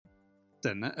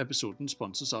Denne episoden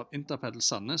sponses av Interpedal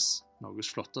Sandnes,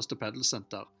 Norges flotteste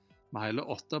pedalsenter, med hele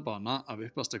 8 baner av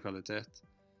ypperste kvalitet.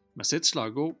 Med sitt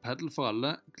slagord «Pedal for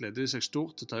alle» gleder de seg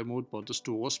stort til å ta imot både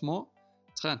store og små,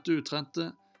 trente og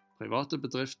utrente, private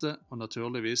bedrifter og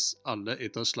naturligvis alle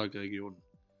idrettslag i regionen.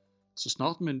 Så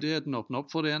snart myndighetene åpner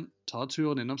opp for det igjen, ta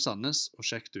turen innom Sandnes og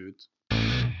sjekk det ut.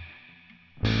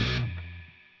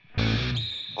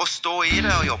 Og stå i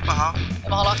det og jobbe her.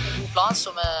 Vi har lagt en god plan,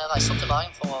 så vi reiser opp til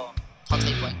Bergen for å ta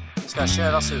 3 poeng. Vi skal ikke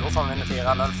være sure for å vinne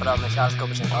 4-0, for vi ikke alt går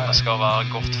på skinner. Vi skal være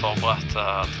godt forberedt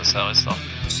til seriestart.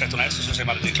 Sett og ned så synes jeg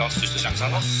vi hadde de klart største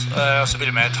sjansene. Og så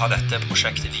vil vi ta dette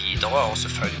prosjektet videre, og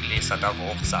selvfølgelig sette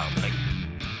vårt særpreg.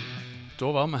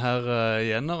 Da var vi her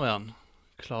igjen, Ørjan.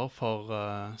 Klar for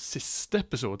siste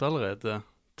episode allerede.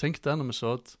 Tenk det når vi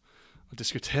så og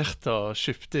diskuterte og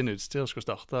kjøpte inn utstyr og skulle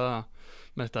starte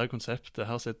med dette konseptet.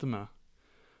 Her sitter vi.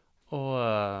 Og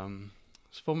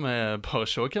så får vi bare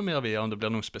se hva vi gjør videre, om det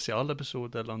blir noen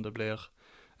spesialepisode, eller om det blir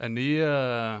en ny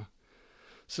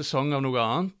sesong av noe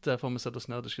annet. Det får vi sette oss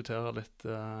ned og diskutere litt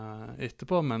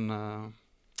etterpå, men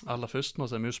aller først nå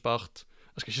så er vi jo spart,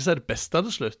 jeg skal ikke si det beste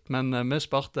til slutt, men vi har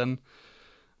spart den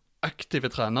aktive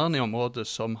treneren i området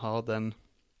som har den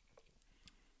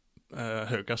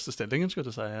høyeste stillingen,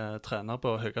 skulle jeg si, trener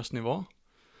på høyeste nivå.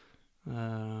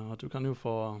 Og du kan jo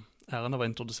få æren av å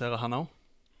introdusere han også.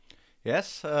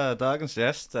 Yes, dagens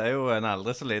gjest er jo en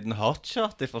aldri så liten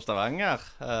hotshot fra Stavanger.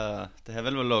 Det har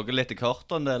vel ligget litt i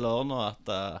kortet en del år nå at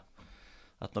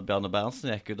når Bjarne Berntsen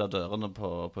gikk ut av dørene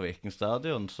på Viking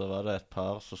Stadion, så var det et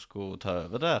par som skulle ta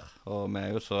over der. Og vi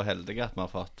er jo så heldige at vi har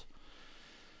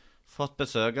fått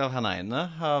besøk av han ene,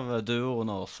 av duoen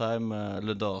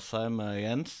Lund Årsheim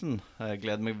Jensen. Jeg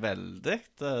gleder meg veldig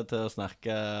til å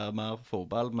snakke mer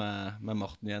fotball med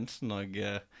Morten Jensen, og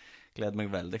jeg gleder meg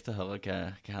veldig til å høre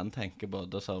hva han tenker,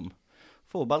 både som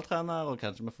fotballtrener, og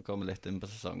kanskje vi får komme litt inn på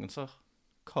sesongen, så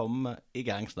kom i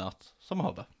gang snart, som vi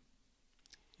håper.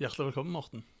 Hjertelig velkommen,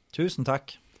 Morten. Tusen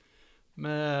takk.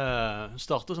 Vi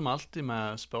starter som alltid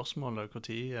med spørsmålet, hvor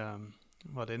tid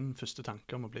var din første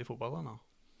tanke om å bli fotballtrener?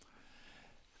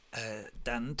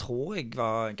 Den tror jeg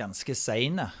var ganske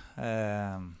sen.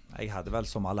 Jeg hadde vel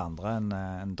som alle andre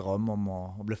en drøm om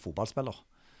å bli fotballspiller.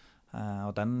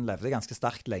 Og den levde ganske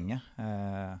sterkt lenge.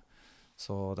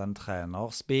 Så den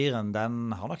trenerspiren,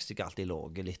 den har nok sikkert alltid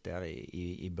ligget litt der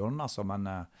i bunnen, altså. Men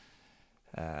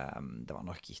det var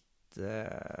nok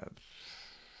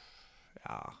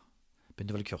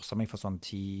begynte vel å kurse meg for sånn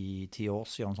 10 år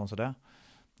siden, sånn som det.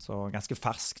 Så ganske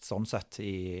ferskt sånn sett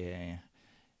i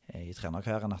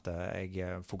trenerkarrieren at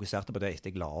jeg fokuserte på det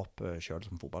etter jeg la opp selv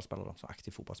som fotballspiller, så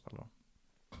aktiv fotballspiller.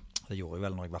 Det gjorde jeg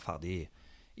vel når jeg var ferdig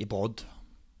i Brodd.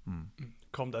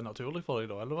 Kom det naturlig for deg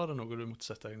da, eller var det noe du måtte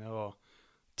sette deg ned og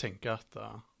tenke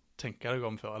deg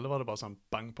om før, eller var det bare sånn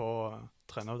bang på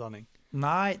trenerutdanning?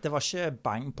 Nei, det var ikke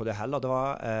bang på det heller. Det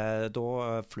var, da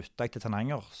flyttet jeg til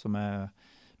Tananger, som er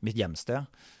mitt hjemsted.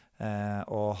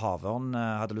 Og Havørn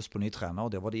hadde lyst på ny trener, og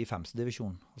det var de i 5.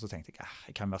 divisjon. Og så tenkte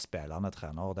jeg kan være spillende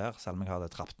trener der, selv om jeg hadde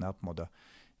trappet ned på en måte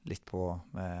litt på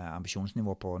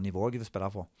ambisjonsnivå på nivået jeg vil spille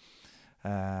for.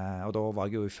 Og da var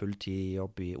jeg jo i full tid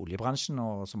jobb i oljebransjen,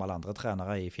 og som alle andre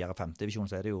trenere i 4. og 5. divisjon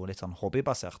så er det jo litt sånn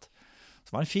hobbybasert. Så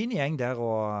det var en fin gjeng der,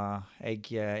 og jeg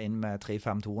inn med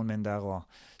 3-5-2-en min der, og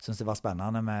syntes det var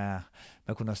spennende med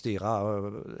å kunne styre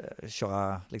og kjøre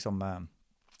liksom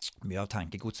mye av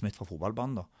tankegodset mitt fra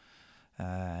fotballbanen da.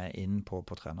 Inn på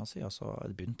trenersiden, så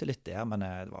det begynte litt der, men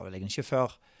det var vel egentlig ikke før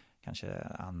kanskje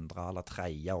 2. eller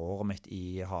 3. året mitt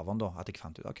i Havørn da, at jeg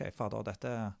fant ut, ok, fader,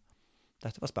 dette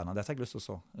var spennende, dette har jeg lyst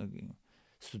til å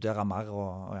studere mer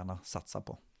og gjerne satse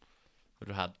på.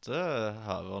 Du hadde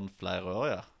Havørn flere år,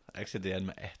 ja? Jeg sitter igjen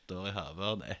med 1 år i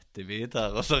Havørn, 1 i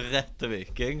Vidar, og så rett til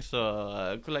Viking, så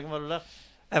hvor lenge var du der?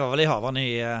 Jeg var vel i Havørn i,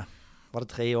 var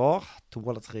det 3 år? 2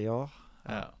 eller 3 år?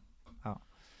 Ja.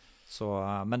 Så,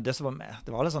 men det var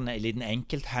en sånn en liten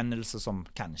enkelthendelse som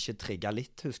kanskje trigget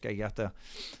litt, husker jeg, at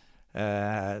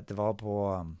det var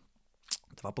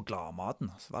på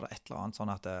Gladmaten, så var det et eller annet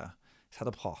sånn at jeg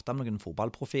hadde pratet med noen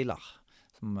fotballprofiler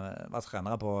som var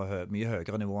trenere på mye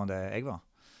høyere nivå enn det jeg var.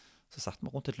 Så satt vi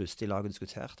rundt et lystig lag og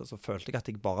diskuterte, og så følte jeg at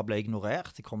jeg bare ble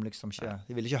ignorert. De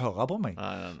ville ikke høre på meg.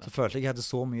 Nei. Så følte jeg hadde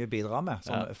så mye å bidra med,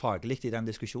 sånn faglig i den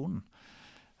diskusjonen.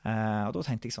 Og da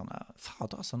tenkte jeg sånn,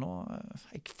 fader, altså nå,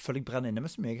 jeg føler jeg brenner inne med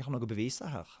så mye, jeg har noe å bevise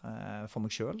her for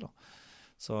meg selv da.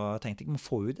 Så jeg tenkte jeg må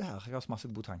få ut det her, jeg har så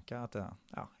masse gode tanker at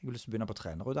jeg ville lyst til å begynne på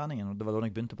trenerutdanningen, og det var da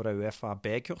jeg begynte på det UEFA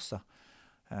B-kurset,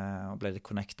 og ble litt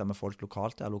connectet med folk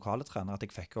lokalt, lokale trenere, at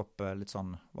jeg fikk opp litt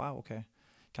sånn, wow, ok,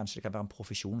 kanskje det kan være en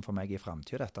profesjon for meg i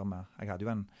fremtiden dette med, jeg hadde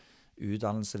jo en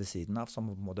utdannelse ved siden av, som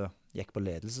på en måte gikk på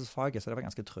ledelsesfaget, så det var jeg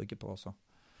ganske trygg på. Så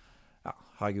ja,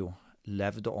 har jeg jo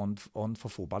levd on for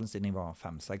fotballen siden jeg var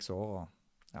 5-6 år,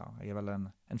 og ja, jeg vel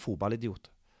en fotballidiot.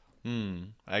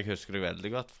 Jeg husker det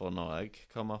veldig godt fra når jeg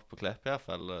kom opp på Klepp i hvert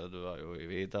fall. Du var jo i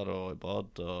Vidar og i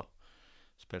Brodd og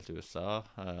spilte i USA.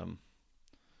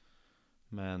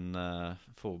 Men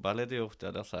fotballidiot,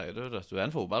 ja, der sier du det. Du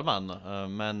en fotballmann,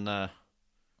 men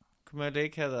hvor mye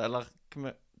likhet, eller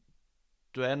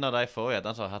du en av de få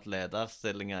som har hatt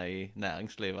lederstillinger i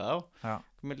næringslivet også. Ja.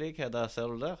 Hvor mye likhet ser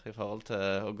du der i forhold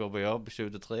til å gå på jobb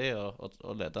 7-3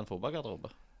 og lede en fotballgarderobe?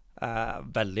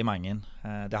 Veldig mange.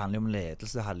 Det handler jo om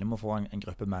ledelse, det handler om å få en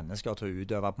gruppe mennesker til å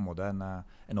utøve på en måte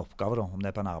en oppgave, da. Om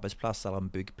det på en arbeidsplass, eller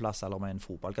en byggplass, eller med en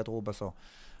fotballgarderobe, så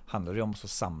handler det om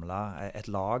å samle et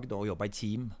lag da, og jobbe i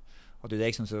team. Og det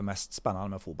jeg synes er mest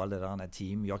spennende med fotball, det der et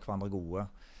team, gjør hverandre gode,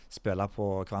 spiller på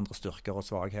hverandres styrker og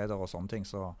svagheter og sånne ting.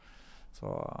 Så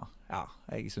ja,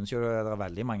 jeg synes jo det er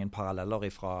veldig mange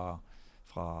paralleller fra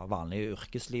vanlig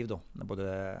yrkesliv, da. Både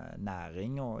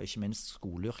næring og ikke minst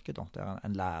skoleyrke, da. Det er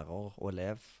en lærer- og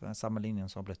elev-sammenligning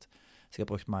som har blitt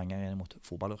sikkert brukt mange ganger mot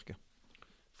fotballyrket.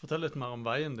 Fortell litt mer om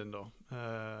veien din da.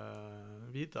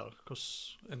 Vidar,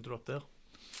 hvordan endte du opp der?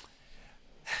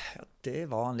 Ja, det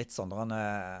var en litt sånn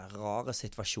rare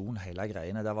situasjon, hele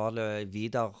greiene. Der var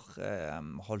Vidar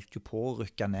holdt jo på å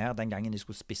rykke ned den gangen de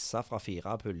skulle spisse fra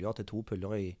 4 puljer til 2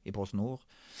 puljer i PostNord.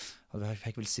 Og jeg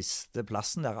fikk vel siste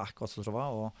plassen der akkurat som det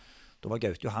var, og da var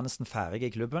Gaute Johannessen ferdig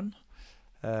i klubben.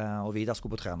 Og Vidar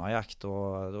skulle på trenerjakt,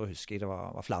 og da husker jeg det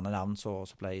var flere navn som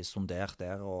ble sondert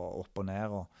der og opp og ned.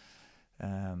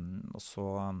 Og så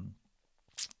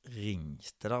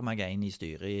ringte der meg en i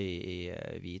styret i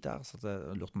Vidar, så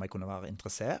jeg lurte på om jeg kunne være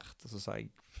interessert. Og så sa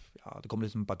jeg, ja, det kom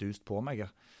litt som badust på meg.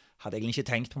 Jeg hadde egentlig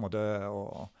ikke tenkt på en måte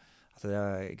at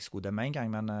jeg skulle det med en gang,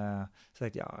 men så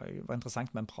tenkte jeg, ja, det var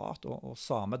interessant med en prat. Og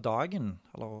samme dagen,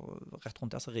 eller rett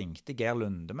rundt der, så ringte Geir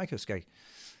Lunde meg, husker jeg,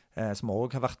 som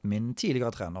også har vært min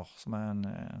tidligere trener, som er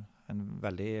en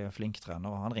veldig flink trener.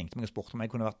 Og han ringte meg og spurte om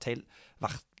jeg kunne vært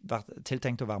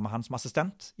tiltenkt å være med han som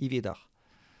assistent i Vidar.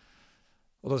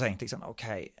 Og da tenkte jeg sånn, ok,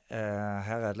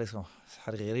 her er det liksom,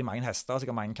 her rir de mange hester,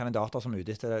 sikkert mange kandidater som er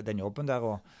ute etter den jobben der,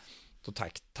 og da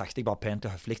takket jeg bare pent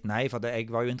og høflig nei, for jeg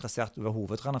var jo interessert over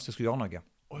hovedtrener hvis jeg skulle gjøre noe.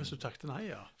 Så du takket nei,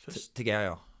 ja, først? Til Geir,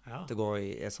 ja. Ja. Det går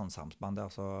i et sånt samspann der,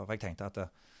 så jeg tenkte at,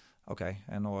 ok,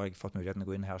 nå har jeg fått muligheten å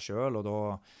gå inn her selv, og da,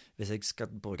 hvis jeg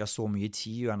skal bruke så mye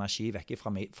tid og energi vekk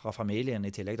fra familien,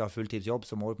 i tillegg til å ha fulltidsjobb,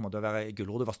 så må det på en måte være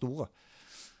gulrot var store.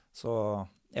 Så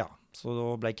ja, så da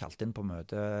ble jeg kalt inn på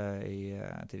møte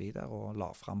til Vidar og la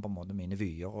frem på en måte mine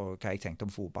vyer og hva jeg tenkte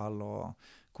om fotball og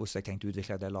hvordan jeg tenkte å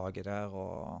utvikle det laget der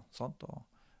og sånt. Og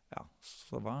ja,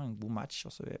 så det var en god match,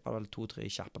 og så var det 2-3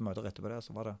 kjappe møter etterpå det,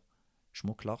 så var det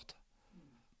smukk klart.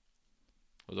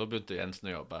 Og da begynte Jensen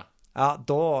å jobbe? Ja,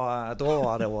 da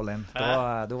var det all in.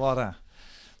 Da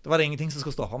var det ingenting som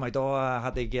skulle stoppe meg. Da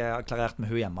hadde jeg klarert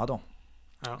med hun hjemme da.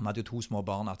 Ja. Vi hadde jo 2 små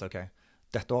barn at ok,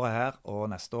 dette året her, og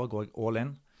neste år går jeg all in.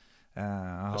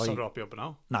 Så du opp i jobben nå?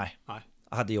 Nei.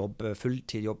 Jeg hadde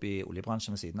fulltidjobb i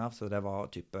oljebransjen ved siden av, så det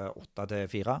var type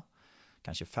 8-4,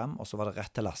 kanskje 5, og så var det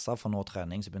rett til Lassa for nå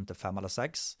trening, så begynte 5 eller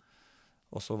 6.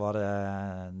 Og så var det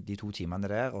de 2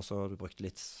 timene der, og så jeg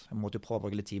måtte jo prøve å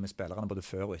bruke litt tid med spillerne, både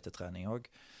før og etter trening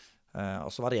også.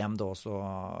 Og så var det hjem da, og så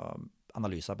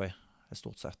analysearbeid,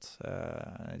 stort sett.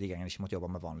 De gangene jeg ikke måtte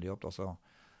jobbe med vanlig jobb da, så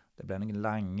det ble noen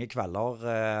lange kvelder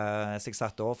jeg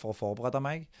satt da for å forberede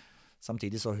meg.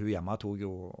 Samtidig så hun hjemme tok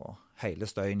jo hele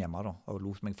støyen hjemme da, og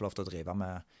lot meg få lov til å drive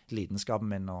med lidenskapen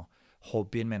min og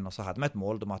hobbyen min. Og så hadde vi et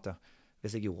mål om at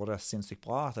hvis jeg gjorde det sinnssykt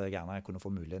bra, at jeg gjerne kunne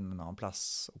få muligheten en annen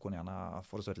plass og kunne gjerne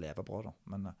få det som et levebrød da.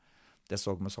 Men det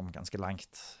så vi som ganske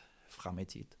langt frem i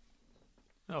tid.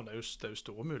 Ja, det er jo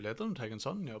store muligheter å ta en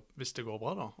sånn jobb, hvis det går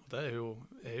bra da. Og det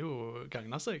er jo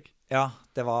gagnet seg. Ja,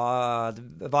 det var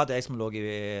det som lå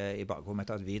i bakhodet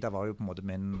mitt, at Vidar var jo på en måte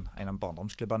en av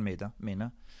barndomsklubbene mine.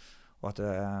 Og at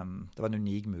det var en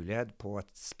unik mulighet på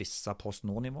et spisset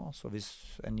PostNord-nivå. Så hvis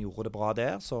en gjorde det bra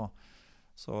der, så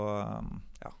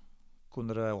ja,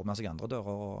 kunne det åpne seg andre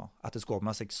dører. Og at det skulle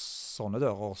åpne seg sånne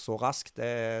dører så raskt,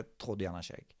 det trodde gjerne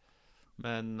ikke jeg.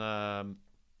 Men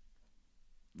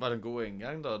var det en god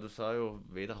inngang da? Du sa jo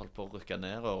Vidar holdt på å rykke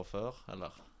ned året før,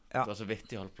 eller? Ja. Det var så vidt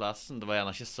de holdt plassen. Det var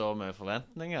gjerne ikke så mye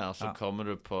forventninger. Så kommer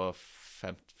du på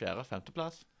 4.-5.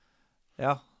 plass.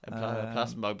 Ja.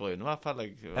 Plassen bak Bryne i hvert fall.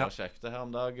 Jeg var sjekket her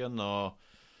om dagen, og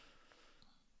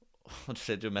du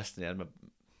sitter jo mest igjen med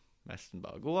nesten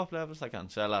bare gode opplevelser,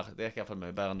 kanskje. Eller det gikk i hvert fall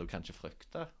mye bedre enn du kanskje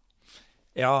frykter.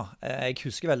 Ja, jeg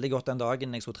husker veldig godt den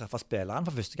dagen jeg skulle treffe spilleren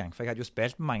for første gang, for jeg hadde jo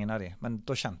spilt med mange av de, men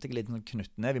da kjente jeg litt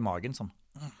knyttnev i magen, sånn.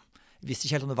 visste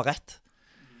ikke helt om det var rett.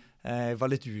 Jeg var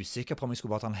litt usikker på om jeg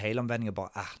skulle bare ta en hel omvending og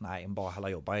bare, nei, jeg må bare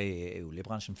heller jobbe i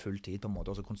oljebransjen full tid på en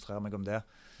måte, og så konsentrere meg om det.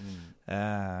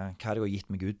 Hva har det jo gitt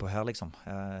meg ut på her, liksom?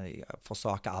 Jeg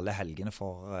forsaker alle helgene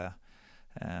for...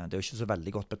 det er jo ikke så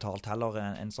veldig godt betalt heller,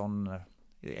 en sånn...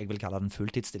 Jeg vil kalle det en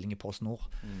fulltidsstilling i PostNord.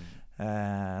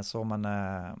 Så men,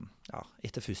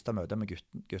 etter første møte med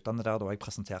guttene der, da jeg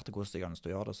presenterte hvordan jeg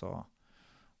ønsket å gjøre det, så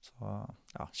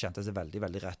kjentes det veldig,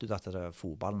 veldig rett ut at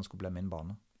fotballen skulle bli min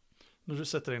bane. Når du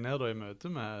setter deg ned da, i møte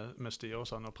med styret og,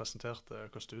 sånn, og presenterte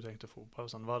hvordan du tenkte fotball,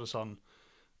 og sånn, var det sånn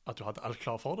at du hadde alt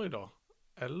klar for deg da?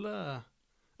 Eller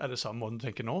er det samme måten du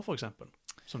tenker nå, for eksempel?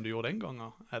 Som du gjorde den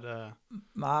gangen?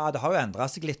 Nei, det har jo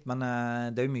endret seg litt, men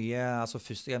det er jo mye, altså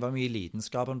første gang var mye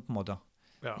lidenskapen på en måte,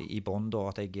 i bånd,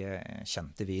 at jeg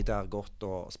kjente Vidar godt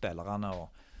og spillerne, og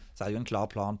så hadde jeg jo en klar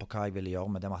plan på hva jeg ville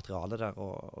gjøre med det materialet der,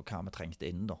 og hva vi trengte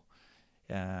inn da.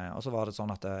 Og så var det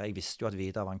sånn at jeg visste jo at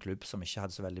Vidar var en klubb som ikke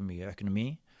hadde så veldig mye økonomi,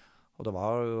 og det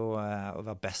var jo å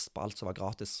være best på alt som var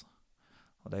gratis.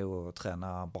 Og det er jo å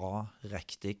trene bra,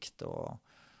 riktigt, og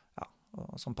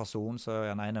som person så er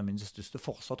en av mine største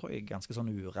forser, tror jeg, ganske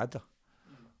sånn uredde.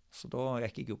 Så da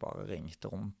gikk jeg jo bare ringte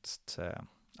rundt til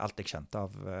alt jeg kjente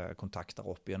av kontakter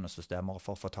opp gjennom systemer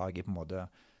for å få tag i på en måte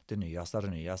det nyeste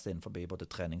innenfor både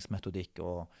treningsmetodikk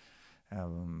og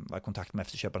var i kontakt med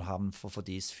FC København for å få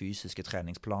deres fysiske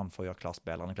treningsplan for å gjøre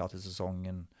spillerne klar til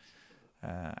sesongen.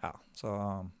 Så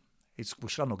jeg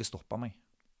skulle ikke la noe stoppe meg.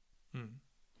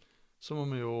 Så må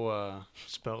vi jo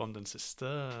spørre om den siste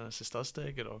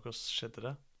steget da. Hvordan skjedde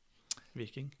det?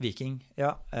 Viking,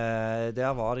 ja.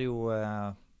 Der var det jo,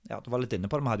 du var litt inne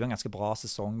på det, vi hadde jo en ganske bra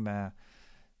sesong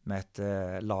med et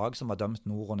lag som var dømt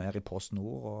nord og ned i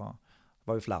PostNord, og det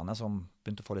var jo flere som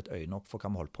begynte å få litt øyne opp for hva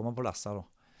vi holdt på med på Lessa da.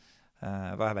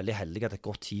 Jeg var veldig heldig at et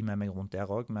godt team med meg rundt der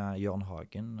også, med Jørgen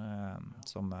Hagen,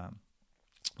 som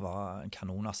var en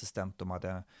kanonassistent, og vi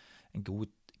hadde en god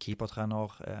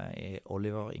keepertrener i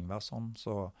Oliver Ingvarsson,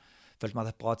 så følte vi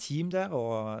at et bra team der,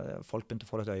 og folk begynte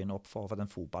å få litt øyne opp for den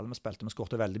fotballen vi spilte. Vi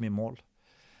skårte veldig mye mål,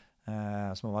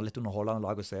 så vi var litt underholdende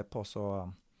lag å se på, så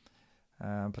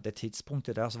på det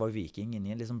tidspunktet der så var jo Viking inne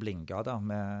i en liksom blindgade,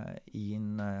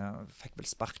 fikk vel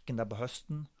sparken der på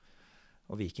høsten,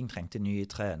 og Viking trengte en ny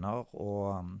trener,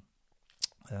 og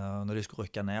når de skulle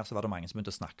rykke ned, så var det mange som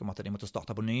begynte å snakke om at de måtte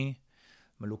starte på ny,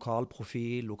 med lokal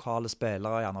profil, lokale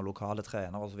spillere, gjerne lokale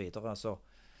trenere og så videre. Så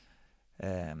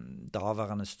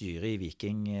daværende styre i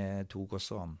Viking tok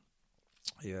også,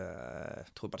 jeg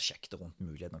tror bare sjekket rundt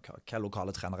muligheten, hva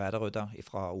lokale trenere der ute,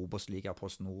 fra Obos-liga,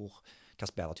 PostNord, hva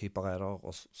spillertyper der,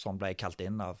 og sånn ble jeg kalt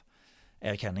inn av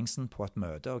Erik Henningsen på et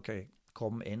møte,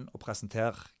 kom inn og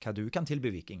presenter hva du kan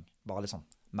tilby Viking, bare litt sånn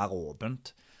mer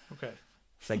åpent.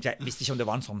 Så jeg visste ikke om det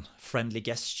var en sånn friendly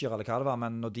gesture eller hva det var,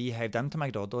 men når de hev den til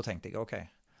meg da tenkte jeg,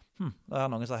 det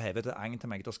er noen som har hevet en til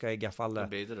meg, da skal jeg i hvert fall... Da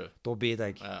biter du. Da biter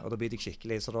jeg, og da biter jeg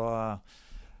skikkelig. Så da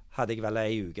hadde jeg vel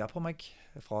en uke på meg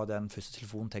fra den første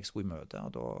telefonen til jeg skulle i møte,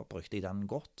 og da brukte jeg den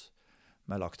godt.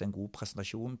 Vi lagde en god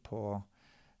presentasjon på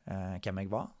hvem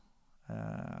jeg var.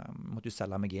 Måtte jo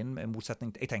selge meg inn. I motsetning,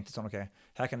 jeg tenkte sånn, her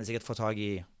kan jeg sikkert få tag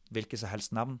i hvilket som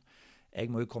helst navn. Jeg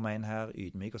må jo komme inn her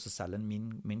ydmyk og så selge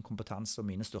min kompetanse og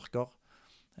mine styrker.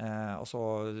 Og så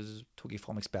tok jeg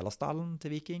fra meg spillerstallen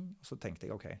til Viking, og så tenkte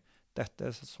jeg, dette,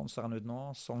 sånn ser han ut nå,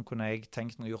 sånn kunne jeg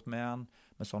tenkt meg å gjort med han,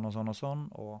 med sånn og sånn og sånn,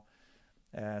 og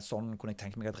sånn kunne jeg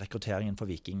tenkt meg at rekrutteringen for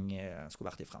Viking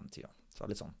skulle vært i fremtiden. Så det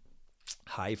var litt sånn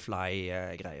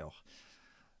high-fly-greier.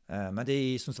 Men de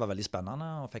syntes det var veldig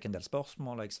spennende, og fikk en del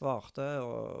spørsmål, og jeg svarte,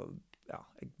 og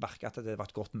jeg merket at det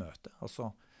var et godt møte, og så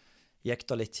gikk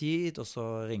det litt tid, og så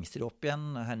ringte de opp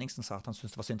igjen. Henningsen sa at han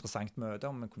syntes det var så interessant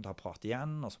møte, om vi kunne ta prat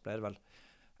igjen, og så ble det vel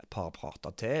et par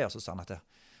prater til, og så sa han at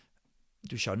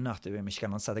du skjønner at vi ikke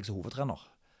kan ansette deg som hovedtrener.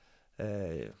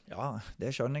 Ja, det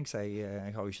skjønner jeg, så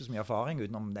jeg har jo ikke så mye erfaring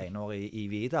utenom det ene året i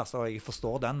Vidar, så jeg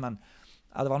forstår den, men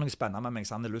det var noe spennende med meg,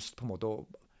 så han hadde lyst på en måte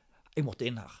jeg måtte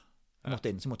inn her. Så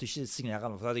jeg måtte ikke signere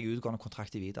den, for da hadde jeg utgående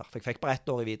kontrakt i Vidar, for jeg fikk bare 1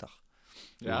 år i Vidar.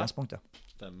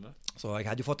 Stemmer. Så jeg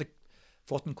hadde jo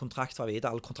fått en kontrakt fra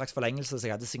Vidar, eller kontraktsforlengelse som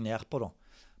jeg hadde signert på da.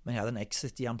 Men jeg hadde en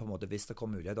exit igjen på en måte, hvis det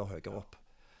kom muligheter høyere opp.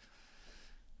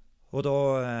 Og da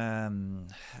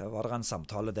var det en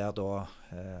samtale der da,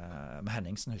 med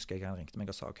Henningsen, husker jeg, han ringte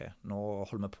meg og sa, nå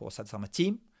holder vi på å sette sammen et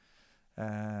team.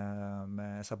 Vi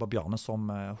ser på Bjarne som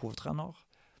hovedtrener.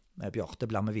 Bjarte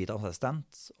blir med videre som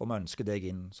assistent, og vi ønsker deg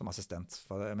inn som assistent,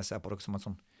 for vi ser på dere som en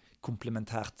sånn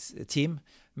komplementært team,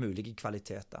 mulige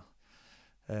kvaliteter.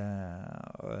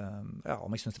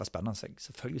 Om jeg synes det var spennende, så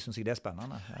selvfølgelig synes jeg det er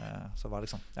spennende. Så var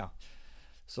det liksom,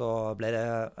 Så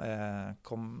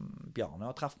kom Bjarne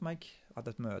og traff meg,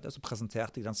 hadde et møte, så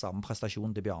presenterte jeg den samme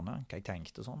prestasjonen til Bjarne, hva jeg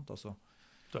tenkte og sånt. Og så.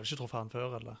 Du hadde ikke truffet han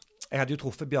før, eller? Jeg hadde jo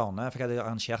truffet Bjarne, for jeg hadde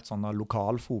arrangert sånne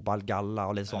lokalfotballgalla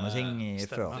og litt sånne ting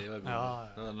før. De var gode.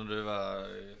 Ja. Når du var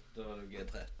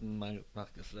G13,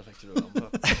 Markus, det fikk ikke du være med på.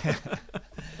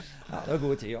 Ja, det var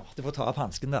gode tider. Du får ta opp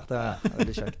hansken der, det er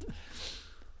veldig kjekt.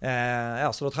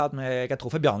 Så da trodde jeg hadde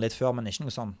truffet Bjarne litt før, men ikke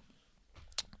noe sånn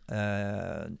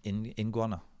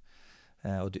inngående.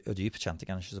 Og dypt kjente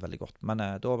jeg han ikke så veldig godt. Men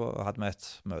da hadde vi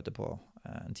et møte på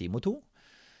en time og 2.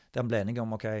 Der han ble enige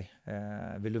om, ok,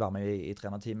 vil du være med i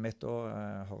trenerteamet mitt da?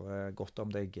 Har gått om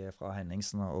deg fra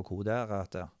Henningsen og co. der,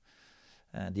 at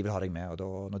de vil ha deg med. Og da,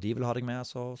 når de vil ha deg med,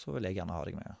 så vil jeg gjerne ha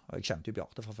deg med. Og jeg kjente jo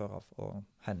Bjarte fra før av. Og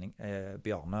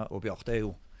Bjarne og Bjarte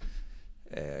jo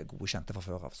gode kjente fra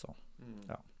før av. Så,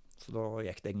 ja. Så da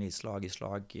gikk det egentlig slag i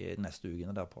slag neste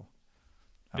ukene derpå.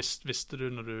 Ja. Visste du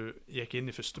når du gikk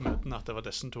inn i første møtene at det var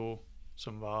disse to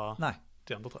som var Nei.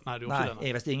 De andre? Nei, du gjorde ikke det? Nei,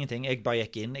 jeg visste ingenting. Jeg bare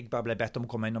gikk inn. Jeg bare ble bedt om å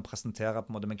komme inn og presentere på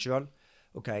en måte meg selv,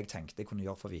 og hva jeg tenkte jeg kunne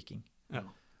gjøre for Viking. Ja.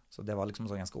 Så det var liksom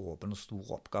en sånn ganske åpen og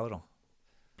stor oppgave da.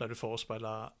 Ble du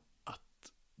forespeilet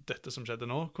at dette som skjedde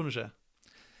nå kunne skje?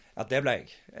 Ja, det ble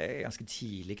jeg. Ganske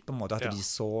tidlig på en måte, at Ja. de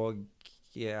så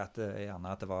at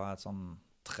det var et sånn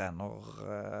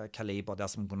trenerkaliber der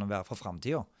som kunne være for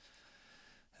fremtiden.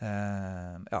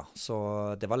 Så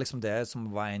det var liksom det som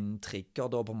var en trigger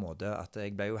da på en måte, at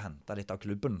jeg ble jo hentet litt av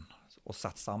klubben og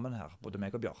satt sammen her, både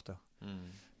meg og Bjarte,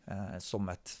 som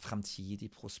et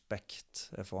fremtidig prospekt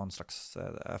for en slags,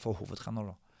 for hovedtrener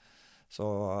da. Så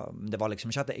det var liksom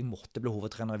ikke at jeg måtte bli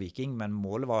hovedtrener i Viking, men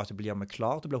målet var at jeg ble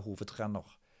klar til å bli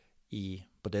hovedtrener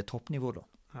på det toppnivået da.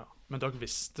 Ja. Men dere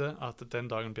visste at den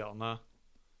dagen Bjarne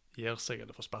gir seg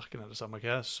eller får sparken eller samme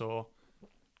hva, så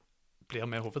blir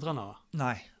vi hovedtrenere?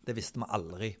 Nei, det visste vi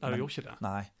aldri. Nei, du gjorde ikke det?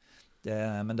 Nei,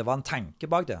 men det var en tanke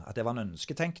bak det, at det var en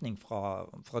ønsketenkning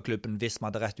fra klubben hvis vi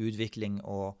hadde rett utvikling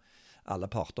og alle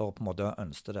parter på en måte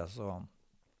ønsket det. Så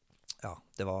ja,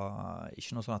 det var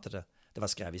ikke noe sånn at det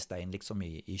var skrevet i stein liksom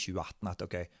i 2018 at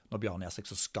ok, når Bjarne gjør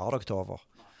seg så skal dere ta over.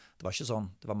 Det var ikke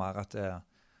sånn, det var mer at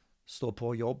stå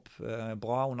på jobb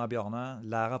bra under Bjarne,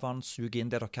 lære av han, suge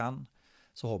inn det dere kan,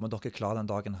 så håper vi dere er klar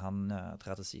den dagen han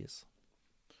trer til sides.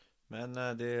 Men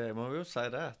jeg må jo si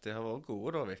det, at de har vært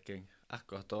gode da, Viking,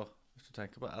 akkurat da. Hvis du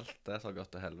tenker på alt det som har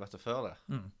gått til helvete før det.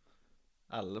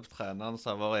 Alle trenerne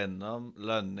som har vært innom,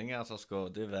 lønninger som har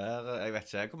skått i været. Jeg vet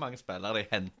ikke hvor mange spillere de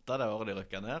hentet det året de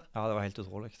rykket ned. Ja, det var helt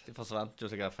utrolig. De forsvant jo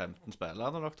sikkert 15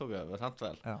 spillere når dere tok over, sant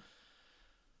vel? Ja.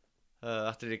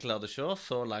 At de klarte å se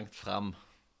så langt frem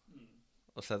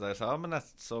og sette deg sammen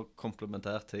et så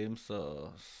komplementært team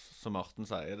som Morten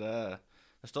sier,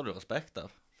 det står det jo respekt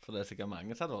av. For det er sikkert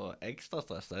mange som hadde vært ekstra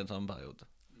stresset i en sånn periode.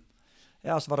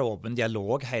 Ja, så var det åpen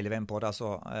dialog hele veien på det.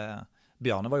 Altså,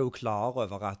 Bjarne var jo klar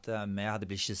over at vi hadde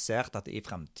blitt skissert at i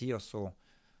fremtiden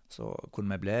så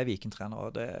kunne vi bli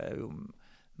Viking-trenere.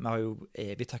 Vi har jo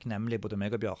evig takknemlig, både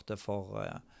meg og Bjarte, for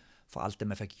alt det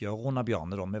vi fikk gjøre under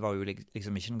Bjarne. Da. Vi var jo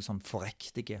liksom ikke noen sånn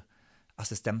forrektige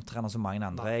assistenttrener som mange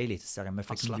andre i Eliteserien.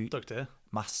 Han slapp dere til?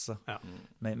 Masse. Ja.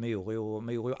 Vi gjorde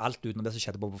jo alt utenom det som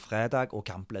skjedde på fredag og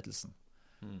kampledelsen.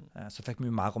 Så fikk vi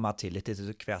jo mer og mer tillit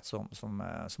til hvert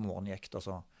som årene gikk.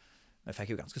 Så vi fikk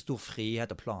jo ganske stor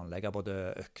frihet å planlegge både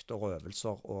økter og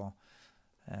øvelser, og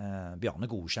Bjarne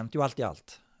godkjente jo alt i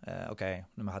alt. Ok,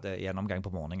 når vi hadde gjennomgang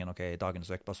på morgenen, ok,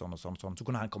 dagens økt på sånn og sånn, så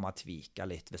kunne han komme og tvike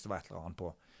litt hvis det var et eller annet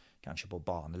kanskje på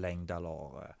banelengde,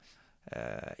 eller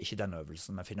ikke den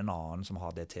øvelsen, men finne en annen som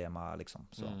har det temaet, liksom.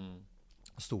 Så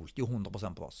stolte jo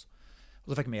 100% på oss.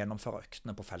 Og så fikk vi gjennomføre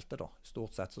øktene på feltet da.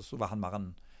 Stort sett så var han mer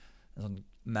en sånn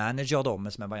manager da,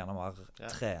 mens vi var gjerne mer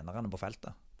trenerne på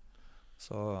feltet.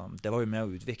 Så det var jo med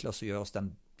å utvikle oss og gi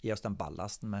oss den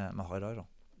ballasten vi har i dag da.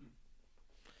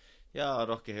 Ja,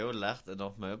 dere har jo lært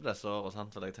enormt mye på disse årene,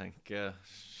 sant? For jeg tenker,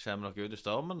 kommer dere ut i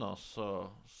stormen nå, så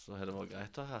har det vært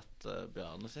greit å ha hatt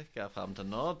Bjarne sikkert frem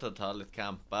til nå, til å ta litt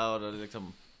kamper, og det er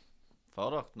liksom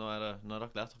for dere. Nå er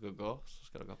dere lært dere å gå, så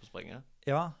skal dere opp og springe.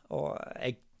 Ja, og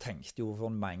jeg tenkte jo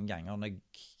for mange ganger når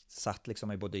jeg satt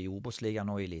liksom i både i Obos-ligaen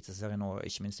og i Eliteserien, og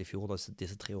ikke minst i fjor,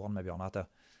 disse 3 årene med Bjarne, at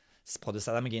jeg prøvde å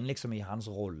sette meg inn liksom i hans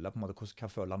rolle, på en måte, hva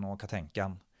føler han nå, hva tenker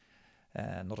han,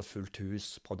 når det er fullt hus,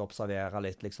 prøvde å observere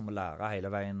litt, liksom å lære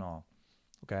hele veien,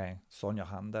 og ok, sånn gjør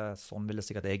han det, sånn ville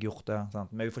sikkert jeg gjort det,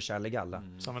 sant? Vi er jo forskjellige alle.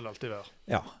 Sånn vil det alltid være.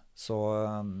 Ja, så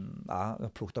jeg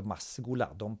har plukket opp masse god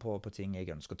lærdom på ting jeg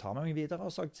ønsker å ta med meg videre,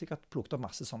 og så har jeg sikkert plukket opp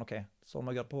masse sånn, ok, sånn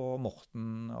må jeg gjøre det på Morten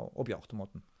og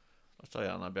Bjarte-måten. Og så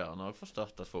har gjerne Bjarne også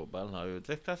forstått at fotballen har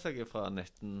utviklet seg fra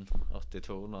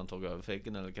 1982 når han tok over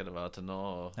Figgen, eller hva det var til nå.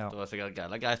 Og det var sikkert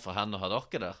greit for han å ha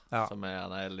dere der, som er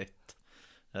gjerne litt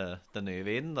den nye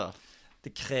vinen da?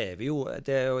 Det krever jo,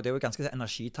 det er jo ganske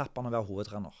energitappende å være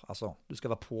hovedtrener. Altså, du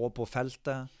skal være på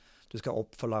feltet, du skal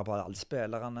oppfølge på alle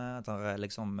spillerne, det er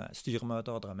liksom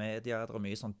styremøter, det er media, det er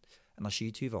mye sånn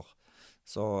energityver.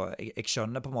 Så jeg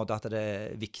skjønner på en måte at det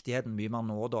er viktigheten mye mer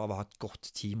nå da, av å ha et godt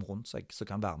team rundt seg, som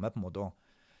kan være med på en måte å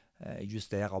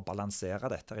justere og balansere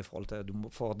dette i forhold til,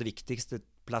 for det viktigste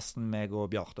plassen meg og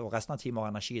Bjarte og resten av teamet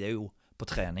har energi, det er jo på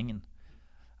treningen.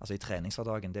 Altså i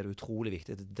treningshverdagen, det er utrolig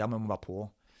viktig. Der må vi være på.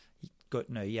 Gå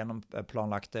nøye gjennom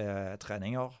planlagte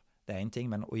treninger, det er en ting,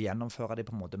 men å gjennomføre det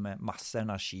på en måte med masse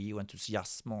energi og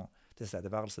entusiasme og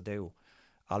tilstedeværelse, det er jo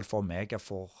alfa og omega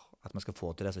for at vi skal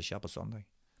få til det som skjer på søndag.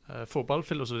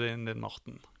 Fotballfilosofien din,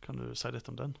 Morten, kan du si litt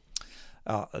om den?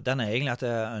 Ja, den er egentlig at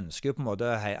jeg ønsker på en måte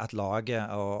at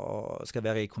laget skal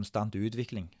være i konstant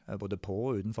utvikling, både på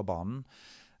og utenfor banen,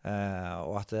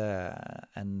 og at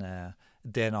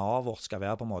DNA-et vårt skal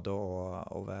være på en måte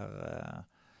å være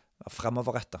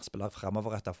fremoverrettet, spille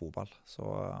fremoverrettet fotball. Så,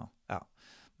 ja.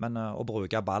 Men å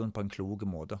bruke ballen på en klok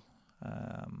måte.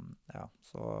 Ja,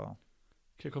 så...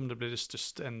 Hva kommer til å bli de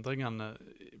største endringene,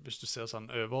 hvis du ser sånn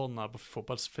overordnet på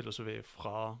fotballfilosofi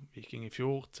fra Viking i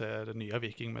fjor til det nye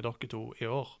Viking med dere to i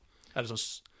år? Er det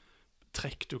sånn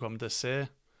trekk du kommer til å se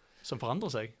som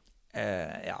forandrer seg?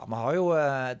 Ja, vi har jo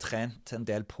trent en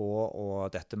del på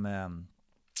dette med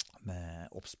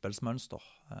oppspillsmønster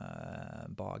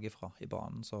bakifra i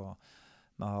banen, så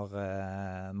vi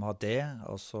har det,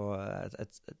 og så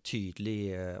et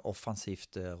tydelig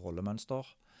offensivt rollemønster.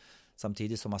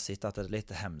 Samtidig som vi har sett at det er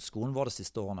litt hemskolen vår de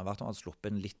siste årene har vært at vi har sluppet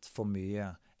inn litt for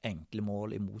mye enkle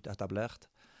mål imot etablert.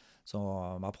 Så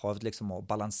vi har prøvd liksom å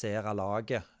balansere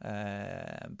laget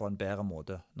på en bedre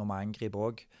måte når vi angriper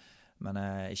også. Men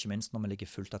ikke minst når vi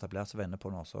ligger fullt etablert som vi er inne på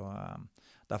nå. Så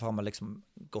derfor har vi liksom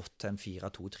gått til en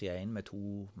 4-2-3-1 med to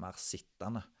mer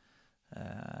sittende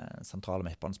sentrale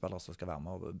midtbanespillere som skal være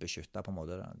med og beskytte på en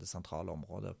måte det sentrale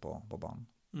området på banen.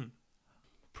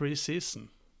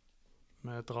 Pre-season.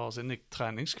 Vi drar oss inn i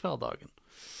treningshverdagen.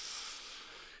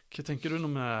 Hva tenker du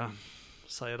når vi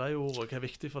sier de ord, og hva er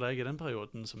viktig for deg i den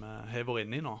perioden som vi har vært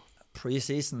inne i nå?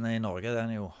 Pre-season i Norge,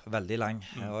 den er jo veldig lang,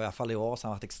 og i hvert fall i år så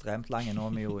har den vært ekstremt lang. Nå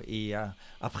er vi jo i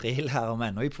april her, og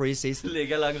ennå i pre-season.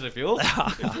 Like lang som i fjor?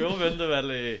 I fjor begynte det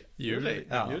vel i juli.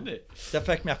 Der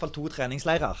fikk vi i hvert fall 2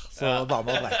 treningsleirer, så bare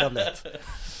med å brekke opp litt.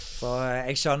 Så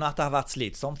jeg skjønner at det har vært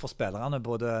slitsomt for spillerne,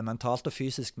 både mentalt og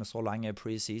fysisk med så lang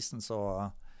pre-season,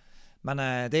 så... Men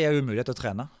det er jo mulighet til å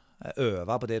trene,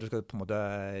 øve på det du skal på en måte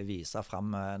vise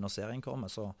frem når serien kommer.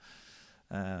 Så,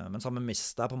 men så har vi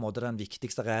mistet på en måte den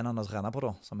viktigste arenaen å trene på da,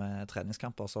 som er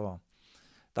treningskamper. Så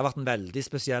det har vært en veldig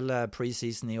spesiell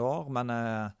pre-season i år, men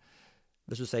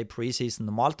hvis du sier pre-season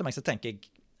normalt til meg, så tenker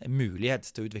jeg mulighet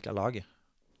til å utvikle laget.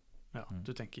 Ja,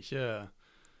 du tenker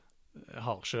ikke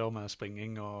hardkjør med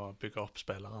springing og bygge opp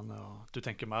spillerne, og du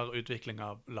tenker mer utvikling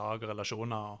av lag og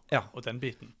relasjoner og den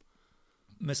biten?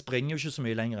 Vi springer jo ikke så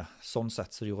mye lenger, sånn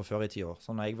sett, som de gjorde før i 10 år. Så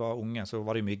når jeg var unge, så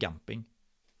var det jo mye gamping.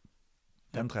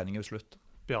 Den treningen er jo slutt.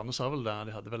 Bjarne sa vel det,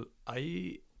 de hadde vel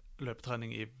en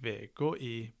løpetrening i veka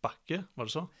i bakke, var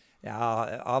det så? Ja,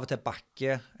 av og til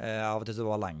bakke, av og til så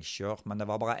var langkjør, men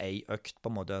det var bare en økt på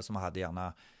en måte som vi hadde gjerne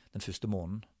den første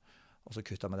måneden. Og så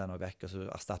kuttet vi den vekk, og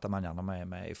så erstattet man gjerne med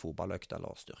en fotballøkt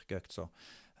eller styrkeøkt. Så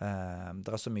det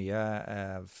er så mye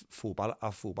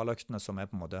av fotballøktene som er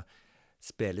på en måte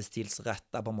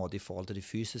spillestilsrettet på en måte i forhold til de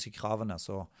fysiske kravene,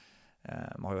 så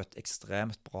vi har jo et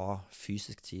ekstremt bra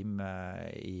fysisk team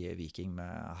i Viking med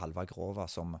Halvard Grova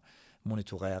som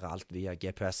monitorerer alt via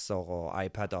GPS-er og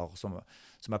iPader,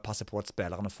 som passer på at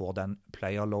spillerne får den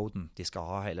player-loaden de skal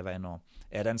ha hele veien. Og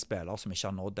er det en spiller som ikke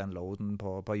har nådd den loaden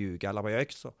på uke eller på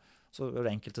økt, så er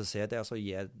det enkelt å se det, og så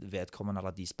gi vedkommende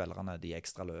eller de spillerne de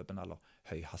ekstra løpene eller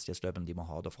høyhastighetsløpene de må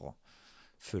ha det for å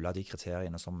fylle de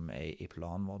kriteriene som er i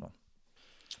planen vår da.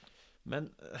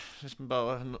 Men hvis vi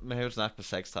har jo snakket med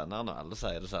 6 trenere nå, alle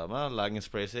sier det samme. Lang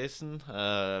pre-season,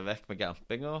 vekk med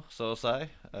gampinger, så å si.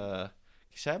 Hva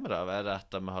skjer med det? Er det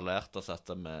at vi har lært oss at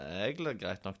vi egentlig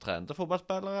greit nok trente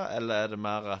fotballspillere, eller er det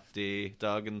mer at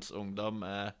dagens ungdom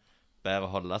er bedre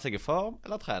å holde seg i form,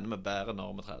 eller trener vi bedre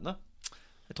når vi trener?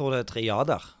 Jeg tror det er 3 ja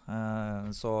der.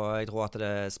 Så jeg tror at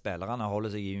spillerne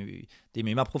holder seg de er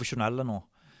mye mer profesjonelle nå,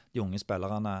 de unge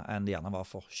spillerne, enn de gjerne var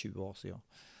for 20 år siden.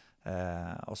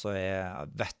 Og så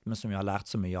vet vi som vi har lært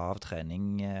så mye av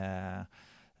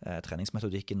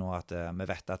treningsmetodikken nå, at vi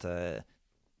vet at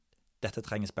dette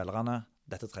trenger spillerne,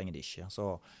 dette trenger de ikke.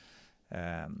 Så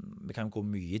vi kan gå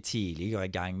mye tidligere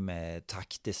i gang med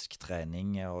taktisk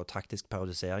trening og taktisk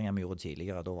periodisering enn vi gjorde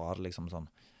tidligere. Da var det liksom sånn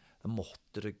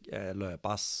måtte du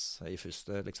løpes i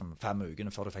første liksom, 5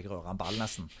 ukene før du fikk røre en ball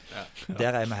nesten.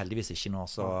 Der er vi heldigvis ikke nå,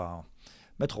 så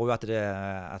vi tror jo at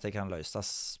det kan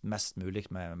løses mest mulig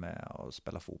med å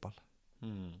spille fotball.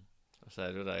 Så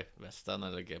er det jo de Vestene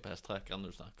eller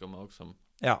GPS-trekkerne du snakker om også, som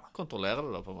Ja, kontrollerer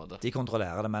det da på en måte. de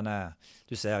kontrollerer det, men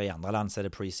du ser i andre land så er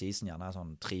det pre-season gjerne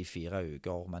sånn 3-4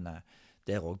 uker, men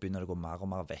der også begynner det å gå mer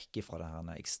og mer vekk fra den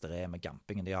ekstreme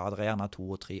gampingen. Det er gjerne 2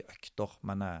 og 3 økter,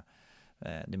 men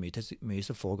det er mye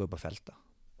som foregår på feltet.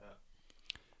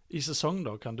 I sesong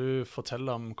da, kan du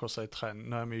fortelle om hvordan jeg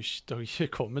trener? Nå det har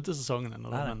ikke kommet til sesongen ennå,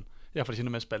 men i hvert fall ikke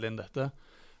når vi spiller inn dette.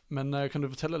 Men kan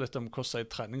du fortelle litt om hvordan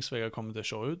en treningsvei kommer til å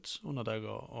se ut under deg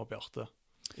og Bjarte?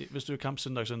 Hvis du er kamp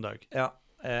søndag? Ja,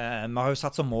 vi har jo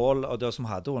satt som mål, og det som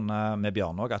hadde under med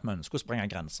Bjarne også, at vi ønsker å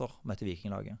sprenge grenser med dette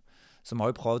vikinglaget. Så vi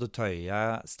har jo prøvd å tøye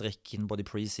strikken både i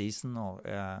pre-season og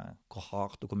hvor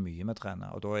hardt og hvor mye vi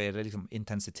trener. Og da er det liksom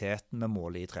intensiteten med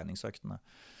målet i treningsøktene.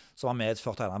 Så har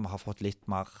medført at vi har fått litt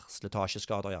mer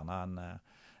slitasjeskader gjerne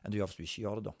enn du gjør hvis du ikke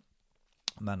gjør det da.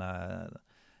 Men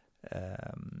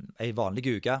en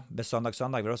vanlig uke med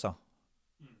søndag, vil du si?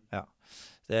 Ja.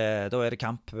 Da er det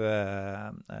kamp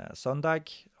søndag,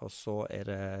 og så da er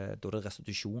det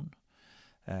restitusjon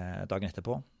dagen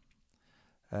etterpå.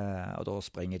 Og da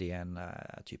springer de en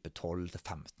type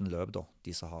 12-15 løp da,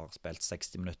 de som har spilt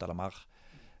 60 minutter eller mer.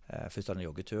 Først er det en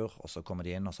joggetur, og så kommer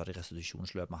de inn, og så har de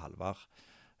restitusjonsløp med halvvar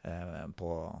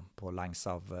på langs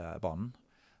av banen.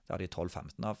 Der har de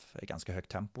 12-15 av, ganske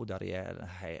høyt tempo, der de er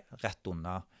rett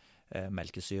under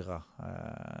melkesyre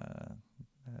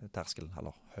terskel,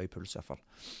 eller høy puls i hvert fall.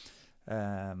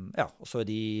 Ja, og så er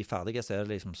de ferdige, så er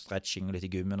det liksom stretching og litt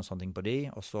i gummien og sånne ting på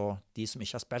de, og så de som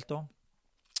ikke har spilt da,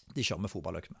 de kjører med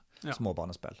fotballøkene,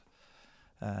 småbanespill.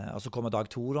 Og så kommer dag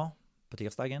 2 da, på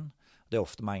tirsdagen. Det er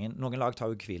ofte mange, noen lag tar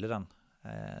jo hvile den.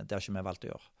 Det har ikke vi valgt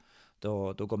å gjøre.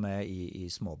 Da går vi i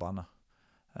småbane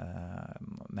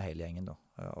med hele gjengen da,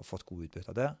 og fått god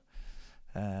utbytte av det.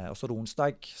 Og så er det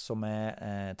onsdag, som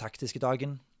er taktiske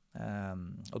dagen.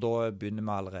 Og da begynner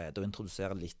vi allerede å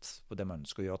introdusere litt på det vi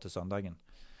ønsker å gjøre til søndagen.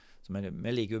 Så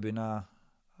vi liker jo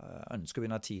ønsker å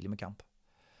begynne tidlig med kamp.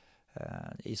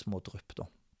 I små drypp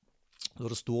da. Så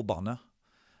er det stor bane,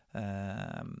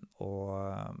 og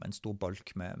en stor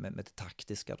bolk med det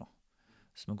taktiske da.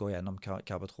 Så vi går gjennom hva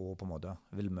vi tror på en måte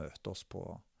vil møte oss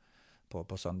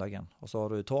på søndagen. Og så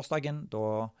har du torsdagen,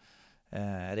 da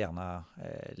er det gjerne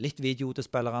litt video til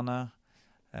spillerne,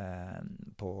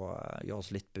 gjøre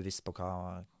oss litt bevisst på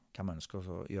hva vi ønsker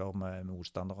å gjøre med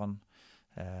motstanderen.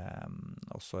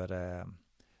 Og så er det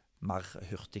mer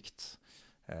hurtigt.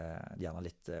 Vi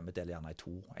deler gjerne i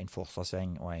 2, en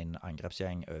forsvarsgjeng og en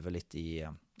angrepsgjeng over litt i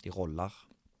roller.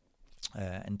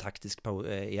 En taktisk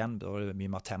igjen, da er det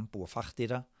mye mer tempo og fart i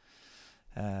det.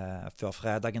 Før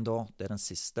fredagen da, det er den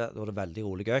siste, da er det veldig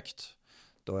rolig økt.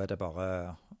 Da er det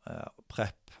bare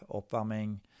prep,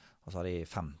 oppvarming, og så har de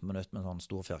 15 minutter med en sånn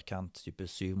stor firkant, type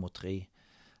 7-3,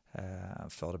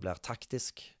 før det blir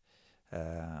taktisk.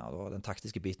 Og den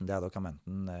taktiske biten der, da kan man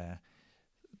enten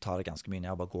ta det ganske mye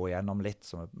ned og bare gå igjennom litt,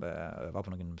 så vi øver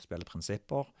på noen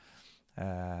spilleprinsipper.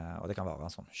 Og det kan være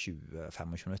en sånn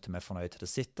 20-25 minutter vi er fornøyd til det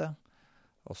sitter.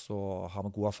 Og så har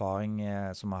vi god erfaring,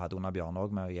 som vi hadde under Bjørn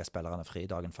også, med å gi spillerne fri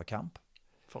dagen for kamp.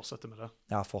 Fortsette med det?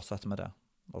 Ja, fortsette med det.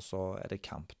 Og så er det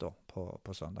kamp da,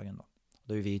 på søndagen da.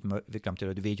 Vi glemte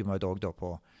det, videomøte også da på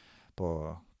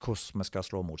hvordan vi skal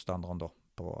slå motstanderen da,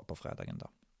 på fredagen da.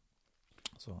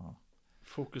 Så...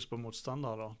 Fokus på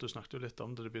motstander da. Du snakket jo litt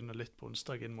om det, det begynner litt på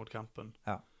onsdag inn mot kampen.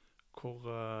 Ja. Hvor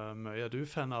mye er du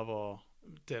fan av å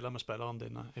dele med spillerne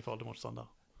dine i forhold til motstander?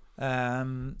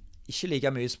 Ikke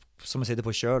like mye som vi sitter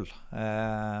på selv.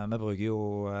 Vi bruker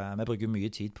jo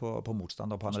mye tid på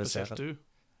motstander, på å analysere. Spesielt du?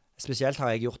 Spesielt har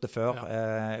jeg gjort det før.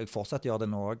 Jeg fortsetter å gjøre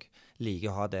det nå også.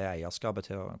 Liker å ha det eierskapet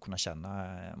til å kunne kjenne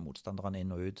motstanderen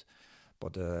inn og ut,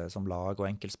 både som lag og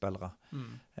enkeltspillere.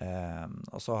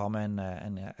 Og så har vi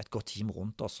et godt team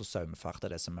rundt oss, og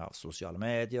saumferter det som er sosiale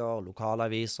medier, lokale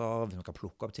aviser, vi kan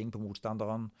plukke opp ting på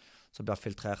motstanderen, som blir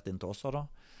filtrert inn til oss da.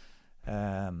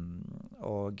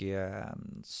 Og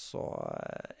så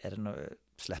er det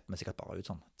slipper vi sikkert bare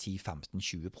ut sånn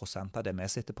 10-15-20% av det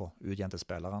vi sitter på, ut igjen til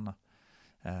spillerne.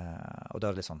 Og da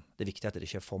er det liksom, det er viktig at det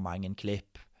ikke er for mange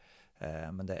klipp,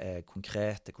 men det er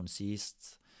konkret, det er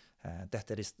konsist.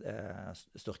 Dette er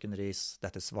styrkene deres,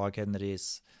 dette er svaghetene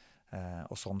deres,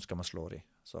 og sånn skal vi slå dem.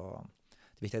 Så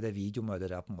det er viktig at det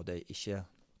videomøtet der på en måte ikke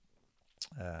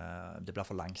det blir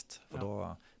for langt, for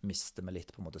da mister vi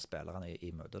litt på en måte spillerne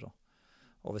i møtet da.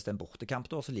 Og hvis det er en bortekamp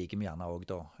da, så liker vi gjerne også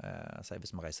da,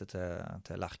 hvis vi reiser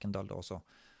til Lerkendal da, så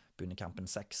begynner kampen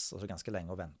 6, og så ganske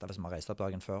lenge å vente hvis vi har reist opp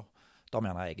dagen før. Da har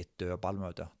vi gjerne eget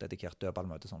dødballmøte, dedikert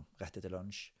dødballmøte sånn rett etter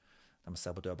lunsj. Der vi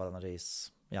ser på dødballene deres.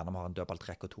 Gjerne vi har en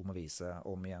dødballtrekk og 2 vi viser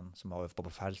om igjen, som vi har øvd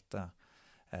på feltet.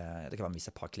 Det kan være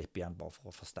vise et par klipp igjen, bare for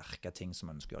å forsterke ting som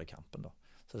vi ønsker å gjøre i kampen. Da.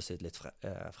 Så det sitter litt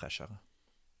freshere.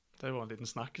 Det er jo en liten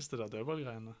snakkes det der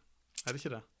dødballgreiene. Er det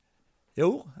ikke det?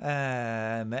 Jo,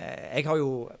 jeg har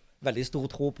jo veldig stor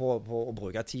tro på å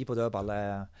bruke tid på dødball.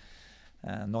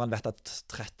 Når en vet at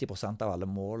 30% av alle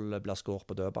mål blir skåret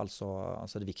på dødball, så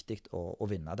er det viktig å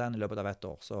vinne den i løpet av et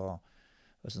år. Så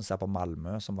hvis en ser på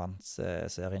Malmö, som vant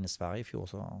serien i Sverige i fjor,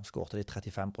 så skårte de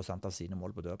 35% av sine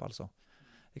mål på dødball. Så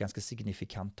det er ganske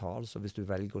signifikant tall. Så hvis du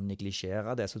velger å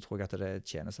neglisjere det, så tror jeg at det er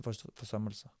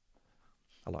tjenesteforsømmelse.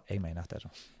 Eller jeg mener at det er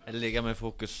det. Er det like med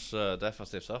fokus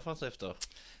defensivt og offensivt da?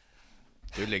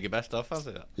 Du ligger best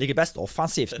offensivt? Ligger best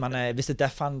offensivt, men hvis det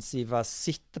defensive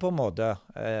sitter på en måte,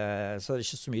 så er det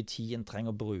ikke så mye tid en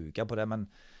trenger å bruke på det, men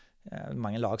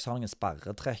mange lag har noen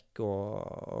sperretrekk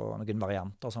og noen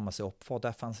varianter som man ser opp for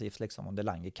defensivt, liksom, om det er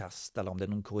lange kast, eller om det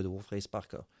er noen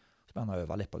korridorfrisparker, så man har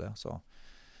øvet litt på det, så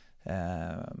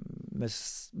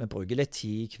vi bruker litt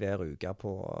tid hver uke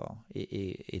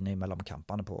innimellom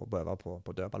kampene på å øve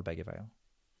på dødball begge veier.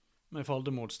 Men i forhold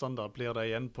til motstander, blir det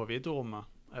igjen på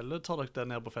videorommet? Eller tar dere det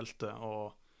ned på feltet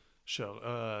og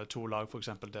kjører 2 lag, for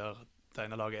eksempel, der det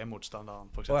ene laget er motstanderen,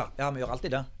 for eksempel? Ja, vi gjør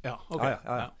alltid det. Ja, ok.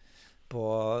 Ja.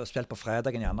 Spesielt på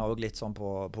fredagen, gjerne også litt sånn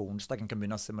på onsdagen, kan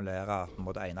begynne å simulere på en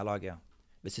måte ene laget.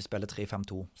 Hvis de spiller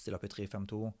 3-5-2, stiller opp i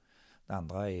 3-5-2, det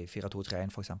andre i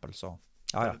 4-2-3-1 for eksempel, så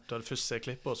ja. Da er det først se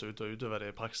klippet oss ut og utover det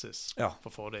i praksis, for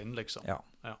å få det inn, liksom.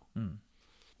 Ja.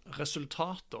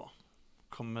 Resultater,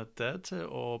 kommer det til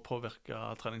å påvirke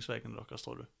treningsvegene deres,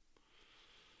 tror du?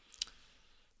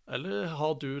 Eller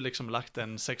har du liksom lagt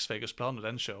en 6-vekers plan, og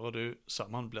den kjører du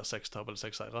sammen, blir 6 tap eller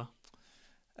 6 seire?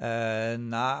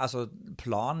 Nei, altså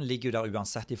planen ligger jo der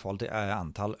uansett i forhold til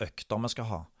antall økter vi skal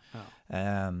ha. Ja.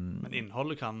 Men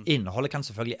innholdet kan... Innholdet kan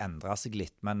selvfølgelig endre seg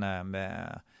litt, men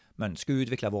vi ønsker å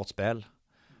utvikle vårt spill.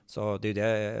 Så det er jo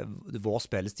det, vår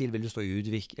spillestil vil jo stå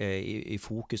i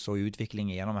fokus og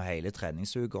utvikling gjennom hele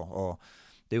treningsuka, og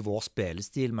det er jo vår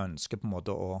spillestil vi ønsker på en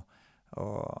måte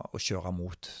å kjøre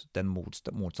mot den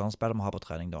motstandsspillet vi har på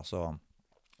trening da. Så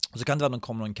kan det være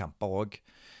noen kamper også,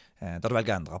 der du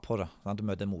velger å endre på det. Sånn? Du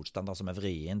møter en motstander som er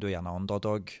vrien, du er gjerne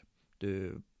underdog, du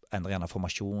endrer gjerne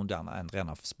formasjon, du endrer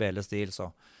gjerne spillestil,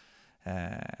 så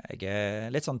jeg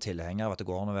er litt sånn tilhenger av at det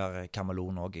går an å være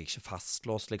kameleon også, ikke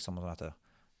fastlåst liksom, sånn at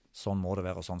sånn må det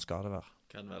være, og sånn skal det være.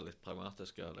 Kan være litt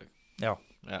pragmatisk, eller? Ja.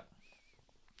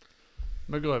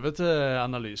 Vi går over til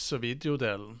analyse- og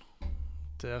videodelen.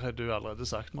 Der har du allerede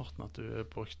sagt, Morten, at du har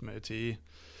brukt mye tid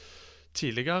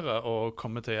tidligere og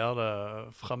kommer til å gjøre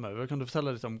det fremover. Kan du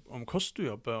fortelle litt om hvordan du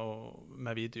jobber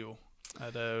med video?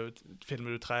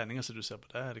 Filmer du treninger som du ser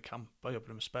på det? Er det kamper?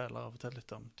 Jobber du med spillere? Fortell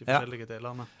litt om de forskjellige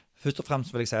delene. Først og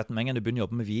fremst vil jeg si at med en gang du begynner å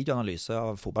jobbe med videoanalyse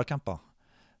av fotballkamper,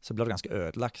 så blir det ganske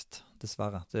ødelagt,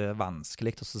 dessverre. Det er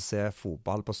vanskelig å se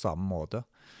fotball på samme måte.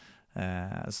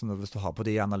 Så hvis du har på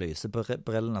de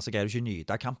analysebrillene, så greier du ikke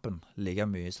nyte av kampen like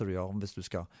mye som du gjør hvis du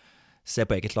skal se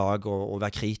på eget lag og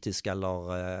være kritisk,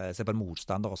 eller se på en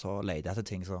motstander og så lete etter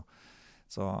ting. Så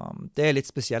det er litt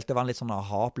spesielt. Det var en litt sånn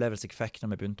aha-opplevelse jeg fikk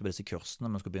når vi begynte på disse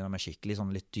kursene. Vi skulle begynne med skikkelig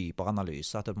sånn litt dypere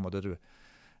analyse, at det på en måte du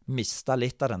mistet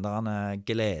litt av den der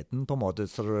gleden på en måte,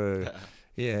 så du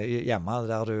hjemme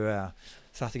der du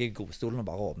satt deg i godstolen og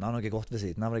bare åpnet noe godt ved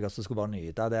siden av deg, og så skulle bare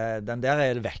nyte. Den der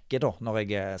er vekke da, når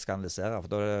jeg skal analysere,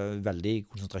 for da er det veldig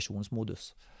konsentrasjonsmodus.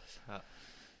 Ja.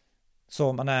 Så,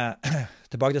 men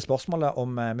tilbake til spørsmålet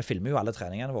om, vi filmer jo alle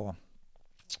treningene våre,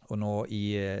 og nå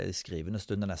i skrivende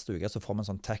stund neste uke, så får vi en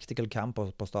sånn tactical camp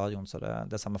på stadion, så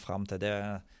det ser vi frem til. Det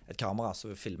er et kamera,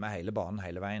 så vi filmer hele banen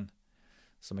hele veien.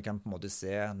 Så vi kan på en måte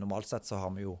se, normalt sett så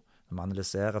har vi jo, når vi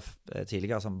analyserer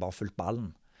tidligere, så har vi bare fulgt ballen,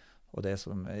 og det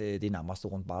som er de nærmeste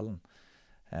rundt ballen.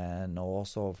 Nå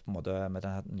så på en måte med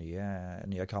det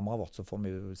nye kameraet vårt, så får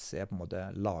vi jo se på en måte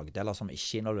lagdeler som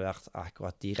ikke er involvert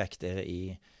akkurat direkte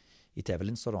i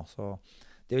TV-linser da. Så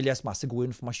det vil gi oss masse god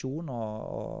informasjon,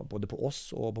 og både på oss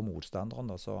og på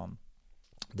motstanderen da, så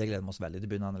det gleder vi oss veldig til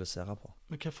å begynne å analysere på.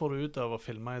 Men hva får du ut av å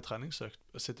filme i treningsøkt?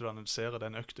 Sitter du og analyserer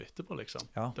den økta etterpå, liksom?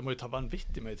 Ja. Det må jo ta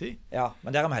vanvittig mye tid. Ja,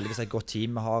 men der er vi heldigvis et godt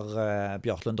team. Vi har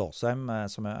Bjartlund Dorsheim,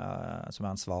 som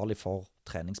er ansvarlig for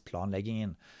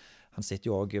treningsplanleggingen. Han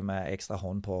sitter jo også med ekstra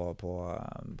hånd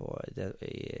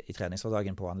i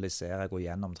treningshverdagen på å analysere, gå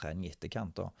gjennom trening i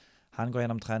etterkant, og han går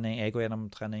gjennom trening, jeg går gjennom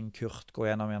trening, Kurt går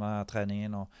gjennom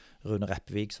treningen, og Rune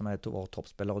Reppvik, som er vår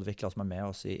toppspillerutvikler, som er med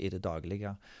oss i det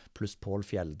daglige, pluss Pål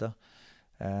Fjelde,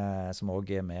 som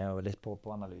også er med, og litt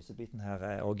på analysebiten her,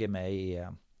 også er med i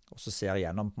og så ser jeg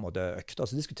gjennom på en måte økter,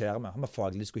 og så diskuterer vi, har vi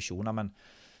faglige diskusjoner, men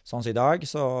sånn som i dag,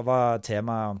 så var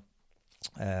temaet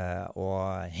å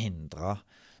hindre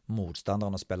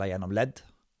motstanderen å spille gjennom ledd.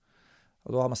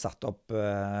 Og da har vi satt opp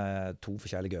 2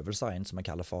 forskjellige øvelser, en som jeg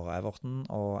kaller for Everton,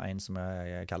 og en som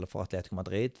jeg kaller for Atletico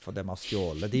Madrid, for det vi har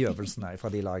stjålet de øvelsene fra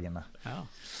de lagene. Ja.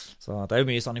 Så det er jo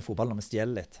mye sånn i fotball når vi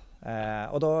stjeler litt.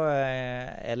 Og da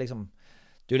liksom,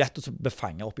 det er jo lett å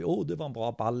befange opp i, det var en bra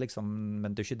ball, liksom,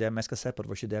 men det er ikke det vi skal se på, det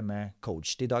var ikke det vi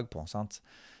coachet i dag på, sant?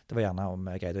 Det var gjerne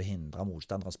om jeg greide å hindre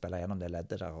motstandere å spille gjennom det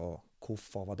leddet der, og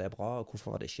hvorfor var det bra, og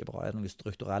hvorfor var det ikke bra? Er det noen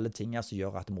strukturelle ting som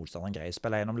gjør at motstanderen greier å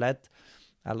spille gjennom ledd?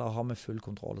 Eller har vi full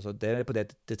kontroll? Så det er på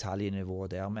det detaljnivået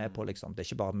der vi på, liksom. Det er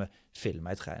ikke bare vi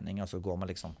filmer i trening, og så går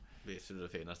vi liksom... Viser du det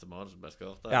fineste målet som ble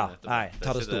skåret? Ja, nei,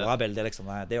 ta det store bildet, liksom.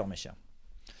 Nei, det gjør vi ikke.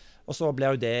 Og så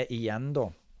blir jo det igjen da,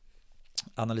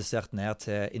 analysert ned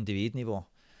til individnivå.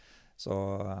 Så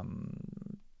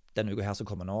denne uka her som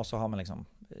kommer nå, så har vi liksom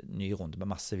ny runde med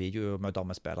masse videomøter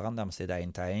med spillerne, der vi sitter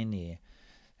 1-til-1 i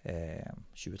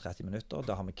 20-30 minutter.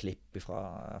 Da har vi klipp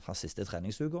fra siste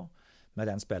treningsuka, med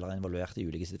den spilleren involvert i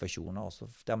ulike situasjoner, også,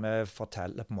 der vi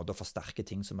forteller på en måte å forsterke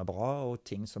ting som er bra, og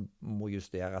ting som må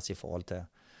justeres i forhold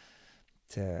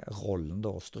til rollen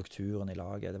da, og strukturen i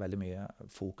laget. Det er veldig mye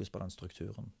fokus på den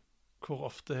strukturen. Hvor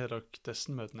ofte har dere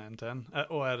disse møtene 1-til-1?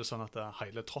 Og er det sånn at det er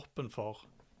hele troppen for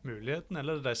muligheten,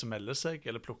 eller er det de som melder seg,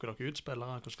 eller plukker dere ut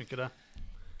spillere? Hvordan funker det?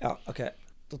 Ja, ok.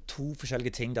 Det er 2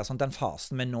 forskjellige ting der. Sånn, den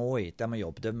fasen vi nå i, der vi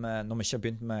jobbet med, når vi ikke har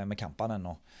begynt med kampene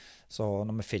ennå, så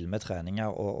når vi filmer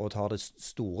treninger og tar det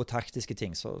store taktiske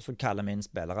ting, så kaller vi inn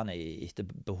spillerne etter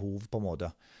behov på en måte.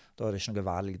 Da er det ikke noe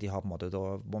valg de har på en måte. Da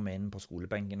må vi inn på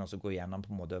skolebenken og så gå gjennom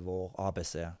på en måte vår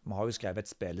ABC. Vi har jo skrevet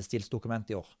et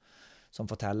spillestilsdokument i år,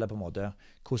 som forteller på en måte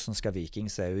hvordan skal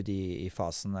Viking se ut i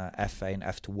fasene F1,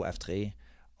 F2, F3,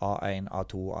 A1,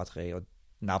 A2, A3,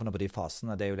 og navnet på de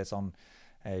fasene, det er jo litt sånn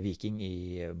Viking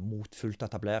mot fullt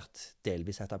etablert,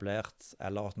 delvis etablert,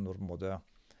 eller at når på en måte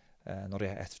når det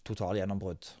er et total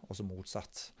gjennombrudd, og så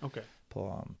motsatt på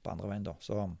andre veien da.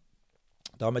 Så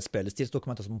da har vi et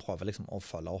spillestilsdokument som prøver liksom å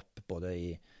følge opp både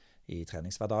i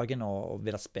treningshverdagen, og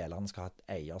vil at spillerne skal ha et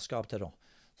eierskap til det,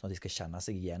 sånn at de skal kjenne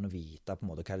seg igjen og vite på en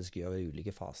måte hva de skal gjøre i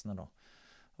ulike fasene da.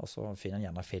 Og så finner en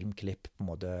gjerne filmklipp på en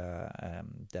måte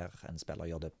der en spiller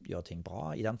gjør ting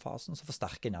bra i den fasen, så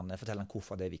forsterker en gjerne, forteller en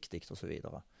hvorfor det er viktig og så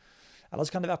videre. Ellers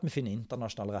kan det være at vi finner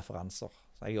internasjonale referanser.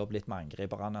 Så jeg jobber litt med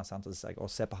angriperne,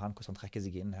 og ser på han hvordan han trekker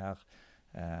seg inn her.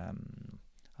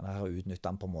 Han har utnyttet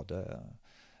han på en måte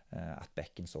at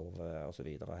bekken sover og så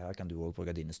videre. Her kan du også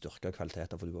bruke dine styrker og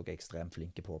kvaliteter, for du er også ekstremt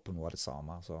flinke på noe av det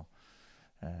samme. Så,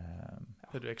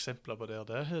 Har du eksempler på det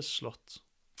har slått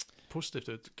positivt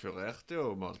ut? Kurerte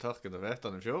jo måltørken til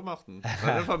Veton i fjor, Martin.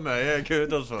 Det er for mye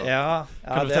kudos for. Ja,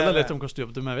 kan du fortelle litt om hvordan du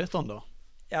jobbet med Veton da?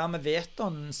 Ja, med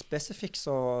Veton spesifikt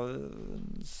så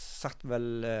satt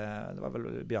vel, det var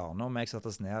vel Bjarne og meg satt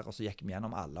oss ned, og så gikk vi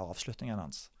gjennom alle avslutningene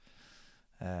hans.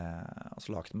 Og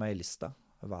så lagde vi en liste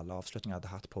over alle avslutninger jeg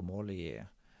hadde hatt på mål i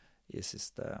de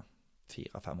siste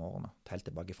 4-5 årene. Helt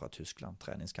tilbake fra Tyskland,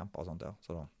 treningskamper og sånt der.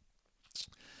 Så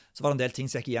var det en del ting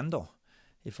som gikk igjen da,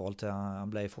 i forhold til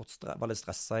han var litt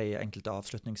stresset i enkelte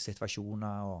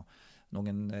avslutningssituasjoner, og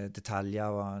noen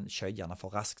detaljer, og han skjøt gjerne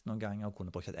for raskt noen ganger, og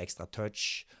kunne brukt et ekstra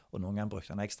touch, og noen ganger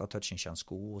brukte han ekstra touch, ikke en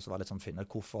sko, og så var det litt sånn å finne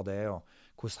hvorfor det, og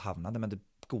hvordan havnet det, men det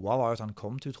gode var jo at han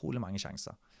kom til utrolig mange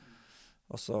sjanser.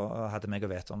 Og så hadde meg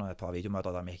og Veton et par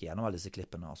videomøter der vi gikk gjennom alle disse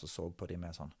klippene, og så på de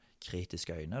med sånn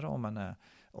kritiske øyne da, men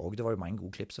og det var jo mange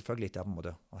gode klipp selvfølgelig der på en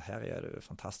måte, og her er det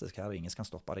fantastisk, her er det ingen som kan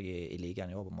stoppe deg i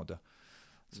ligaen i år på en måte.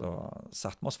 Så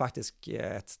satt vi oss faktisk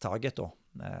et target da,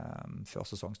 før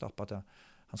sesongstart, at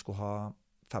han skulle ha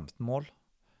 15 mål,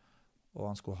 og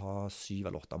han skulle ha 7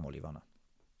 eller 8 målgivende.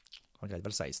 Han greide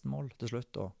vel 16 mål til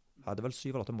slutt, og hadde vel 7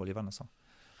 eller 8 målgivende, så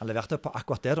han leverte på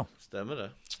akkurat det da. Stemmer det.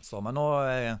 Så, men nå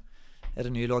er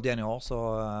det nye låt igjen i år, så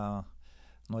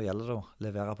nå gjelder det å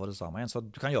levere på det samme igjen. Så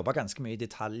du kan jobbe ganske mye i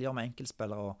detaljer med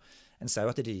enkeltspillere, og en ser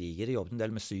jo at de liker det, jobbet en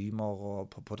del med Symer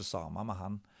og på det samme med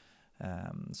han.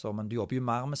 Så, men du jobber jo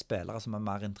mer med spillere som er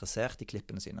mer interessert i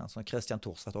klippene sine. Så Christian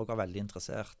Thorsvedt også var veldig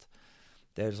interessert.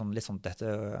 Det er sånn, litt sånn, dette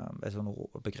er sånn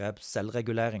begrep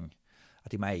selvregulering,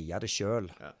 at de må eie det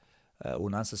selv. Ja.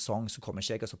 Under en sesong så kommer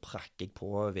ikke jeg, og så prakker jeg på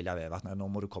Vilja Veve at nå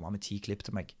må du komme med 10 klipp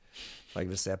til meg. For jeg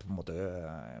vil se på en måte,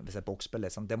 vil se boksspill,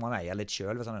 liksom. Det må han eie litt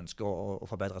selv hvis han ønsker å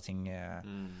forbedre ting.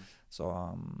 Så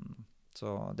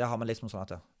det har vi liksom sånn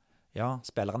at ja,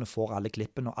 spillerne får alle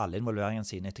klippene og alle involveringene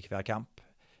sine etter hver kamp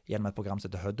gjennom et program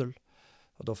som heter Huddle.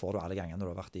 Og da får du alle gangene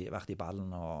når du har vært i ballen,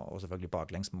 og selvfølgelig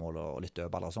baklengsmål og litt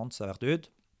dødballer og sånt, så har vært ut.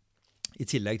 I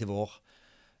tillegg til vår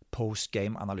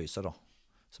post-game-analyse da,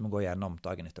 som vi går gjennom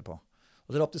dagen etterpå. Og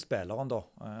så er det opp til spilleren da.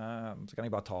 Så kan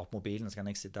jeg bare ta opp mobilen, så kan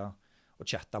jeg sitte og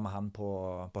chatte med han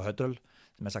på Huddle,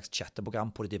 som et slags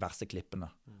chatteprogram på de diverse klippene.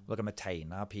 Da kan vi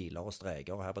tegne piler og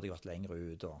streker, og her burde jeg vært lenger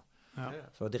ut.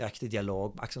 Så direkte dialog,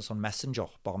 akkurat sånn messenger,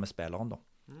 bare med spilleren da.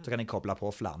 Så kan jeg koble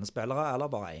på flere spillere,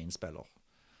 eller bare én spiller.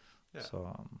 Så,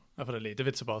 Ja, for det er lite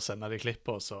vits å bare sende de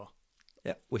klippene, så...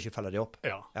 ja, og ikke følge de opp.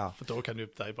 Ja, for da kan jo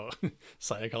de bare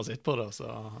si jeg har sett på det, så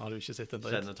har du ikke sett en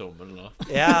dritt. Kjenner tommelen nå.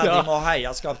 Ja, de må ha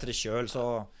eierskap til det selv,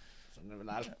 så... Sånn er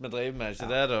vel alt vi driver med, ikke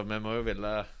det da? Vi må jo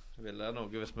ville noe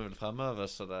hvis vi vil fremover,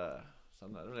 så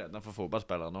sånn er det jo gjerne for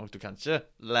fotballspillere nå. Du kan ikke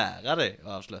lære dem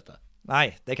å avslutte. Nei,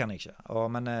 det kan jeg ikke.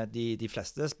 Men de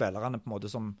fleste spillerne på en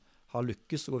måte som har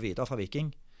lykkes å gå videre fra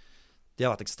Viking, de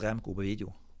har vært ekstremt gode på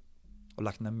video. Og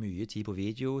lagt ned mye tid på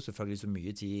video, selvfølgelig så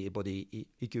mye tid både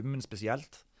i gymmen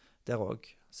spesielt. Der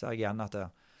også ser jeg igjen at det,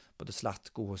 både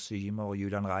Slatko, Symer,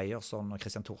 Julian Reierson og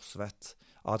Christian Thorsvedt,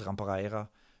 Adrian Pereira,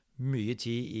 mye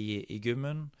tid i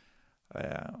gymmen,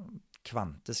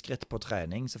 kvanteskritt på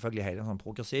trening, selvfølgelig helt sånn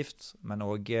progressivt, men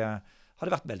også har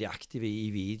de vært veldig aktive i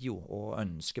video og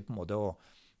ønsker på en måte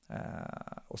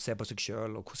å se på seg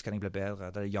selv, og hvordan kan jeg bli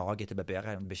bedre. Det er jaget til å bli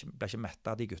bedre, jeg blir ikke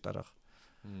mettet av de gutta der.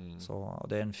 Så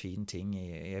det er en fin ting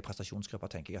i en prestasjonsgruppe,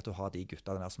 tenker jeg, at du har de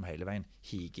gutta der som hele veien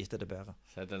higer etter det bedre.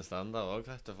 Sett en standard også,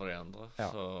 vet du, for de andre.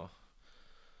 Så...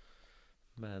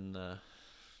 Men,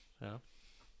 ja.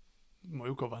 Det må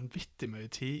jo gå vanvittig mye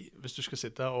tid hvis du skal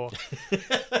sitte og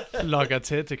lage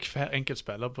til hver enkelt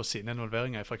spiller på sine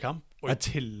involveringer fra kamp, og i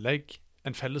tillegg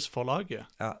en felles for laget.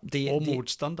 Ja, og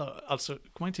motstander. Altså,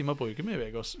 hvor mange timer bruker vi i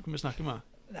Vegås? Hvor mye snakker vi?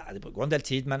 Nei, det går en del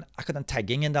tid, men akkurat den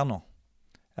taggingen der nå,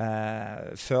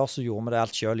 før så gjorde vi det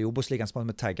alt selv i Obos-ligaen, så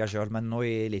måtte vi tagge selv, men nå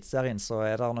i Eliteserien så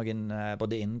er det noen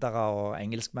både indere og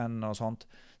engelskmenn og sånt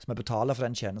som betaler for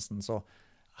den tjenesten, så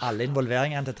alle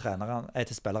involveringene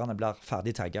til spillerne blir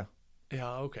ferdig tagget.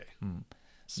 Ja, ok.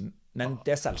 Men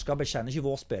det selskapet kjenner ikke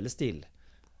vår spillestil.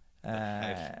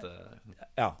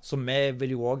 Ja, så vi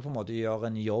vil jo også på en måte gjøre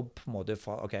en jobb på en måte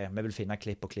for, ok, vi vil finne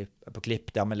klipp på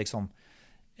klipp der vi liksom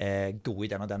gode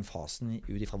i den og den fasen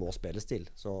ut fra vår spillestil.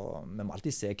 Så vi må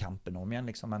alltid se kampen om igjen,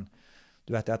 liksom. Men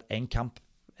du vet at en kamp,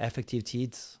 effektiv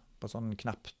tid, på sånn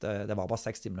knapt, det var bare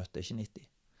 60 minutter, ikke 90.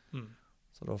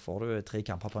 Så da får du 3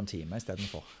 kamper på en time i stedet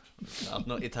for. Ja,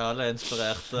 når Italia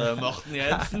inspirerte Morten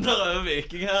Jensen der over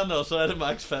Viking her nå, så er det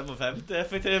maks 55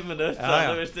 effektive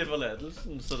minutter, hvis de får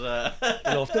ledelsen, så det...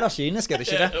 Det lov til å være kynisk, er det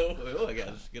ikke det? Jo, jeg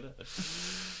elsker det.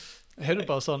 Har du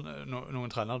bare sånn,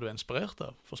 noen trenere du er inspirert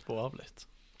av, for å spå av litt?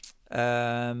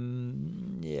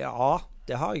 Ja,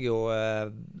 det har jeg jo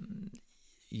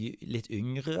litt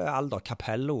yngre alder.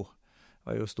 Capello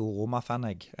var jo stor Roma-fan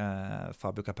jeg.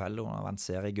 Fabio Capello, han vant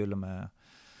seriegullet med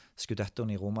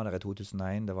Scudettoen i Roma der i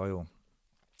 2001. Det var jo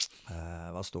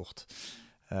var stort.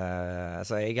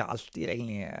 Så jeg har alltid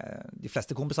egentlig de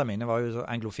fleste kompisene mine var jo så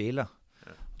anglofile.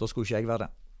 Da skulle ikke jeg være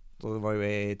det. Det var jo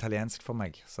italiensk for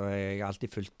meg, så jeg har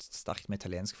alltid fulgt sterkt med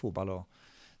italiensk fotball, og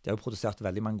de har jo produsert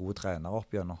veldig mange gode trenere opp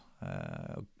igjennom.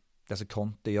 Det som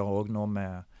Conte gjør også nå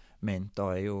med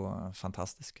Inter er jo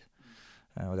fantastisk.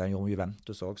 Og det han gjorde med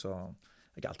Juventus også, så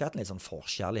jeg har alltid hatt en litt sånn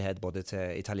forkjærlighet både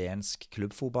til italiensk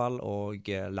klubbfotball og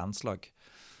landslag.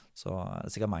 Så det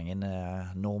er sikkert mange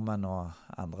nordmenn og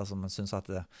andre som synes at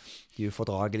de er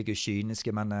ufordragelige og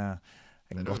kyniske, men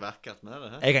jeg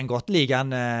kan godt like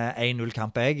en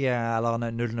 1-0-kamp, eller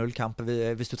en 0-0-kamp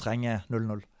hvis du trenger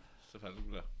 0-0.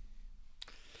 Selvfølgelig.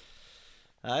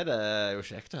 Nei, det er jo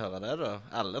kjekt å høre det da.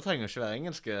 Alle trenger ikke være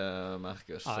engelske,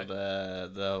 Markus. Så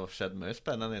det har skjedd mye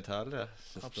spennende i Italia.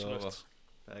 Absolutt.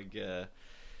 Jeg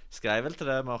skrev vel til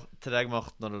deg,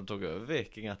 Morten, når du tok over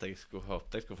Viking, at jeg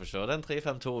håpte jeg skulle få se den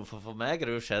 3-5-2. For meg er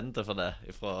det jo kjent for det,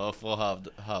 fra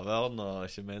Havørn og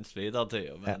ikke minst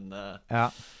videretid. Men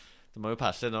det må jo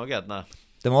passe nå, Edna.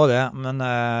 Det må det, men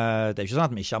det er ikke sånn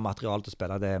at vi ikke har materiale til å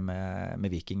spille det med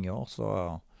Viking i år,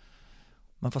 så...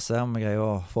 Man får se om jeg greier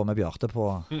å få med Bjarte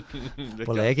på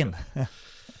legen.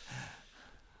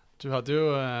 Du hadde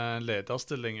jo en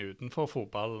lederstilling utenfor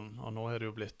fotballen, og nå har du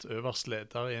jo blitt øverst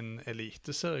leder i en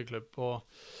eliteserieklubb, og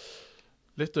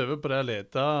litt over på det å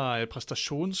lede i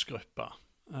prestasjonsgruppa.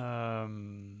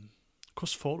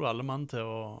 Hvordan får du alle mann til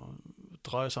å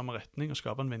dra i samme retning og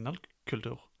skape en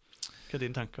vinnerkultur? Hva er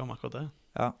dine tanker om akkurat det?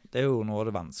 Ja, det er jo noe av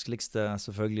det vanskeligste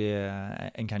selvfølgelig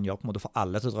en kan gjøre på en måte for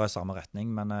alle til å dra i samme retning,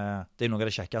 men det er noe av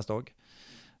det kjekkeste også.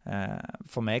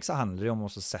 For meg så handler det om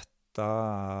å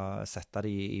sette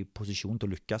de i posisjon til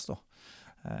å lykkes da.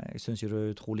 Jeg synes jo det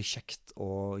er utrolig kjekt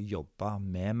å jobbe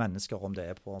med mennesker, om det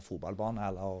er på en fotballbane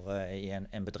eller i en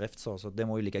bedrift, så det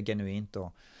må jo ligge genuint, og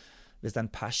hvis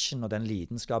den passion og den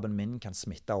lidenskapen min kan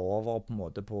smitte over på en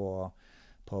måte på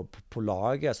på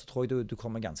laget, så tror jeg du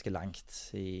kommer ganske langt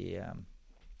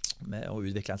med å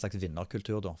utvikle en slags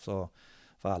vinnerkultur da. Så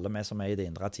for alle vi som i det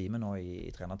indre teamet nå,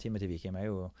 i trenerteamet til Viking, vi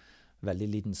jo veldig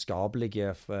lidenskapelige,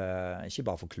 ikke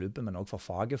bare for klubben, men også for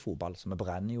faget fotball, så vi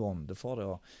brenner jo ånde for det,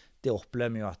 og det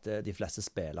opplever vi jo at de fleste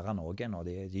spillerne også er nå,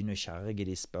 de er nysgjerrige,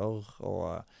 de spør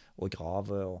og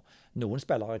graver, og noen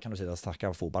spillere kan du sitte og snakke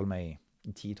fotball med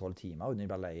i 10-12 timer uten de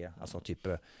blir leie, altså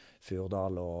type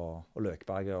Fyrdal og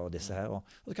Løkberg og disse her, og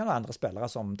så kan det være andre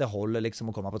spillere som det holder liksom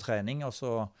å komme på trening, og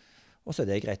så er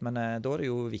det greit, men da er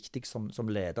det jo viktig som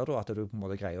leder da, at du på en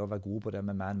måte greier å være god på det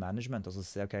med man management, og så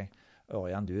se, ok,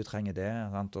 Ørjan, du trenger det,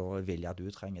 sant? Og Vilja, du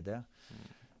trenger det.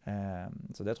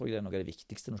 Så det tror jeg er noe av det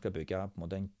viktigste når du skal bygge på en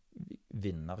måte en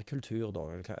vinnerkultur, da,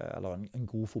 eller en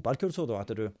god fotballkultur, da,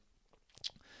 at det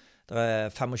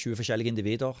er 25 forskjellige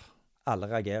individer, alle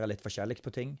reagerer litt forskjellig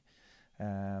på ting,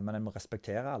 men en må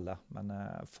respektere alle, men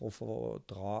for å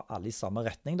dra alle i samme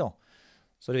retning da,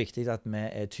 så er det viktig at vi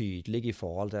er tydelige i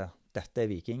forhold til dette er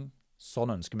Viking,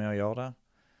 sånn ønsker vi å gjøre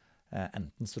det,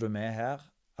 enten så er du med her,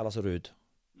 eller så er du ut.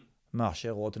 Vi har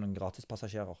ikke råd til noen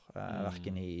gratispassasjerer,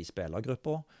 hverken i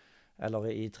spillergrupper eller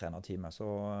i trenerteamet, så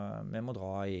vi må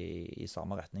dra i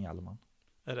samme retning alle mann.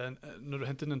 Når du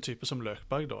henter inn en type som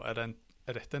Løkberg da,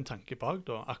 er dette en tanke bak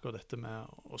da, akkurat dette med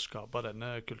å skape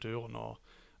denne kulturen og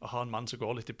ha en mann som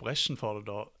går litt i bresjen for det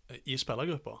da, i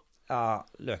spillergrupper? Ja,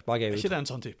 Løkberg er jo... Er ikke det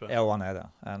en sånn type? Ja, han er det.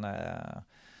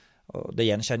 Og det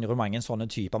gjenkjenner jo mange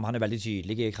sånne typer, men han er veldig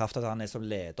tydelig i kraft at han er som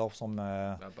leder, som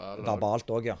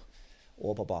verbalt også, ja.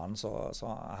 Og på banen,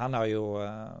 så han har jo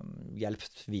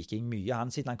hjulpet Viking mye, han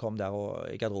siden han kom der og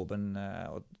i garderoben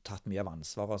og tatt mye av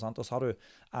ansvar og sånt. Og så har du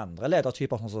andre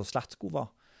ledertyper, sånn som Slatko var,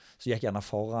 så gikk gjerne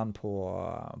foran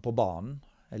på banen,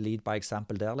 lead by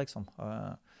example der liksom.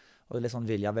 Og det er litt sånn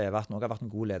Vilja Vevert, nå har vært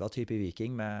en god ledertype i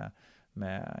Viking med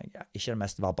ikke det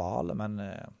mest verbale, men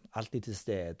alltid til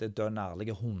stede, dønn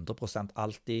ærlige, 100%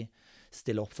 alltid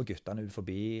stille opp for guttene ut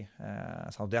forbi.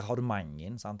 Der har du mange,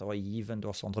 sant? Du har Iven, du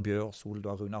har Sondre Bjørsol, du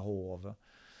har Runa Hove.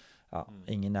 Ja,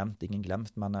 ingen nevnt, ingen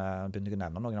glemt, men jeg begynner ikke å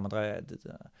nevne noen. Men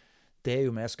det er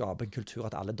jo med å skape en kultur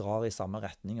at alle drar i samme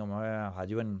retning, og vi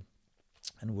hadde jo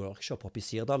en workshop oppe i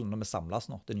Sirdalen når vi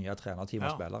samles nå, det nye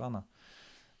trenerteamet og spillerne.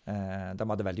 Der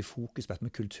vi hadde veldig fokus på dette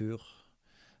med kultur.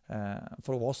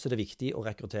 For oss er det viktig å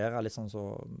rekruttere litt sånn så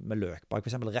med Løkberg, for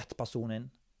eksempel rett person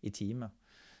inn i teamet.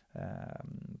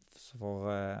 For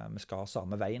vi skal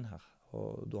samme veien her,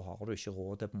 og da har du ikke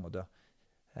råd til på en måte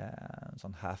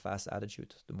sånn half-ass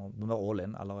attitude. Du må være all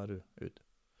in, eller er du ut?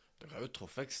 Dere har jo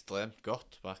truffet ekstremt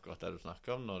godt på akkurat det du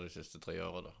snakker om nå de siste 3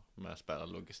 årene da, med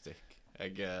spillerlogistikk.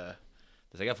 Det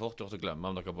er sikkert fort gjort å glemme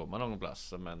om dere bommer noen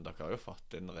plasser, men dere har jo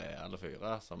fått inn reale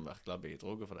fyrer som virkelig har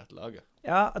bidraget for dette laget.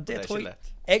 Ja, det er tror ikke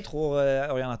lett. Jeg tror,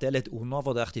 Ørjan, at det er litt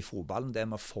undervurdert i fotballen, det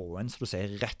med å få inn, så du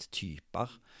sier, rett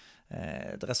typer.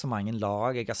 Det er så mange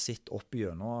lag jeg har sett opp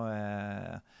gjennom,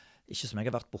 ikke som jeg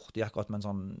har vært borte i akkurat, men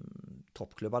sånn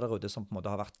toppklubber der ute som på en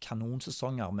måte har vært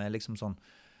kanonsesonger med liksom sånn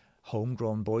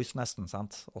homegrown boys nesten,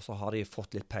 sant? Og så har de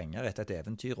fått litt penger etter et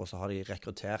eventyr, og så har de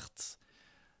rekruttert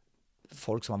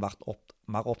folk som har vært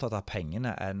mer opptatt av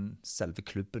pengene enn selve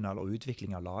klubben eller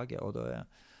utvikling av laget, og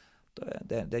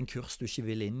det er en kurs du ikke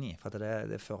vil inn i, for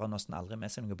det fører nesten aldri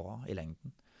med seg noe bra i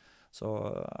lengden. Så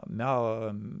vi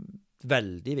har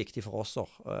veldig viktig for oss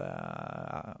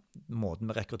måten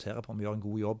vi rekrutterer på, vi gjør en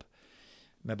god jobb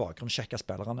med bakgrunnssjekke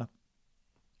spillerne,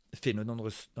 finne ut når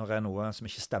det er noe som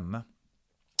ikke stemmer,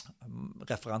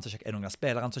 referansesjekk, er det noen av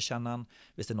spillerne som kjenner han,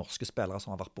 hvis det er norske spillere som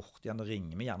har vært borte igjen, da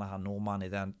ringer vi gjerne han nordmann i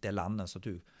det landet, så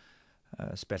du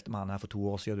spilte med han her for 2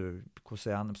 år siden, hvordan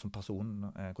er han som person,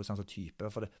 hvordan er han som type,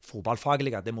 for det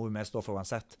fotballfaglige, det må vi med stå for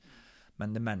uansett,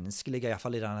 men det menneskelige, i hvert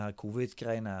fall i denne her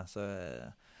covid-greiene, så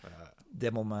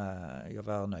det må vi jo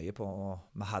være nøye på,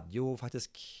 og vi hadde jo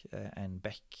faktisk en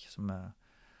back som vi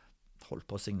holdt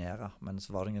på å signere, men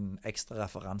så var det en ekstra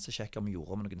referansesjekker vi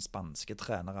gjorde med noen spanske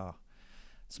trenere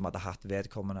som hadde hatt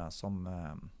vedkommende som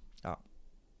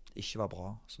ikke var bra,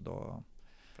 så da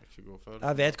fikk ikke god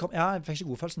følelse. Jeg fikk ikke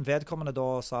god følelsen. Vedkommende da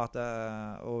sa at,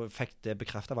 og fikk det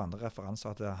bekreftet av andre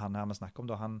referanser, at han her vi snakker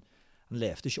om da, han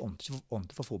levde ikke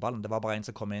ånde for fotballen. Det var bare en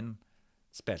som kom inn,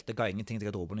 spilte, ga ingenting til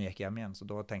garderoben og gikk hjem igjen. Så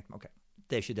da tenkte vi, ok,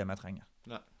 det er ikke det vi trenger.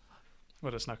 Nei.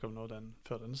 Var det snakk om nå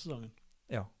før denne sesongen?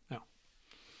 Ja.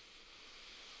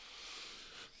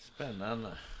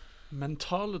 Spennende.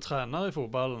 Mentale trenere i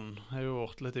fotballen har jo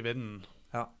vært litt i vinden.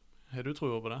 Ja. Har du tro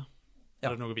på det? Ja.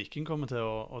 Er det noe Viking kommer til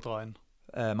å dra inn?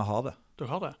 Vi har det.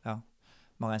 Dere har det? Ja.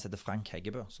 Vi har en som heter Frank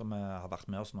Heggebø, som har vært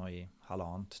med oss nå i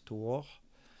 1,5–2 år.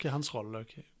 Hva er hans rolle?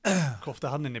 Hvor ofte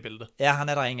er han inne i bildet? Ja,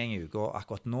 han er der en gang i uka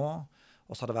akkurat nå,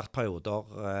 Og så har det vært perioder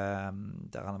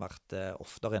der han har vært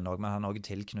oftere inne, men han er også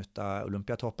tilknyttet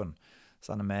Olympiatoppen.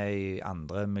 Så han er med i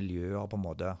andre miljøer, på en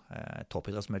måte,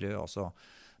 toppidrettsmiljøer.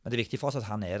 Men det er viktig for oss at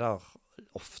han er der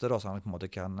ofte, da, så han på en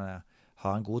måte kan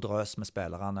ha en god drøs med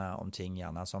spillerne om ting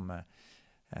gjerne som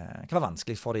kan være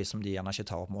vanskelig for dem, som de gjerne ikke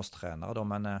tar opp med oss trenere. Da.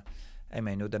 Men jeg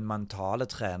mener jo den mentale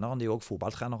treneren, det er jo også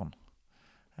fotballtreneren.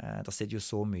 Det sitter jo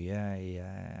så mye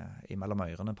i mellom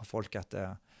ørene på folk at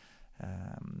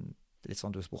litt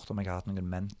sånn du spurte om jeg har hatt noen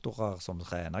mentorer som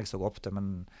trener jeg så opp til,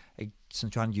 men jeg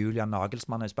synes jo han Julian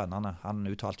Nagelsmann er spennende. Han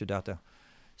uttalte jo det at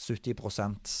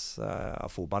 70% av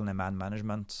fotballen er man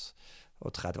management,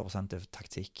 og 30% er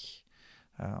taktikk.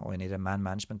 Og inni det man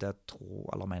management,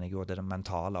 mener jeg jo det er det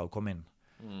mentale å komme inn.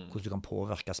 Hvordan du kan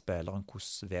påvirke spilleren,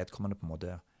 hvordan vedkommende på en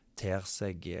måte ter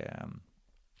seg.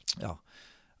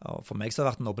 Og for meg så har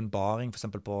det vært en åpenbaring for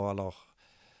eksempel på, eller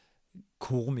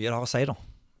hvor mye det har å si da.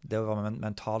 Det å være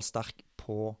mentalt sterk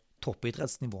på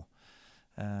toppidrettsnivå.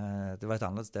 Det var et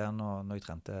annet sted når jeg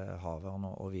trente Havørn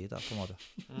og Vidar, på en måte.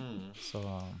 Så...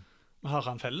 Har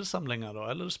han fellessamlinger da,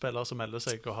 eller spillere som melder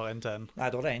seg og har 1-1? Nei,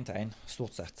 da er det 1-1,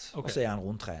 stort sett. Okay. Og så er han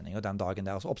rundt trening, og den dagen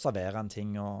der, så observerer han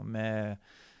ting, og vi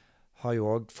har jo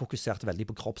også fokusert veldig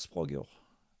på kroppsspråk i år.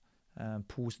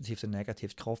 Positivt og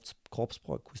negativt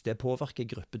kroppsspråk, hvordan det påvirker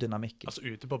gruppedynamikken. Altså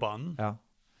ute på banen? Ja.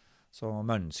 Så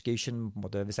vi ønsker ikke, på en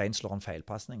måte, hvis en slår en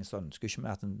feilpassning, så ønsker ikke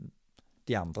vi at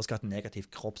de andre skal ha et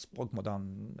negativt kroppsspråk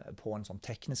på en sånn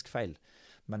teknisk feil.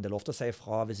 Men det er lov til å si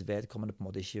fra hvis vedkommende på en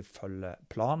måte ikke følger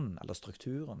planen eller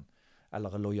strukturen,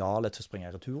 eller er lojale til å springe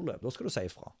i returløp. Da skal du si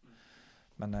fra.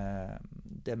 Men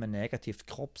det med negativt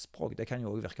kroppsspråk, det kan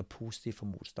jo også virke positivt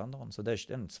for motstanderen. Så det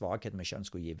er en svakhet vi ikke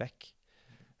ønsker å gi vekk,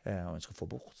 og ønsker å få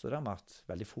bort. Så det har vi hatt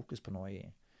veldig fokus på nå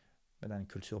med den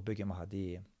kulturbyggen vi hadde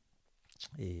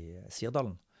i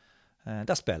Sirdalen.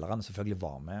 Der spillerne selvfølgelig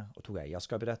var med og tok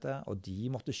eierskap i dette, og de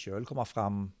måtte selv komme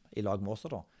frem i lag med oss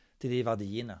da, til de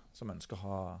verdiene som ønsker å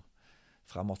ha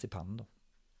frem oss i pannen. Da.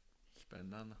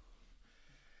 Spennende.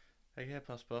 Jeg har et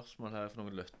par spørsmål her for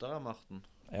noen lyttere, Martin.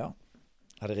 Ja.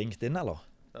 Har det ringt inn, eller?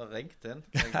 Det har ringt inn.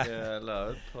 Jeg la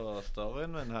ut på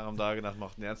storyen min her om dagen at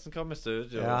Martin Jensen kom i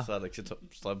studio, og så hadde jeg ikke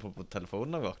strøm på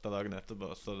telefonen og våknet dagen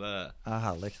etterpå, så det... Ja,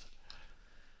 herlig.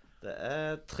 Det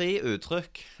er 3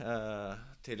 uttrykk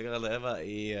tidligere elever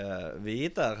i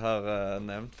Vidar har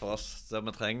nevnt for oss, der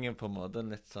vi trenger på en måte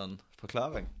en litt sånn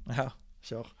forklaring. Ja,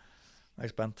 kjør. Jeg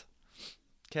er spent.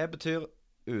 Hva betyr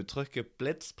uttrykket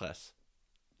blitzpress?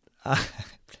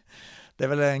 Det er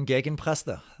vel en gegenpress,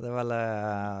 det. Det er vel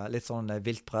litt sånn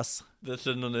vilt press. Det er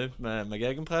synonymt med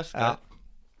gegenpress? Ja.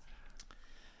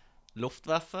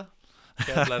 Luftwaffe?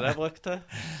 Hva ble det brukt til?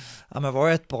 Ja, vi var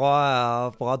jo et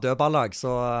bra dødballag,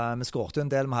 så vi skårte jo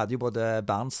en del. Vi hadde jo både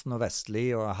Berntsen og Vestli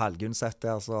og Hallgundseth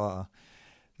der, så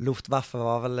Luftwaffe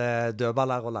var vel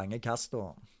dødballer og lange kast.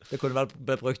 Og det kunne vel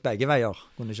bli brukt begge veier,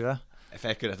 kunne ikke det? Jeg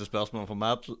fikk jo dette spørsmålet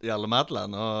fra Jarle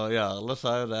Madland, og Jarle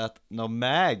sa jo det at når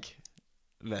meg,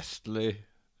 Vestli,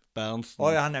 Berntsen...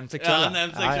 Han nevnte seg selv. Ja, han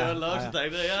nevnte seg selv også, så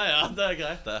tenkte jeg, ja, det er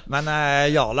greit det. Men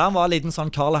Jarle, han var en liten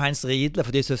sånn Karl-Heinz Riedle,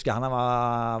 fordi jeg husker han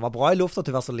var bra i lufta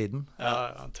til å være så liten. Ja,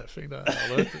 han tøffing det.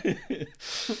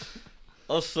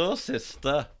 Og så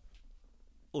siste,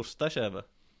 ostekjeve.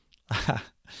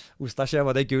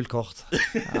 Ostekjeve, det er gult kort.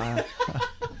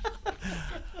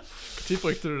 Hvor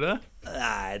brukte du det?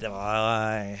 Nei, det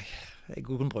var... Jeg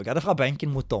kunne bruke det fra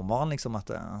benken mot dommeren, liksom, at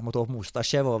jeg måtte opp med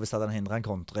ostekjeve hvis jeg hadde hindret en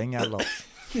kontring, eller...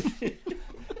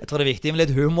 Jeg tror det er viktig med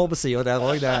litt humor på siden der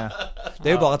også. Det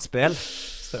er jo bare et spill.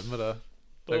 Stemmer det.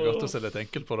 Det er godt å se litt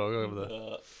enkelt på det også.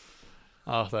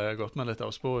 Ja, det er godt med litt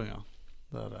avsporinger.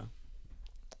 Det er det.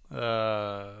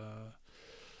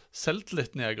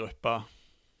 Selvtilliten i en gruppe.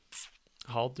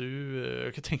 Hva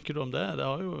tenker du om det? Det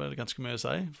har jo vel ganske mye å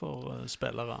si for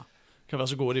spillere. Kan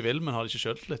være så gode de vil, men har de ikke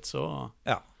selvtillit, så...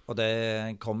 Ja. Og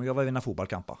det kommer jo av å vinne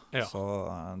fotballkamper. Ja. Så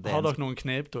har dere noen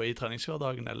knep da, i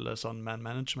treningshverdagen eller sånn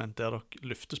man-management der dere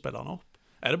løfter spillerne opp?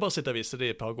 Er det bare å sitte og vise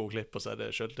de et par gode klipp og så er det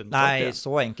selvtillit? Nei,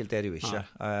 så enkelt er det jo ikke.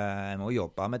 Jeg må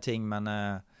jobbe med ting, men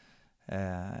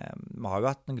vi har jo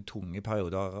hatt noen tunge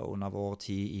perioder under vår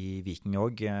tid i Viking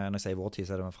også. Når jeg sier vår tid,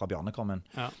 så er det fra Bjarnekommen.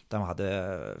 Ja. Der vi hadde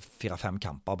 4-5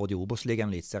 kamper, både i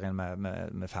Obos-ligaen og Eliteserien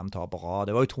med 5 tap på rad.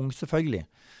 Det var jo tungt selvfølgelig.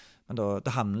 Men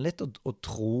det handler litt å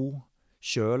tro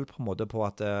selv på en måte på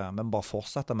at vi bare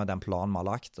fortsetter med den planen vi har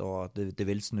lagt, og det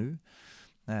vil snu.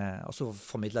 Og så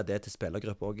formidler det til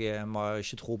spillergruppe også. Vi må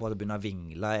ikke tro på at det begynner å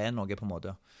vingle noe på en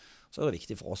måte. Så er det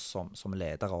viktig for oss som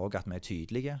ledere også, at vi er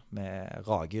tydelige, med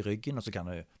rage i ryggen, og så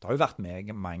kan det har jo vært med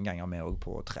mange ganger med også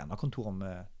på trenerkontoret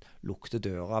med lukte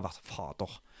dører, vært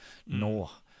fader nå.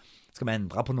 Skal vi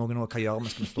endre på noe nå? Hva gjør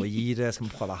vi? Skal vi stå i det? Skal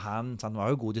vi prøve han? Sant? Vi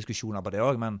har jo gode diskusjoner på det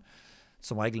også, men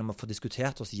som regel må vi få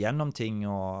diskutert oss gjennom ting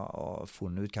og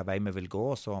funnet ut hva vei vi vil gå.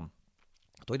 Så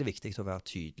da er det viktig å være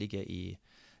tydelige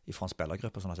fra en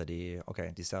spillergruppe, sånn at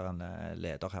de ser en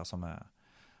leder her som han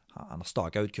har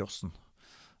staket ut kursen.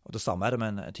 Og det samme er det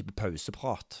med en type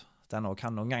pauseprat.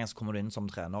 Noen ganger så kommer du inn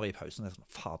som trener i pausen og er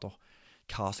sånn, fader,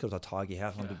 hva skal du ta tag i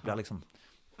her? Sånn, du blir liksom,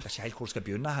 det ikke helt hvor du skal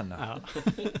begynne henne. Ja.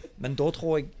 Men da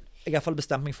tror jeg i hvert fall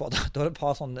bestemt meg for, da er det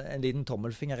bare sånn en liten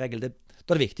tommelfingerregel. Da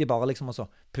er det viktig bare liksom å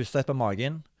puste ut på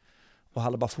magen, og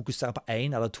heller bare fokusere på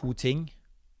 1 eller 2 ting,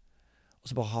 og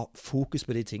så bare ha fokus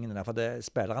på de tingene der. For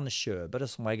spillerne kjøper det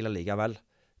som regel likevel,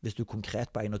 hvis du er konkret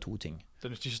på 1 og 2 ting. Det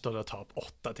er ikke stå der og ta opp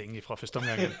 8 ting fra første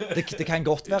omgangen. Det kan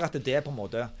godt være at det på en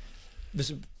måte,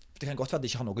 det kan godt være at de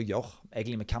ikke har noe å gjøre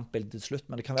egentlig med kampbildet til slutt,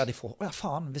 men det kan være at de får,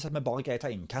 hvis vi bare greier å ta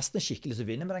innkastene skikkelig, så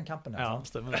vinner vi den kampen. Ja,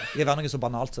 stemmer det. Det kan være noe så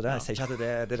banalt så det. Jeg sier ikke at det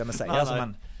er det vi sier, altså,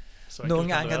 men noen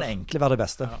ganger kan det enkle være det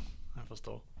beste. Ja, jeg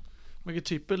forstår. Hvilken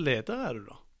type leder er du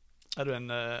da? Er du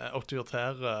en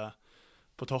autoritær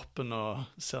på toppen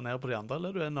og ser ned på de andre,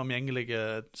 eller er du en omgjengelig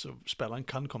som spilleren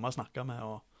kan komme og snakke med?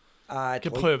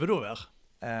 Hva prøver du å være?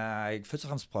 Først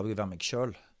og fremst prøver jeg å være meg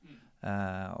selv.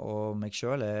 Og meg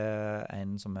selv er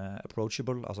en som er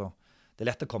approachable. Altså, det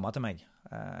er lett å komme til meg.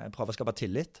 Jeg prøver å skape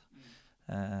tillit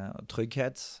og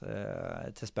trygghet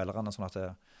til spillerne, sånn at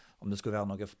om det skulle være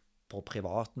noe på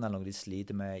privaten eller noe de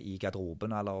sliter med i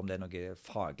garderoben, eller om det er noe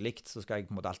fagligt, så skal jeg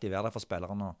på en måte alltid være der for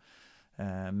spillerne.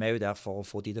 Vi er jo der for å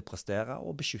få de til å prestere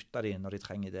og beskytte de når de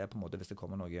trenger det, på en måte, hvis det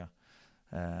kommer noe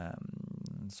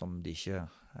som de ikke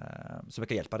som jeg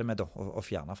kan hjelpe dem med da, å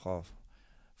fjerne fra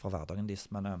hverdagen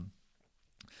deres. Men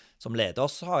som leder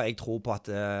så har jeg tro på at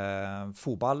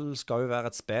fotball skal jo være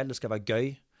et spill, det skal være gøy.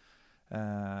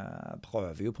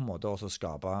 Prøver jo på en måte å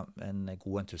skape en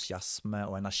god entusiasme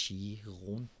og energi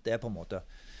rundt det, på en måte.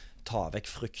 Ta vekk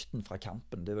frykten fra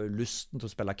kampen. Det er jo lysten til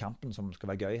å spille kampen som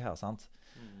skal være gøy her, sant?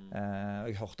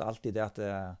 Jeg hørte alltid det at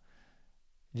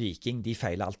Viking, de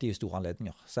feiler alltid i store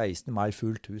anledninger. 16. mai,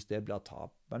 fullt hus, det blir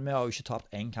tap. Men vi har jo ikke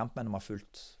tapt en kamp, men vi har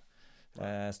fulgt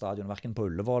stadion, hverken på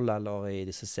Ullevål eller i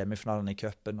disse semifinalene i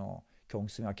cupen og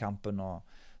Kongsvinger-kampen, og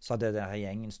så hadde det her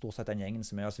gjengen, stort sett den gjengen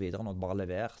som er oss videre nå, bare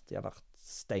levert. De har vært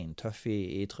steintøff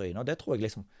i trynet, og det tror jeg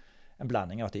liksom en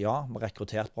blanding av at vi har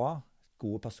rekruttert bra,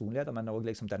 gode personligheter, men også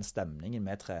liksom den stemningen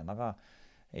med trenere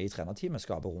i trenerteamet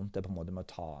skaper rundt det, på en måte med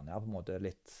å ta ned på en måte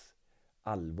litt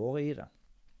alvor i det.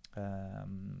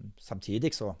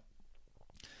 Samtidig så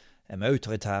er vi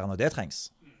autoritære når det trengs,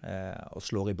 og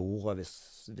slår i bordet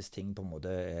hvis ting på en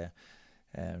måte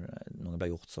noen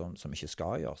blir gjort som ikke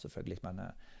skal gjøre, selvfølgelig. Men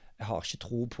jeg har ikke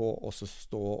tro på å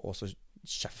stå og så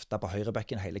kjefte på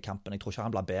høyrebekken hele kampen. Jeg tror ikke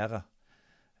han blir bedre.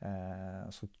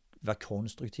 Så være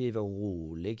konstruktiv og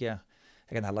rolig.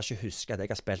 Jeg kan heller ikke huske at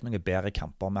jeg har spilt noen bedre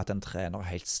kamper med at en trener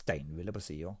er helt steinville på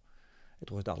siden. Jeg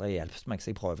tror ikke det aldri hjelper meg,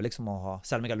 så jeg prøver liksom å ha,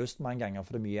 selv om jeg har lyst mange ganger,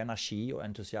 for det er mye energi og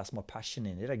entusiasme og passion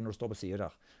inni deg når du står på siden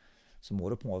der, så må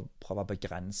du prøve å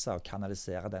begrense og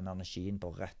kanalisere den energien på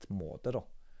rett måte da.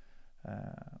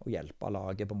 Og hjelpe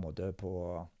laget på en måte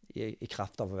i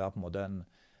kraft av å være på en måte en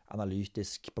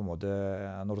analytisk på en måte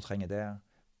når du trenger det,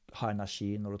 ha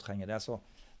energi når du trenger det. Så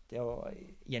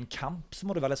i en kamp så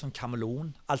må du være litt sånn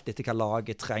kameleon, alt etter hva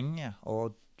laget trenger,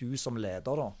 og du som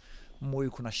leder da, må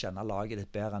jo kunne kjenne laget litt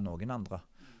bedre enn noen andre.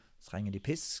 Trenger de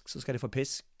pisk, så skal de få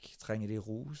pisk. Trenger de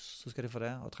ros, så skal de få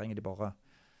det. Og trenger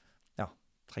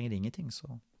de ingenting, så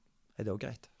er det også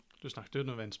greit. Du snakket jo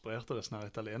når vi inspirerte disse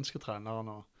italienske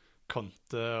trenerne, og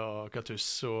Conte og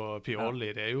Gattuso og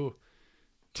Pioli, de er jo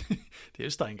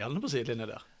steingallene på sidelinjen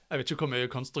der. Jeg vet ikke hvor mye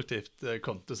konstruktivt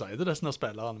Conte sier til disse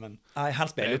spillerne, men nei, han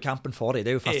spiller jo kampen for dem,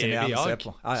 det er jo fascinerende å se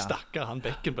på. Stakker han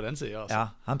bekken på den siden, altså.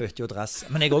 Ja, han bytter jo dress.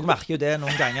 Men jeg også merker jo det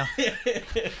noen ganger.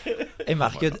 Jeg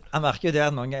merker jo det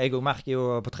noen ganger. Jeg også merker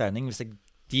jo på trening, hvis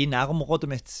de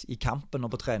nærområdet mitt i kampen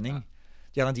og på trening,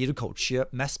 de er de du coacher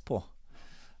mest på.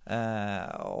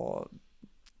 Og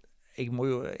jeg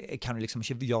kan jo liksom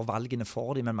ikke gjøre valgene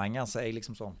for dem, men mange så er jeg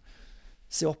liksom sånn,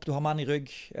 se opp, du har mann i rygg,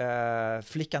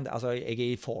 altså jeg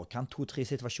er i forkant, 2-3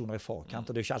 situasjoner i forkant,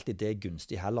 og det er jo ikke alltid det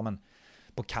gunstig heller, men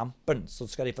på kampen så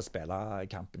skal de få spille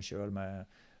kampen selv. Vi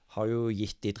har jo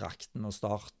gitt de drakten og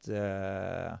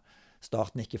starten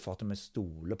ikke for at vi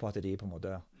stoler på at de på en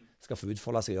måte skal få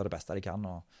utfolde seg og gjøre det beste de kan,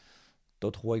 og da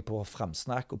tror jeg på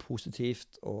fremsnakk og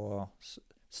positivt, og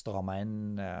stramme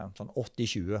inn sånn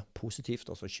 80-20 positivt,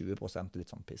 og så 20%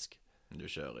 litt sånn pisk. Du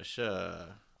kjører ikke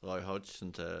Roy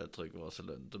Hodgson til Trygve Åse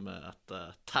Lunde med at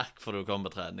takk for du kom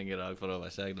på trening i dag, for da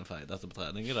var ikke jeg den feiteste på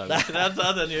trening i dag. Ikke det,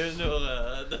 sa den junior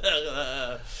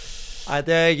der. Nei,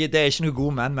 det er ikke noe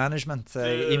god man-management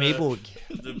i min bok.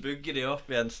 Du bygger de opp,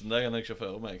 Jensen. Det kan jeg ikke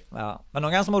føre meg. Ja. Men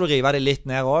noen ganger så må du rive de litt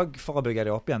ned også for å bygge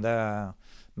de opp igjen.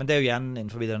 Men det er jo igjen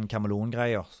innenfor den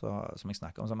kameleon-greia som jeg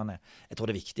snakker om. Men jeg tror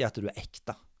det er viktig at du er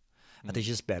ekte. At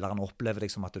ikke spilleren opplever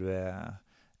liksom at du er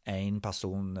en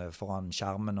person foran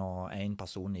skjermen og en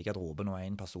person i garderoben og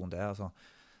en person der. Altså,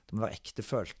 det må være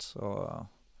ektefølt. Så,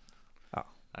 ja.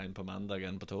 En på mandag,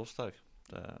 en på torsdag.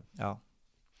 Ja.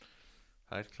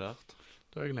 Helt klart.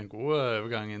 Det er egentlig en god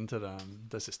overgang inn til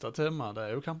det siste temaet. Det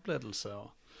er jo kampledelse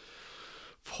og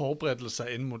forberedelse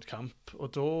inn mot kamp.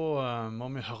 Og da må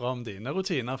vi høre om dine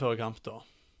rutiner før kamp da.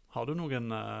 Har du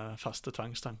noen faste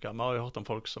tvangstanker? Vi har jo hørt om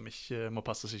folk som ikke må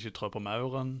passe seg ikke trø på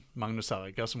mauren. Magnus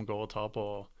Serga som går og tar på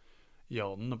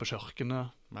hjørnene på kjørkene.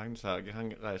 Magnus Serga,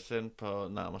 han reiser inn på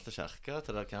nærmeste kjerke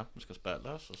til der kampen skal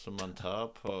spilles, og så må han ta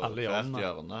på alle hvert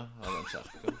hjørne av den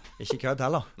kjerken. Ikke kødd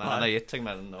heller. Nei, han har gitt seg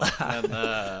med den nå. Men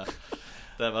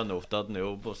det var Notodden i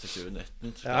Obos i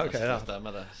 2019. Ja, ok, ja.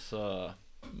 Stemmer det. Så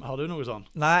har du noe sånn?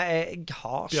 Nei, jeg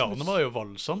har ikke... Bjarne var jo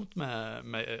voldsomt med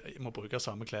må bruke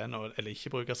samme klær, eller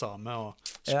ikke bruke samme,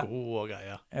 og sko og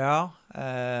greier. Ja,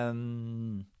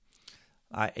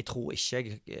 nei, jeg tror ikke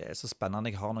jeg er så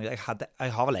spennende jeg har noe. Jeg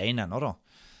har vel en ennå da.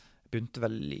 Jeg begynte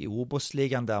vel i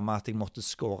Obos-ligaen der med at jeg måtte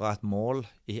skåre et mål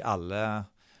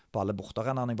på alle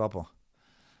borterrennerne jeg var på.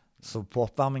 Så på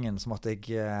oppvarmingen så måtte jeg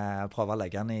prøve å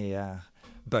legge den i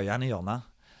bøyene i hjørnet.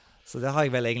 Så det har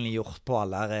jeg vel egentlig gjort på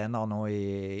alle arenaer nå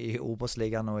i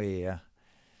Obos-ligaen og i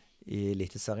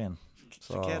Eliteserien.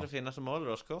 Så hva er det fineste målet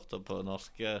du har skåret på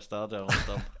norske stadion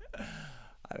rundt om?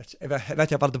 Jeg vet i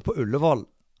hvert fall det på Ullevål.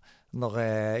 Når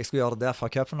jeg skulle gjøre det der fra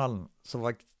cupfinalen, så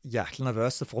var jeg jæklig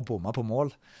nervøs for å bomme på mål.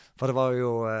 For det var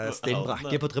jo Stinn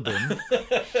Brakke på tribunen.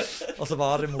 Og så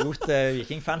var det mot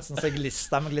Vikingfansen, så jeg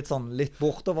listet meg litt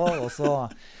bortover, og så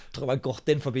tror jeg var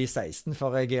godt inn forbi 16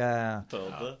 før jeg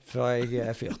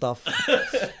fyrte av.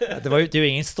 Det er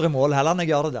jo ingen strømål heller når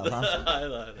jeg gjør det der. Sant?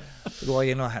 Nei. Så går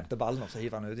jeg inn og henter ballen, og så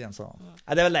hiver han ut igjen. Så.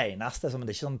 Nei, det er vel det eneste, men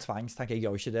det er ikke sånn tvangstanke. Jeg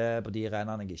gjør jo ikke det på de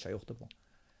arenaene jeg ikke har gjort det på.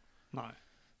 Nei.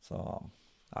 Så...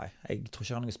 Nei, jeg tror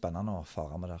ikke det er noe spennende å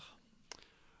fare med der.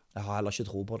 Jeg har heller ikke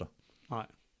tro på det. Nei.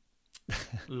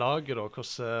 Laget da,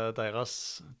 hvordan deres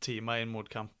timer inn mot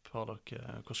kamp har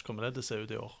dere? Hvordan kommer det til å se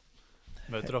ut i år?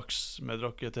 Møter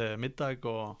dere til middag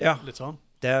og litt sånn?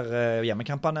 Der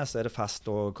hjemmekampene så er det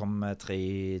fast å komme 3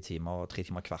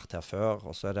 timer kvarter før,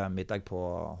 og så er det middag på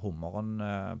Hummeren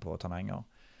på Tananger.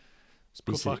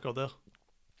 Hvorfor akkurat der?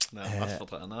 Nærmest for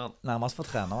treneren. Nærmest for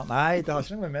treneren. Nei, det har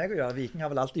ikke noe med meg å gjøre. Viking har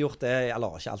vel alltid gjort det,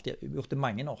 eller ikke alltid, gjort det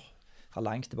mange år, fra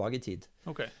langt tilbake i tid.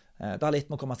 Okay. Det har litt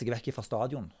med å komme seg vekk fra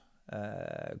stadion,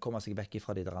 komme seg vekk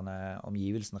fra de der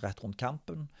omgivelsene rett rundt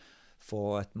kampen,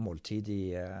 få et måltid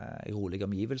i rolige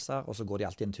omgivelser, og så går de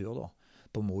alltid en tur da,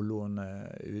 på moloen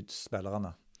ut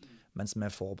spillerne, mens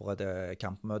vi forbereder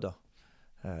kampmøter,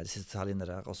 de siste tallene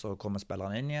der, og så kommer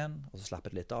spillerne inn igjen, og så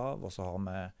slapper det litt av, og så har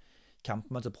vi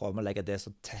kampmøte, så prøver vi å legge det så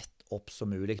tett opp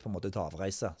som mulig på en måte til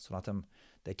avreise, sånn at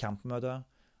det er kampmøte,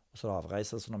 og så er det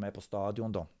avreise, så når vi er på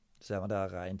stadion da, så er vi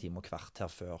der 1 time og kvarter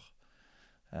før.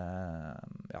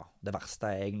 Det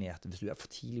verste er egentlig at hvis du er for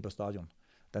tidlig på stadion,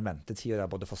 den ventetiden der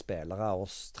både for spillere og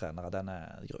oss trenere, den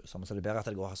er grusom, så det er bedre at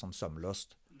det går sånn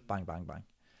sømløst, bang, bang, bang.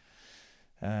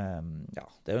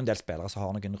 Det er jo en del spillere som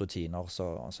har noen rutiner,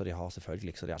 så de har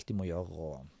selvfølgelig, så de alltid må gjøre,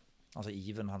 og altså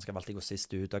Iven, han skal alltid gå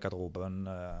sist ut av garderoben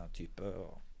type,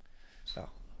 og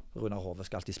Runar Hove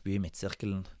skal alltid spy i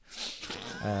midtsirkelen.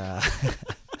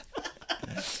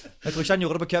 Jeg tror ikke han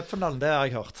gjorde det på cupfinalen, det har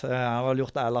jeg hørt. Han har vel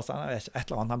gjort det ellers, et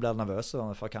eller annet, han blir nervøs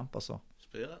før kamp, og så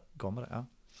kommer det,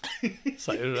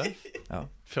 Sier du det? Ja.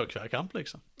 Før hver kamp,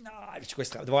 liksom? Nei, jeg vet ikke hva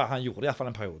jeg strev. Han gjorde det i hvert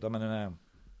fall en periode, men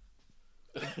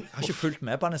jeg har ikke fulgt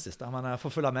med på han i siste, men jeg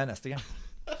får følge med neste gang.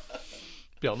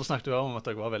 Bjarne snakket jo om at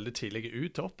dere var veldig tidlige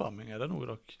ut til oppvarming. Er det noe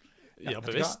dere gjør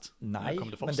bevisst? Nei,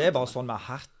 men det er bare sånn vi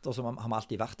har hatt, og så har vi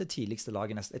alltid vært det tidligste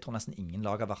laget. Jeg tror nesten ingen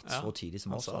lag har vært så tidlig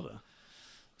som oss.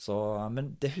 Så,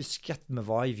 men det husker jeg at vi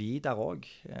var i Vidar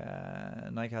også,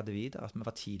 når jeg hadde Vidar, at vi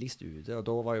var tidligst ute, og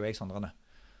da var jo jeg sånn,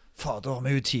 fader, vi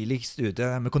er jo tidligst ute,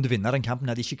 vi kunne vinne den kampen,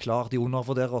 hadde ikke klart, de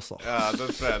undervurderer oss. Ja, det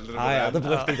føler du på det. Ja, det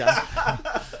brukte jeg den.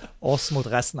 Oss mot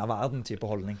resten av verden, type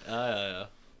holdning. Ja.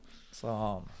 Så...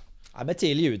 Ja, vi er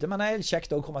tidlig ute, men det er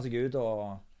kjekt å komme seg ut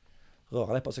og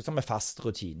røre litt på seg, som med fast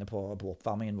rutine på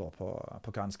oppvarmingen vår,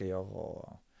 på hva en skal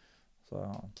gjøre. Så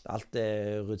alt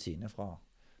er rutine fra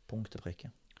punkt til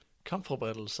prikke.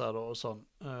 Kampforberedelser da, og sånn,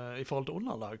 i forhold til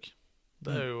underlag,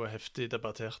 det er jo heftig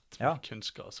debattert med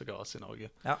kunstgras og gras i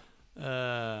Norge. Ja.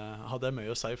 Har det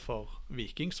mye å si for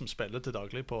Viking som spiller til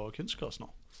daglig på kunstgras nå?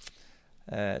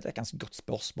 Det er et ganske godt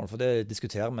spørsmål, for det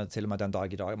diskuterer vi til og med den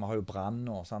dag i dag. Vi har jo Brann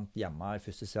nå, sant, hjemme i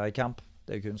første seriekamp.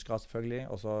 Det er jo kunstgras selvfølgelig,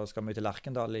 og så skal vi til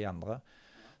Lerkendal i andre.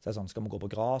 Så det er sånn, skal vi gå på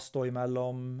gras da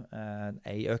imellom, en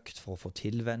økt for å få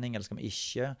tilvenning, eller skal vi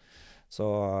ikke? Så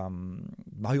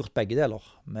vi har gjort begge deler.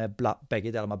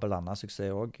 Begge deler med blandet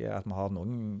suksess også, at vi har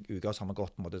noen uker som har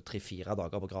gått på en måte 3-4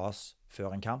 dager på gras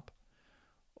før en kamp,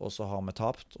 og så har vi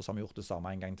tapt, og så har vi gjort det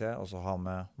samme en gang til, og så har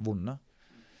vi vunnet.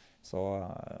 Så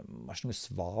vi har ikke noe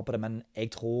svar på det, men jeg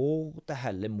tror det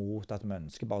heller mot at vi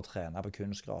ønsker bare å trene på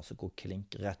kunstgras og gå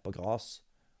klink rett på gras,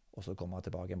 og så kommer vi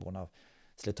tilbake på grunn av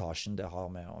slitasjen det har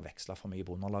med å veksle for mye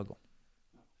på underlaget.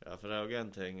 Ja, for det er også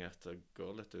en ting at det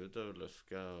går litt utover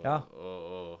luska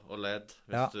og ledd.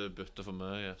 Hvis du bytter for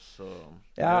mye, så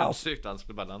det er en sykt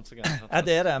vanskelig balansegang. Ja,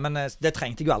 det er det, men det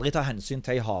trengte jeg jo aldri ta hensyn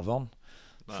til i Havørn.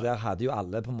 For der hadde jo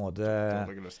alle på en måte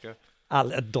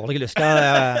dårlige lusker,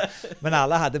 men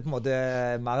alle hadde på en måte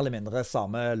mer eller mindre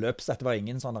samme løpsett. Det var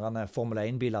ingen sånne Formel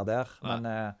 1-biler der, men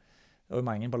det er jo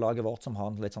mange på laget vårt som har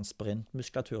en litt sånn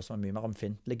sprintmuskulatur som er mye mer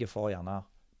omfintlige for gjerne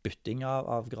bytting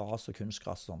av gras og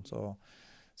kunstgras og sånn,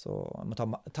 så vi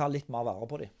må ta litt mer vare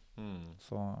på dem.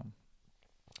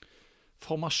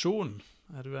 Formasjon.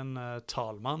 Er du en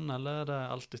talmann, eller er det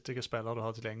alt etter hvilke spillere du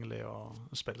har tilgjengelig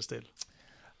og spillestil?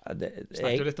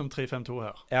 Snakker du litt om 3-5-2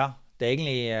 her? Ja, det er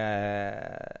egentlig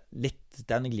litt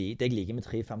det jeg liker med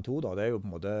 3-5-2 da. Det er jo på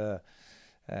en måte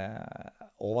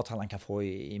overtallet han kan få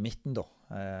i midten da.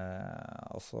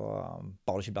 Altså,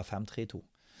 bare det ikke blir 5-3-2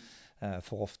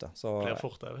 for ofte. Så, det blir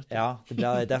fort det, vet du. Ja,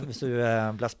 hvis du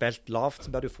blir spilt lavt,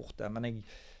 så blir det jo fort det. Men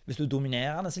hvis du er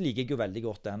dominerende, så liker jeg jo veldig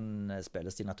godt den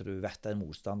spillestilen, at du vet det er en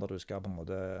motstander du skal på en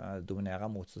måte dominere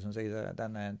mot. Så synes jeg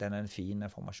den er en fin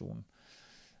formasjon.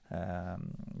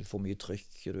 Du får mye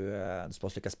trykk, det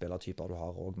spørs hvilke spillertyper du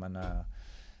har også, men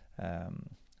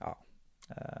jeg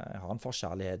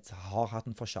har hatt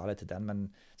en forskjellighet til den, men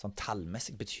sånn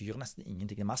tallmessig betyr nesten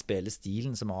ingenting. Det er mer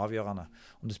spillestilen som er avgjørende.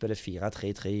 Om du spiller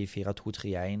 4-3-3,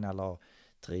 4-2-3-1 eller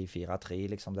 3-4-3,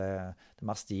 liksom det er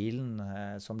mer stilen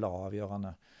som blir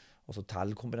avgjørende. Og så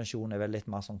tallkombinasjonen er vel litt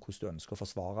mer sånn hvordan du ønsker å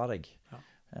forsvare deg. Ja.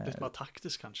 Litt mer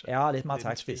taktisk, kanskje? Ja, litt mer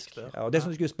taktisk. Ja, og det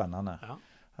synes jeg er spennende. Ja.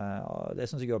 Det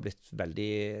synes jeg har blitt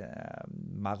veldig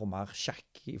mer og mer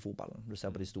sjakk i fotballen. Du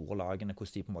ser på de store lagene,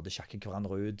 hvordan de på en måte sjakker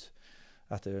hverandre ut.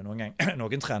 At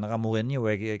noen trenere, Mourinho,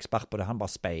 jeg er ekspert på det, han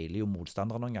bare speiler jo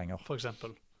motstandere noen ganger. For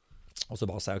eksempel. Og så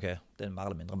bare sier, ok, det er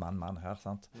mer eller mindre mann her,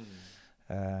 sant?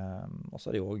 Og så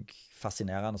er det jo også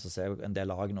fascinerende å se en del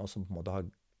lag nå som på en måte har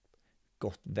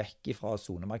gått vekk fra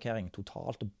zonemarkering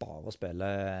totalt og bare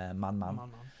spiller mann.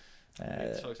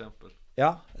 For eksempel.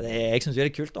 Ja, jeg synes det er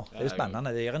kult da. Det er jo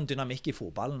spennende. Det gir en dynamikk i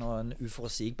fotballen og en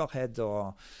uforutsigbarhet,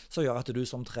 og så gjør at du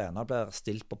som trener blir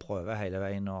stilt på prøve hele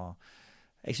veien. Og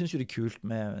jeg synes jo det er kult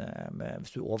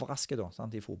hvis du overrasker da,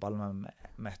 sant, i fotballen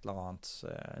med et eller annet,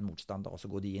 en motstander, og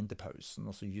så går de inn til pausen,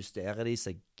 og så justerer de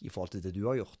seg i forhold til det du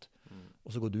har gjort.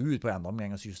 Og så går du ut på andre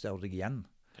omgang, og så justerer du deg igjen.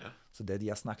 Ja. Så det de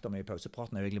har snakket om i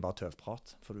pausepraten er jo egentlig bare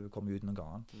tøvprat, for du kommer ut noe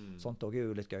annet. Sånt også er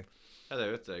jo litt gøy. Ja, det er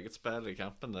jo et eget spill i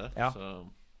kampen det, så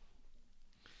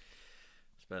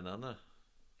spennende.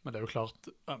 Men det er jo klart,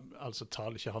 altså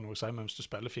tall ikke har noe å si, men hvis du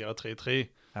spiller 4-3-3,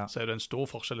 så er det en stor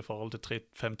forskjell i forhold til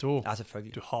 3-5-2. Ja,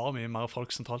 selvfølgelig. Du har mye mer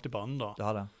folk sentralt i banen da. Du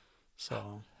har det. Så.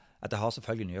 At det har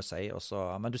selvfølgelig mye å si også.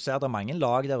 Men du ser det er mange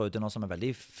lag der ute nå som er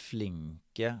veldig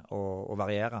flinke å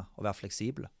variere og være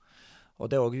fleksible. Og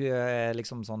det er også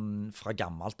liksom sånn fra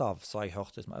gammelt av, så har jeg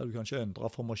hørt liksom, du kan ikke endre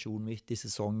formasjon midt i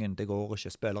sesongen, det går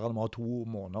ikke. Spillerne må ha 2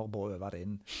 måneder på å øve det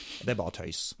inn. Det er bare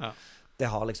tøys. Ja. Det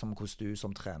har liksom hvordan du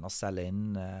som trener selger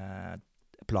inn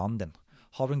planen din.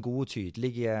 Har du en god og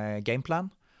tydelig gameplan,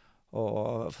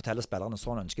 og forteller spillerne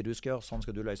sånn ønsker du skal gjøre, sånn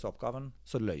skal du løse oppgaven,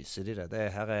 så løser de det. Det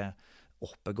her er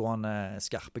oppegående,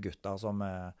 skarpe gutter som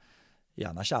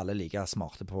gjerne ikke alle like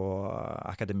smarte på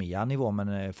akademia-nivå,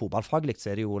 men fotballfaglig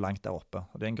så er de jo langt der oppe.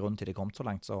 Og det er en grunn til de kom så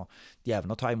langt, så de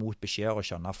evner å ta imot beskjeder og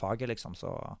skjønne faget, liksom. Så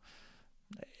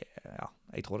ja,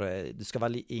 jeg tror det skal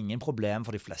være ingen problem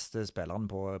for de fleste spillerne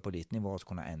på liten nivå å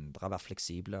kunne endre, være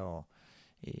fleksible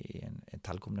og i en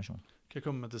tallkombinasjon. Hva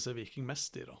kommer vi til å se Viking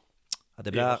mest i da? Ja,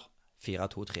 det blir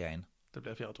 4-2-3-1. Det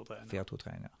blir 4-2-3-1.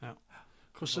 4-2-3-1, ja.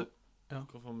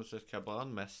 Hvor får vi sett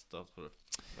Cabran mest da, tror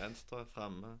du? Venstre,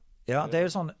 fremme? Ja, det er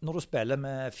jo sånn, når du spiller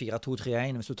med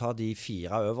 4-2-3-1, hvis du tar de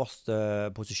 4 øverste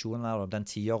posisjonene, den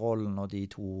 10-rollen og de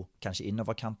 2 kanskje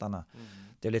innoverkantene,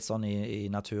 det er litt sånn i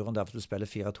naturen der, hvis du spiller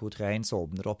 4-2-3-1, så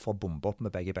åpner det opp for å bombe opp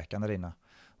med begge bekkene dine,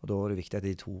 og da er det viktig at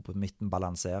de 2 på midten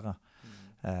balanserer.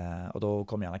 Og da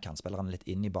kommer gjerne kantspillerne litt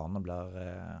inn i banen og blir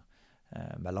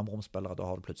mellomromspillere. Da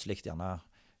har du plutselig gjerne,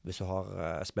 hvis du har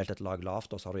spilt et lag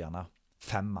lavt, så har du gjerne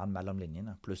 5 mann mellom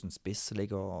linjene, pluss en spiss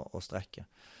ligger og strekker.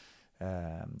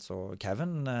 Så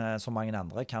Kevin, som mange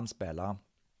andre, kan spille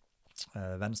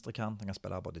venstrekant, han kan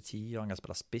spille både 10, han kan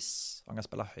spille spiss, han kan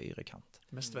spille høyrekant.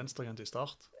 Mest venstrekant I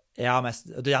start. Ja,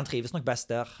 han trives nok best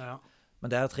der. Ja.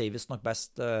 Men der trives nok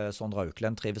best, Sondre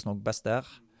Auklend trives nok best der.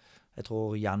 Jeg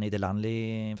tror Janni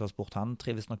Delanli, for sport han,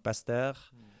 trives nok best der.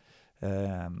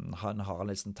 Han har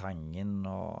liksom Tangen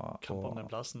og... Kamp om den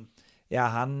plassen. Ja,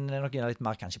 han nok litt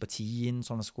mer kanskje på 10,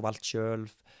 som han skulle valgt selv.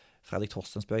 Fredrik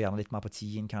Torstensbø gjerne litt mer på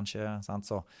 10 kanskje, sant?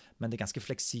 Så, men det ganske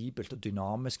fleksibelt og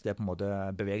dynamisk, det på en måte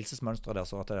bevegelsesmønstret der,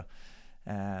 så at det,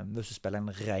 hvis du spiller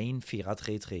en ren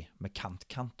 4-3-3 med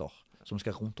kantkanter, som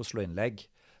skal rundt og slå innlegg,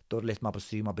 da det litt mer på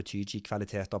Syma betyr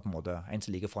kvaliteter på en måte, en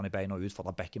som ligger foran I beina og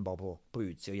utfordrer bekken bare på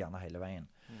utsida gjerne hele veien.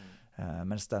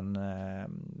 Mens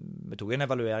vi tok en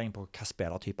evaluering på hva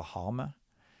spillertyper har vi.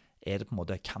 Det på en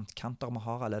måte kantkanter vi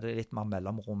har, eller det litt mer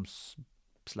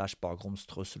mellomroms/bakroms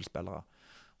trusselspillere?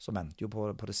 Som endte jo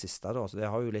på det siste da, så det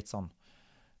har jo litt sånn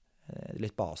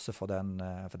litt base for det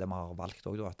vi har valgt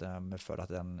også, at vi føler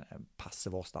at den passer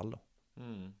vår stall da.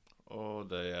 Og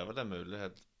det vel en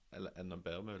mulighet, eller enda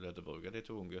bedre mulighet å bruke de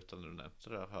 2 guttene du nevnte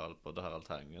der, både Harald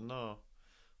Tangen og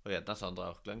gjerne Sondre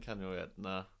Auklend kan jo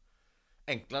gjerne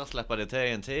enklere slippe de til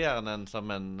I en 10 enn som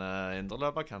en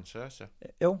indreløper kanskje, ikke?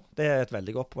 Jo, det et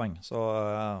veldig godt poeng, så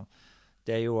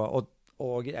det jo,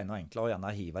 og enda enklere å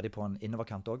gjerne hive de på en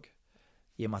innoverkant også,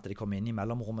 I og med at de kommer inn I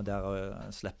mellomrommet der og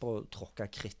slipper å tråkke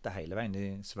krittet hele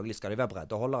veien. Selvfølgelig skal de være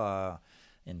breddeholdere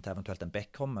inntil eventuelt en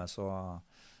bekk kommer, så,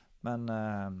 men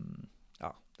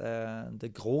ja, det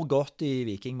gror godt I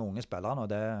Viking med unge spillere, og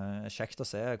det kjekt å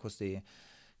se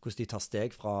hvordan de tar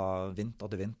steg fra vinter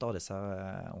til vinter, disse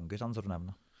ungguttene som du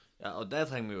nevner. Ja, og det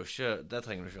trenger vi jo ikke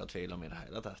ha tvil om I det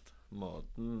hele tatt.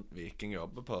 Måten Viking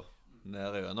jobber på,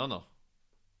 ned I øynene nå,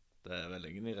 det vel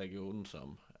ingen I regionen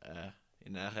som I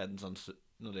nærheten sånn,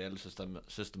 når det gjelder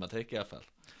systematikk I hvert fall.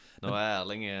 Nå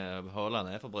Erling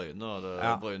Haaland for Bryne, og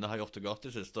Bryne har gjort det godt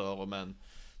de siste årene,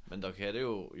 men dere har det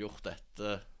jo gjort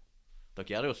dere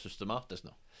gjør det jo systematisk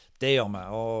nå. Det gjør vi,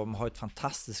 og vi har et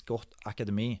fantastisk godt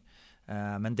akademi,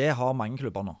 men det har mange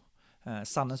klubber nå.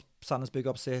 Sandnes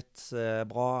bygger opp sitt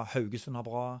bra, Haugesund har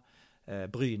bra,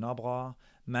 Bryne har bra,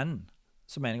 men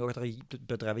så mener jeg også at det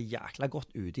bedrevet jækla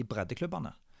godt ute I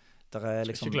breddeklubbene.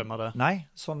 Liksom, ikke glemme det. Nei,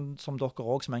 sånn som dere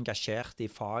også som engasjert I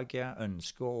faget,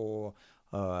 ønsker å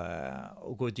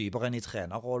gå dypere inn I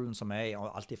trenerrollen, som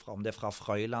alt ifra, om det fra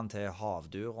Frøyland til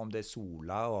Havdur, om det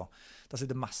Sola, og der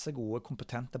sitter masse gode,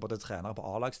 kompetente både trenere på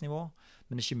A-lagsnivå,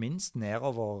 men ikke minst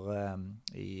nedover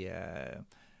I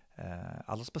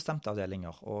aldersbestemte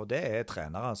avdelinger, og det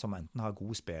trenere som enten har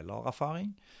god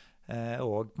spillererfaring,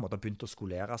 og på en måte har begynt å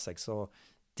skolere seg, så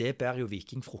det bærer jo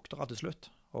Viking frukter til slutt.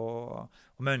 Og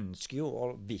vi ønsker jo,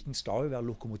 og Viking skal jo være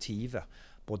lokomotivet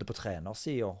både på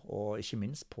trenersiden og ikke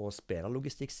minst på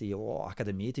spillerlogistikksiden, og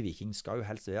akademiet til Viking skal jo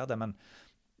helst være det, men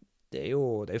det er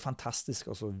jo fantastisk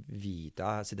å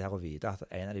sitte her og vite at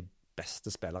en av de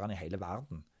beste spillerne I hele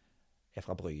verden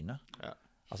fra Bryne. Ja.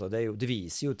 Altså det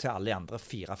viser jo til alle de andre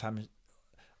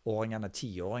 4-5-åringene,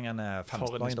 10-åringene,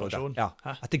 15-åringene, ja,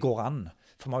 at det går an.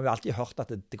 For vi har jo alltid hørt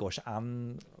at det går ikke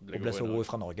an å bli så god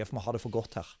fra Norge, for vi har det for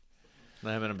godt her.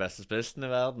 Nei, men den beste spissen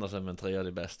I verden, og så med 3 av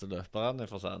de beste løperne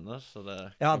fra Sandnes.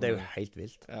 Ja, det jo helt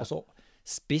vilt. Ja. Og så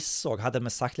spiss, og hadde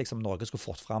vi sagt liksom Norge skulle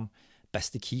fått frem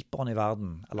beste keeperen I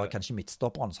verden, eller kanskje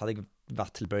midtstopperen, så hadde jeg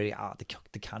vært tilbøyelig, ja,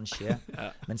 det kan skje.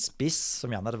 Men spiss,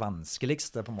 som gjerne det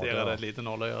vanskeligste på en måte. Det det et lite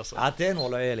nåløy, altså. Ja, det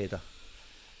nåløy lite.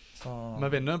 Så... Vi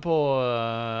vinner på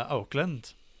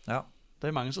Auklend. Ja.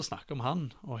 Det mange som snakker om han,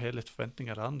 og har litt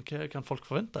forventninger til han. Hva kan folk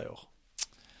forvente I år?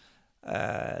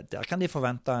 Der kan de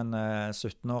forvente en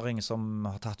 17-åring som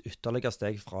har tatt ytterligere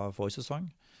steg fra forrige sesong.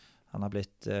 Han var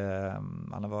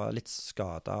litt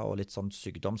skadet og litt sånn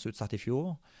sykdomsutsatt I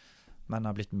fjor, men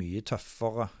har blitt mye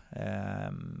tøffere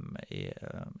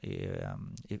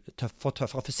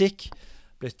tøffere fysikk,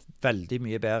 blitt veldig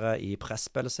mye bedre I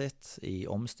presspillet sitt, I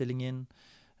omstillingen.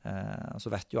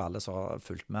 Så vet jo alle som har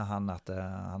fulgt med han at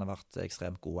han har vært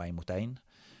ekstremt god 1 mot 1,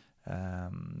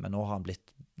 men nå har han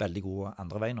blitt veldig god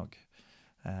andre veien også.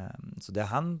 Så det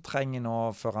han trenger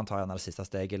nå før han tar gjerne det siste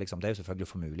steget, liksom, det jo selvfølgelig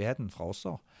å få muligheten fra oss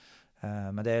også.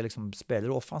 Men det liksom, spiller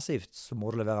du offensivt, så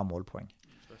må du levere målpoeng.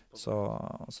 Så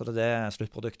det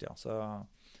sluttproduktet, ja. Så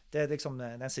det liksom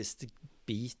den siste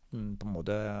biten på en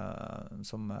måte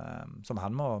som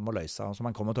han må løse, og som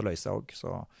han kommer til å løse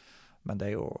også. Men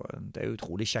det jo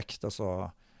utrolig kjekt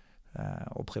og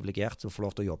privilegert å få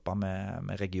lov til å jobbe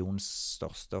med regionens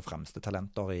største og fremste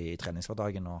talenter I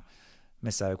treningshverdagen, og vi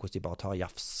ser jo hvordan de bare tar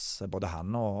jafs, både han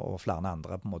og flere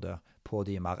andre på en måte, på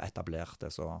de mer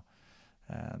etablerte, så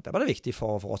Det var det viktig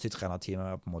for oss i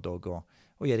trenerteamet på en måte også,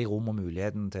 å gi dem rom og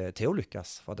muligheten til å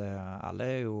lykkes. For alle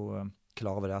er jo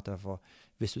klar over det at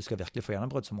hvis du skal virkelig få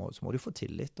gjennombrudd, så må du få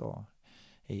tillit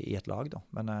i et lag. Da.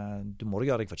 Men du må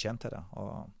gjøre deg fortjent til det.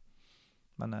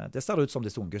 Men det ser det ut som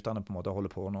disse ungguttene på en måte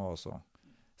holder på nå og så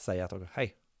sier at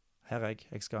hei, her er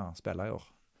jeg skal spille i år.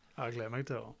 Jeg gleder meg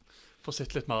til å få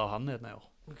sitte litt mer av han i år.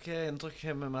 Hva inntrykk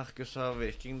har med Markus av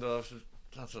Viking da?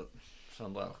 Altså,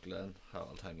 Sondre Aukland,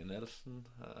 Harald Tange Nielsen,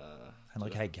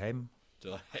 Henrik Heggheim. Du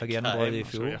har Fikk gjennombrudd i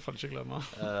Skal fjor. jeg i hvert fall ikke glemme.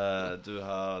 Du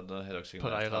har, nå har dere signert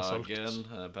Pereira solgt.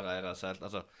 Hagen, Pereira solgt.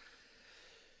 Altså,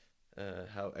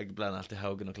 jeg blander alltid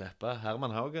Haugen og Kleppa.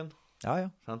 Herman Haugen. Ja.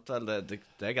 Sant vel? Det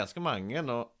er ganske mange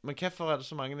nå. Men hvorfor er det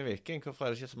så mange i Viking? Hvorfor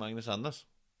er det ikke så mange i Sandnes?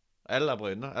 Eller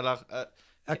Bryne? Eller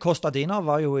Kostadiner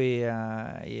var jo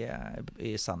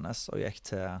i Sandnes og gikk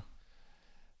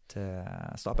til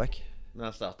Stabæk. Men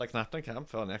han startet knapt en kamp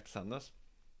før han gikk til Sandnes.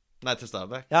 Nei, til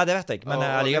Stabæk. Ja, det vet jeg, men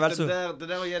allikevel så... Det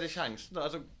der å gi det sjansen, da.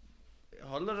 Altså,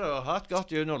 holder det å ha et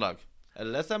godt juniorlag? Er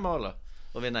det som er målet?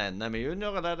 Å vinne NM i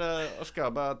junior, eller er det å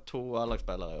skape 2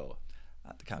 A-lagsspillere i året?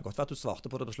 Ja, det kan godt være at du svarte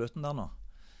på det på slutten der nå.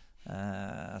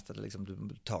 At det liksom, du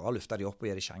tar å lufte de opp og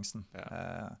gi de sjansen.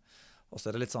 Ja. Og så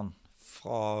er det litt sånn,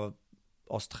 fra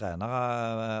oss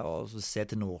trenere, og så se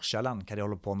til Nordsjælland, hva de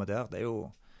holder på med der, det er jo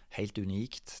helt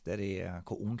unikt. Det er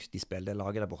hvor ungt de spiller det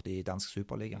laget der borte i dansk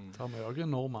superliga. Tar vi også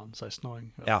en nordmann, 16-åring,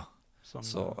 Ja. som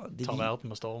Så tar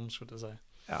verden med storm, skulle jeg si.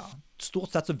 Ja,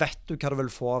 stort sett så vet du hva du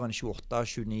vil få av en 28,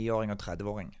 29-åring og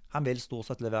 30-åring. Han vil stort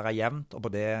sett levere jevnt, og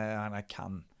på det han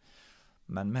kan.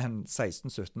 Men med en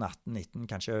 16, 17, 18, 19,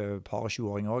 kanskje et par og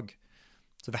 20-åring også,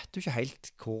 så vet du ikke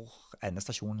helt hvor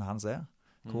endestasjonen hans er.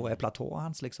 Hvor er platået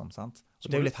hans, liksom, sant?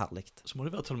 Og det er jo litt herlig. Så må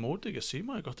du være tålmodig.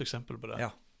 Symer er et godt eksempel på det. Ja.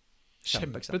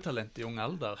 Kjempetalent i ung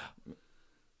alder.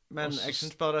 Men jeg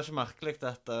synes bare det er så merkelig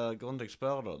at grunnen til jeg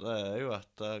spør da, det er jo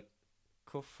at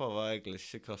hvorfor var egentlig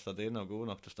ikke Kostadino god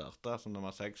nok til å starte som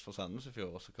nummer 6 for Sandnes i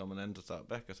fjor, og så kom han inn til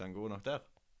Stabæk og så er han god nok der?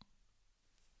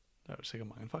 Det er jo sikkert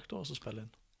mange faktorer som spiller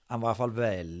inn. Han var i hvert fall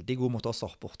veldig god mot oss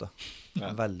opp borte.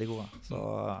 Ja. Veldig god. Så,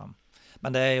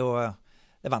 men det er jo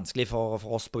det er vanskelig for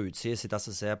oss på utsiden å sitte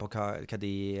og se på hva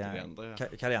de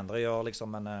andre gjør,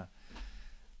 liksom. Men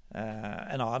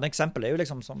en annen eksempel er jo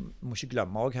liksom, som vi må ikke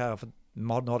glemme også her, for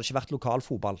nå har det ikke vært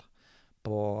lokalfotball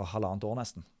på 1,5 år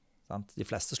nesten. Sant? De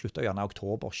fleste slutter gjerne i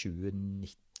oktober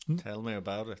 2019. Tell me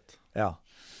about it. Ja.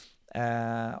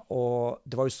 Og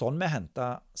det var jo sånn vi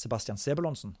hentet Sebastian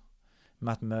Sebulonsen,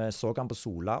 med at vi så han på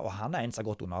Sola, og han er en som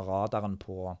har gått under radaren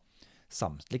på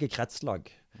samtlige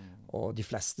kretslag. Og de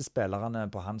fleste spillerne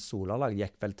på hans Sola-lag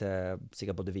gikk vel til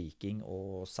sikkert både Viking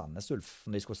og Sandnes Ulf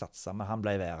når de skulle satse, men han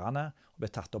ble værende og ble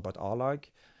tatt opp på et A-lag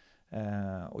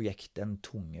og gikk den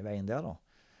tunge veien der da.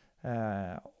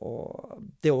 Og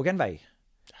det er også en vei.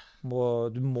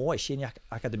 Du må ikke inn i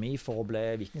akademi for å bli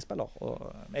vikingspiller.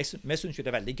 Og vi synes jo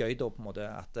det er veldig gøy da, på en måte,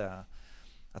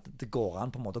 at det går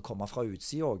an på en måte å komme fra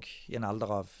utsiden også, i en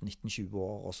alder av 19-20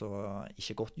 år, og så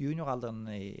ikke gått junioralderen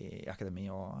i akademi.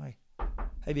 Og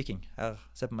hei Viking, her,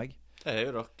 se på meg. Det er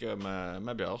jo dere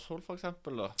med Bjørshol for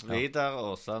eksempel da. Vidar,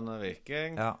 Åsane,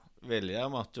 Viking. Ja. Vilja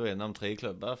måtte jo innom 3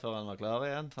 klubber før han var klar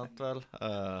igjen, sant vel?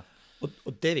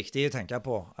 Og det er viktig å tenke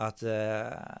på, at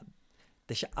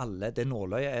det er ikke alle, det er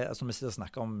nåløye, som vi sitter og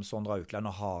snakker om Sondre Aukland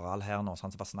og Harald her nå,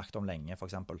 som vi har snakket om lenge for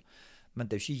eksempel. Men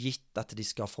det er jo ikke gitt at de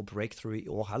skal få breakthrough i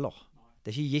år heller.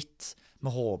 Det er ikke gitt.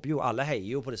 Vi håper jo, alle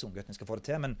heier jo på disse ungguttene skal få det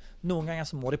til, men noen ganger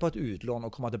så må de på et utlån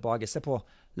og komme tilbake. Se på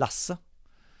Lasse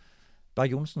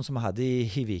Berg Johnsen som vi hadde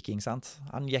i Viking, sant?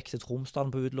 Han gikk til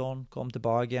Tromsdalen på utlån, kom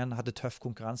tilbake igjen, hadde tøff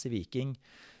konkurranse i Viking.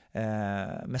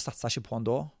 Vi satset ikke på han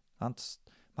da, sant?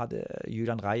 Vi hadde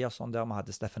Julian Reyersson der, vi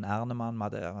hadde Steffen Ernemann,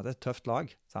 vi hadde et tøft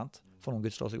lag, sant? For noen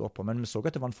gutt slår seg opp på, men vi så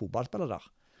at det var en fotballspiller der.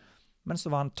 Men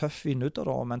så var han tøff i nudder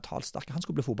da, og mentalt sterk. Han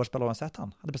skulle bli fotballspiller uansett,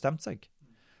 han hadde bestemt seg.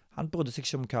 Han brydde seg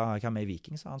ikke om hva med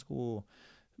Viking, så han skulle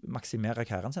maksimere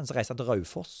karrieren sin. Så reiste han til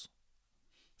Raufoss,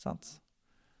 sant?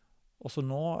 Og så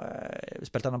nå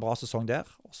spilte han en bra sesong der,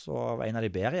 og så var en av de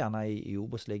bedre gjerne i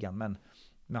Obos-ligaen, men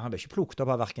han ble ikke plukket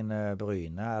opp av hverken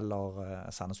Bryne eller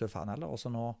Sandnes Ulf heller, og så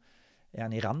nå er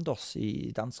han i Randers i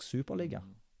dansk superliga.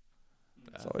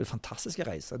 Så det er fantastiske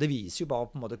reiser. Det viser jo bare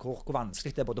på en måte hvor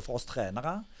vanskelig det er både for oss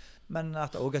trenere, men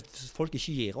at folk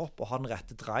ikke gir opp og har den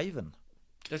rette driven.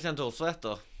 Kristian Thorsvedt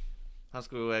da, han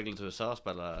skulle jo egentlig til USA og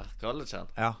spille college han.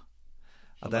 Ja.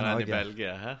 Han er i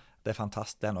Belgia, hæ? Det er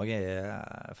fantastisk, det er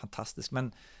noe fantastisk, men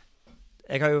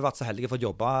jeg har jo vært så heldig for å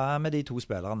jobbe med de 2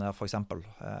 spillerne der for eksempel,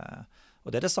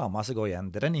 og det er det samme som går igjen,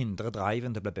 det er den indre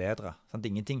driven til å bli bedre, sant? Det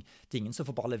er ingen som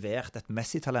får bare levert et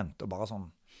Messi-talent og bare sånn,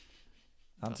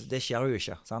 sant? Det skjer jo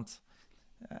ikke, sant?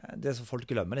 det som folk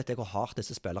glemmer litt, er hvor hardt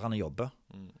disse spillerne jobber.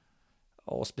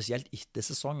 Og spesielt etter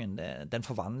sesongen, den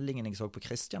forvandlingen jeg så på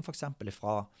Christian for eksempel,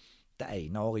 fra det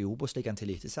ene året i Obos-ligaen til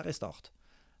eliteseriestart.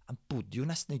 Han bodde jo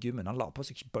nesten i gymmen, han la på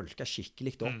seg bølka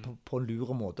skikkelig opp på en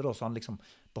lure måte, da, så han liksom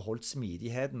beholdt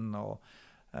smidigheten, og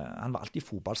han var alltid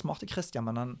fotballsmart Christian,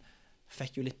 men han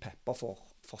fikk jo litt pepper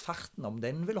for farten, om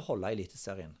den ville holde i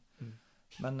eliteserien.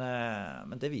 Men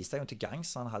det viste jeg jo til gangs.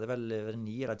 Han hadde vel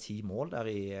 9 eller 10 mål der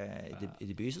i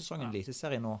debutsesongen i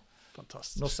eliteserien.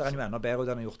 Fantastisk. Nå ser han jo enda bedre ut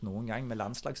enn han har gjort noen gang, med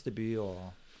landslagsdebut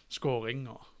og skåring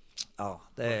og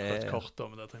det et kort,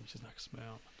 men det trenger vi ikke snakke så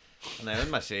mye om. Han er jo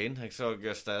en maskin. Jeg så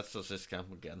Steds og sist kamp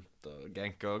mot Gent og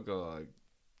Genk også, og jeg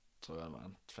tror han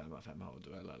vant 5-5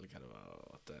 hovedduell, eller hva det var.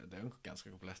 Og det er jo en ganske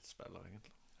komplett spiller,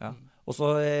 egentlig. Ja. Og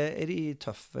så er de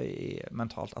tøffe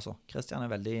mentalt. Altså, Christian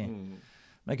er veldig...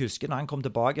 Men jeg husker når han kom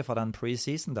tilbake fra den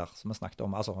pre-season der, som vi snakket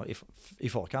om, altså i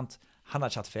forkant, han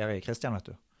hadde ikke hatt ferie i Christian,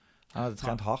 vet du. Han hadde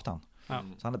trent hardt, han. Ja.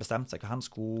 Så han hadde bestemt seg, for han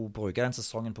skulle bruke den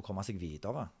sesongen på å komme seg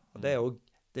videre. Og det er jo,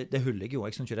 det hyller jeg jo.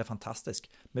 Jeg synes jo det er fantastisk.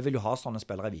 Vi vil jo ha sånne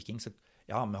spillere i Viking, så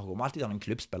ja, vi har alltid en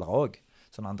klubbspillere også,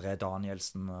 sånn André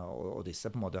Danielsen og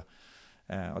disse på en måte.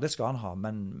 Og det skal han ha,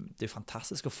 men det er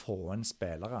fantastisk å få en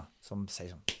spillere som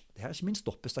sier sånn, det her er ikke min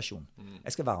stoppestasjon.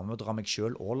 Jeg skal være med og dra meg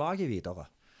selv og laget videre.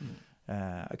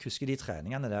 Jeg husker de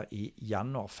treningene der i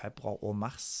januar, februar og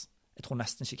mars. Jeg tror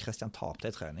nesten ikke Christian tapte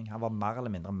i trening. Han var mer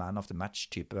eller mindre man of the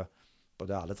match-type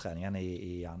både alle treningene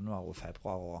i januar og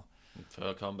februar.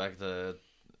 Før comeback til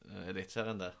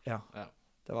elitserien der. Ja.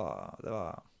 Det var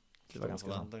ganske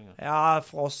sånn. Ja,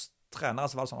 for oss trenere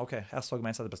så var det sånn, ok, her så jeg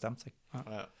meg som hadde bestemt seg.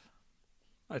 Ja.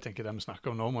 Jeg tenker det vi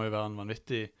snakker om nå må jo være en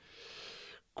vanvittig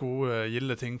gode,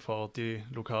 gilde ting for de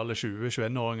lokale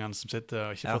 20-21-åringene som sitter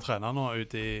og ikke får trene nå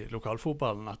ute i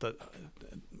lokalfotballen, at du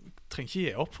trenger ikke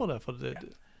gi opp for det, for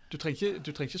du trenger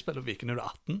ikke spille Viking når du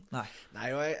er 18. Nei,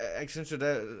 og jeg synes jo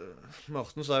det,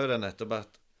 Morten sa jo det nettopp,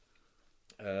 at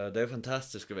det er jo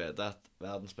fantastisk å vite at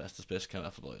verdens beste spiss kan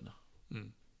være for Bryne.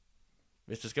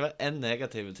 Hvis det skal være en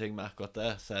negativ ting med akkurat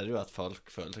det, så er det jo at folk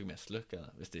føler seg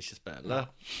mislykket hvis de ikke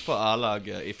spiller på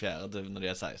A-laget i 4. div når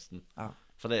de er 16.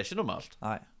 For det er ikke normalt.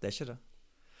 Nei, det er ikke det.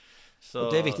 Så...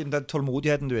 Og det er viktig med den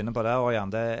tålmodigheten du er inne på der, Ørjan.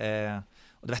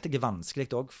 Og det vet jeg er vanskelig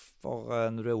også, for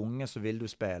når du er unge så vil du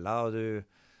spille, og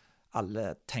alle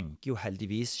tenker jo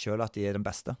heldigvis selv at de er den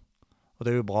beste. Og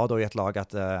det er jo bra da i et lag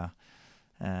at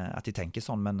de tenker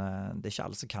sånn, men det er ikke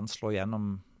alle som kan slå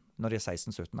igjennom når de er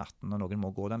 16, 17, 18, og noen må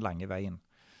gå den lange veien.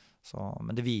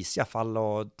 Men det viser i hvert fall,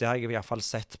 og det har jeg i hvert fall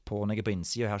sett på når jeg er på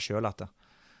innsiden her selv, at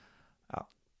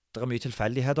det er mye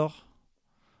tilfeldigheter.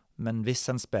 Men hvis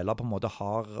en spiller på en måte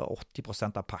har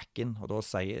 80% av pakken, og da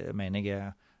mener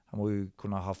jeg, han må jo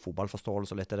kunne ha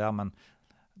fotballforståelse og litt det der, men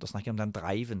da snakker jeg om den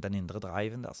driven, den indre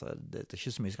driven der, så det er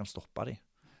ikke så mye som kan stoppe dem.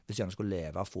 Hvis de gjerne skulle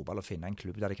leve av fotball og finne en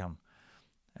klubb der de kan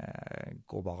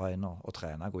gå bare inn og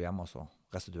trene, gå hjem og så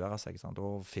restituere seg, sant?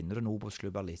 Da finner du en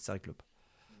Obos-klubb eller eliteserieklubb.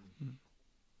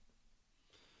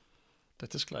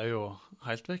 Dette sklei jo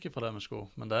helt vekk fra det vi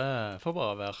skulle, men det får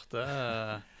bare være.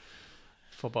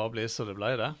 Det får bare bli så det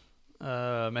ble det.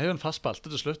 Vi har jo en fast spalte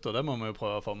til slutt, og det må vi jo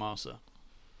prøve å få med oss.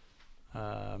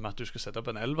 Med at du skal sette opp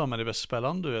en 11 med de beste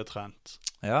spillerne du har trent.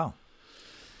 Ja.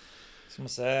 Skal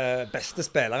vi se, beste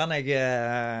spilleren.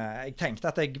 Jeg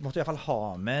tenkte at jeg måtte i hvert fall ha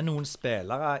med noen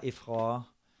spillere fra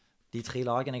de 3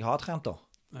 lagene jeg har trent da.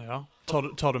 Ja.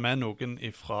 Tar du med noen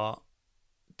fra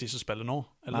de som spiller nå?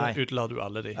 Eller utelader du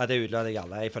alle de? Ja, det utelader jeg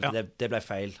alle. Jeg følte det ble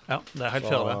feil. Ja, det er helt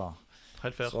fair det.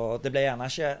 Helt fair. Så det ble gjerne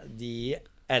ikke de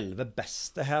 11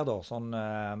 beste her da, sånn,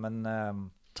 men...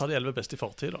 Ta de 11 beste i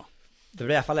fortid da. Det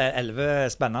ble i hvert fall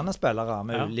 11 spennende spillere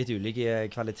med litt ulike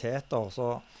kvaliteter. Så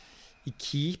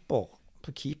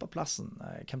på keeperplassen,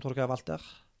 hvem tror du jeg har valgt der?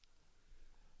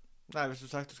 Nei, hvis du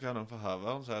sagt du skal ha noen fra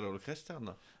Havøren, så er det Ole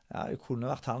Kristian da. Ja, det kunne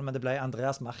vært han, men det ble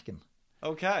Andreas Marken.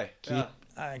 Ok.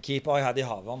 Keeper jeg hadde i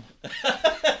Havøren.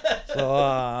 Så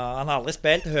han har aldri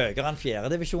spilt høyere enn 4.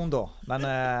 divisjon da, men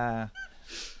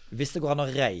hvis det går an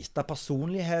å reite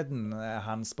personligheten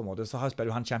hans på en måte, så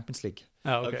spiller jo han Champions League.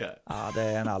 Ja, ok. Ja, det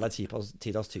er en alle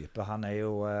tiders type. Han er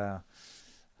jo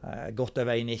godt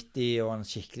over 1,90 og en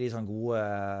skikkelig sånn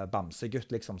god bamsegutt,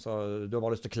 liksom, så du har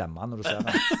bare lyst til å klemme han når du ser han.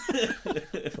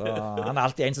 Så han er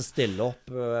alltid en som stiller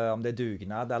opp, om det er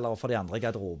dugnad eller for de andre i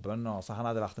garderoben, og så han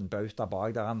hadde vært en bauta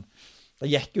bak der. Det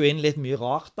gikk jo inn litt mye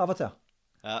rart av og til.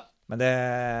 Ja. Men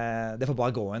det får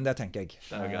bare gå inn, det tenker jeg.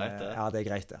 Det er greit, det. Ja, det er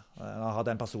greit, det. Når han har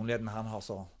den personligheten han har,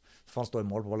 så får han stå i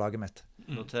mål på laget mitt.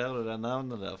 Noterer du det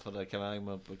navnet der, for det kan være jeg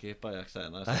må på keeperjakt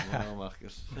senere, sammen,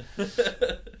 Markus.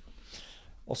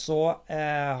 Og så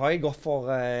har jeg gått for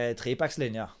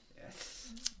trebackslinja. Yes.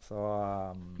 Så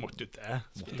måtte du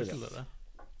det?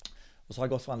 Og så har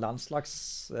jeg gått for en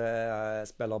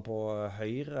landslagsspiller på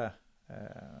høyre.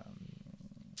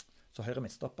 Så høyre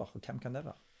midtstopper. Og hvem kan det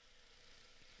være?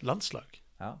 Landslag?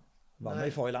 Ja. Var med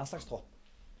i forrige landslagstropp.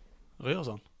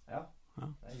 Ryerson? Ja.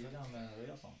 Det er Julian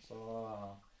Ryerson.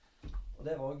 Og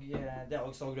der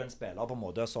også så du en spiller på en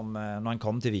måte som, når han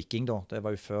kom til Viking da, det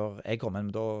var jo før jeg kom,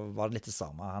 men da var det litt det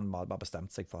samme. Han hadde bare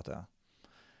bestemt seg for at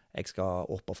jeg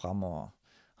skal opp og frem, og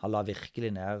han la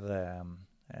virkelig ned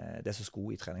det som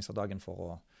skulle i treningsdagen for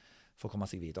å komme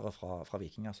seg videre fra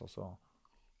Viking. Altså. Så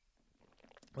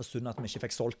det var synd at vi ikke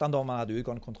fikk solgt han da, man hadde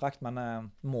utgående kontrakt, men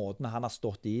måten han har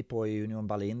stått i på i Union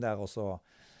Berlin der, og så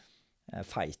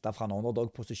feita fra en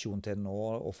underdog-posisjon til nå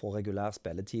og få regulær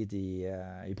spilletid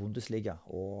i Bundesliga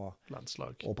og på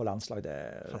landslag, det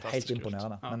er fantastisk helt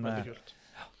imponerende. Ja, veldig kult.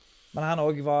 Men han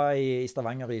også var i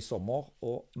Stavanger i sommer,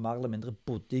 og mer eller mindre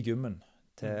bodde i gymmen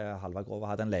til Halvard Grove.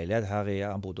 Hadde en leilighet her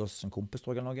han bodde hos en kompis,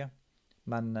 tror jeg, eller noe.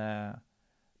 Men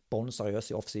bånd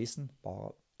seriøs i off-season,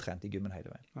 bare trente i gymmen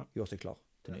hele veien. Ja. Gjorde seg klar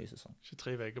til ny sesong. Ikke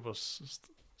 3 veker på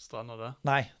stranda der.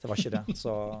 Nei, det var ikke det.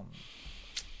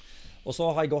 Og så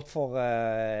har jeg gått for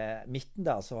midten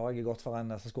der, så har jeg gått for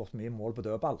en som har skåret mye mål på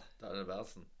dødball. Daniel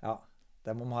Berntsen. Ja,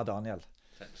 det må vi ha Daniel.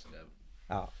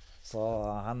 Ja, så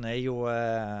han er jo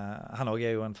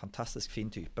en fantastisk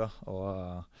fin type,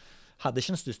 og hadde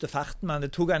ikke den største ferten, men det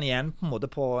tok han igjen på en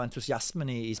måte på entusiasmen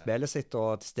i spillet sitt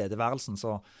og tilstedeværelsen,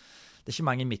 så det er ikke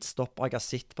mange midtstopper jeg har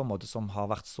sett på en måte som har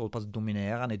vært såpass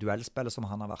dominerende i duellspillet som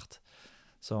han har vært.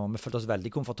 Så vi følte oss veldig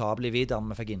komfortable i videre,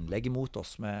 vi fikk innlegg imot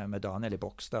oss med Daniel i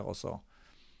boks der, og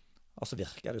så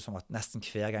virket det som at nesten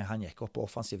hver gang han gikk opp på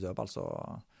offensiv dødball, så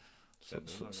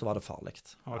var det farlig.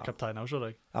 Han var kaptein også,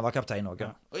 deg? Han var kaptein også.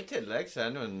 Ja. Og i tillegg så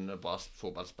er han jo en bra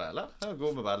fotballspiller. Han er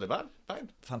god med ball i bein.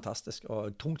 Fantastisk,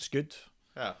 og tungt skudd.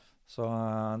 Ja. Så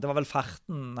det var vel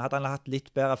farten. Hadde han hatt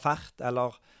litt bedre fart,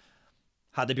 eller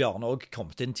hadde Bjarne også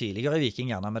kommet inn tidligere i Viking,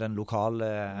 gjerne med den lokale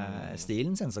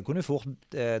stilen sin, så kunne jo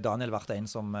fort Daniel vært en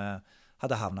som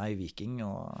hadde havnet i Viking.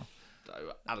 Og det har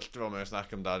jo alltid vært mye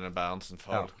snakk om Daniel Berntsen,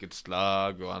 folkets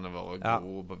lag, og han har vært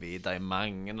god på Vida i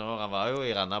mange år. Han var jo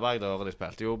i Randaberg da året de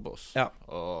spilte i Obos. Ja.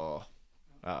 Og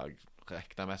jeg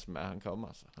rekna mest med han kom,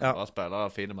 altså. Han var spiller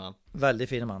og fin mann. Veldig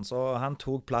fin mann, så han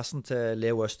tok plassen til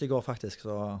Leo Østigård, faktisk.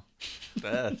 Så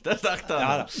det er sterkt, han.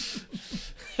 Ja da.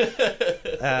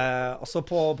 Og så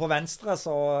på venstre,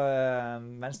 så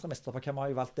venstremester, hvem har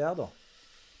jeg valgt der da?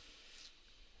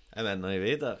 Jeg mener i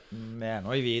Vidar. Vi er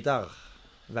nå i Vidar.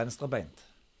 Venstrebeint.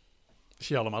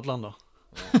 Ikke Jarle Madland, da?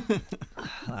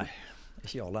 Nei,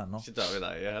 ikke Jarle ennå. Ikke David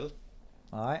Eie heller.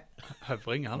 Nei.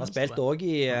 Høvring, han har spilt også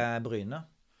i Bryne.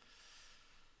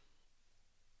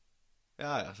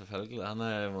 Ja, selvfølgelig. Han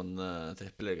har vunnet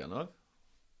tippeligaen også.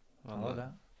 Han er det.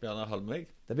 Bjørnar Holmvig.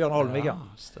 Det er Bjørnar Holmvig, ja.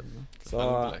 Stemmer. Så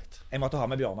jeg måtte ha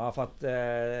med Bjørnar, for at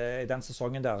i den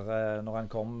sesongen der, når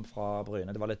han kom fra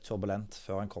Bryne, det var litt turbulent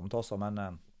før han kom til oss, men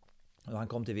når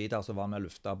han kom til Vidar, så var han med å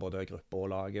lufte både gruppe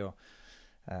og laget, og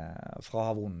fra å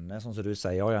ha vunnet, sånn som du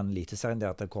sier, i en eliteserien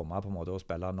der, til å komme på en måte og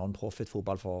spille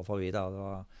non-profit-fotball for Vidar.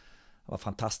 Det var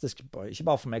fantastisk, ikke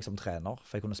bare for meg som trener,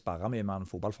 for jeg kunne sperre mye med han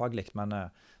fotballfaglig, men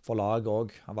for laget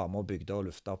også. Han var med og bygde og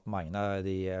lufte opp mange av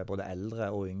de både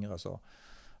eldre og yngre, så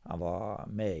han var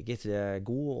meget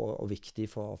god og viktig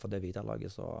for det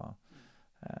Vidar-laget, så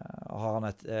har han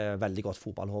et veldig godt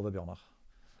fotballhove, Bjørnar.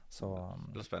 Så,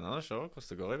 det blir spennende å se hvordan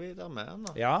det går i Vidar med han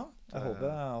da. Ja, jeg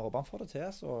håper han får det til,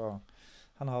 så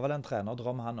han har vel en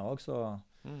trenerdrøm han også, så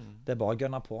det er bare å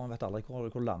gønne på, han vet aldri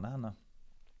hvor landet henne.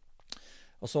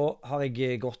 Og så har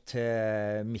jeg gått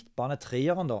til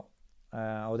midtbane-trieren da,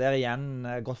 og det er igjen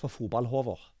gått for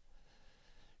fotballhover.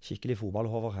 Skikkelig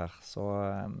fotballhover her, så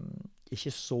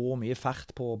ikke så mye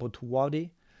fart på to av de.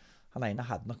 Han ene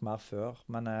hadde nok mer før,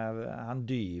 men han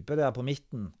dyper der på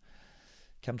midten.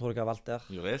 Hvem tror du jeg har valgt der?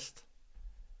 Jurist?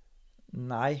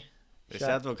 Nei.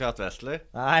 Ikke advokat Vestli?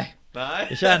 Nei.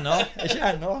 Ikke ennå.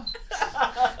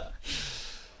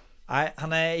 Nei,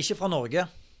 han er ikke fra Norge.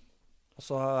 Og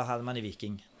så hadde man i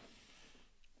Viking.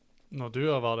 Når du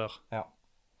var der? Ja.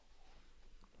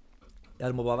 Ja,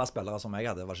 det må bare være spillere som jeg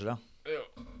hadde, var ikke det?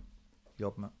 Jo.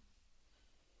 Jobb med.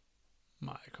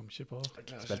 Nei, jeg kom ikke på.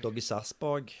 Spilte også i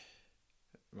Sarpsborg.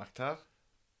 Maktar?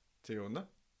 Til Jone?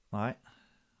 Nei,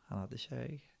 han hadde ikke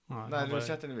jeg. Nei, du har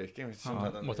sett den i Viking.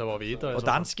 Måtte være videre. Og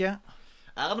danske.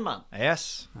 Ernemann.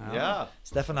 Yes. Ja.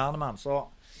 Steffen Ernemann. Så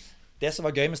det som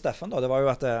var gøy med Steffen da, det var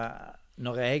jo at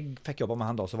når jeg fikk jobbe med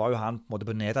han da, så var jo han på en måte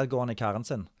på nedadgående i karren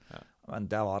sin. Ja. Men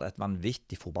der var det et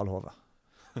vanvittig fotballhove.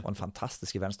 Og en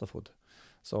fantastisk venstrefot.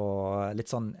 Så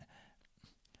litt sånn,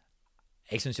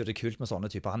 jeg synes jo det er kult med sånne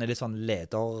typer. Han er litt sånn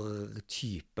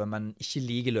ledertype, men ikke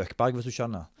like Løkberg, hvis du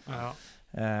skjønner. Ja.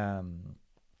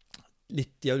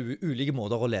 de ulike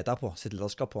måter å lede på, sitt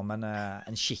lederskap på, men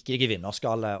en skikkelig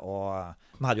vinnerskale, og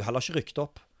vi hadde jo heller ikke rykket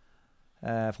opp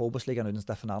fra Obos-ligaen uten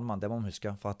Steffen Ernmann, det må vi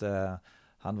huske, for at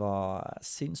han var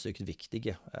sinnssykt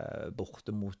viktig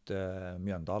borte mot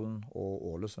Mjøndalen og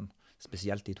Ålesund,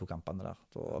 spesielt de 2 kampene der.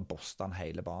 Da bostet han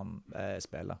hele banen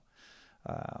spillet.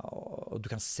 Og du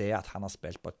kan se at han har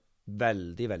spilt på et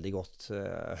veldig, veldig godt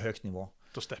høyt nivå.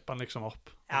 Da stepper han liksom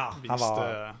opp. Ja, Viste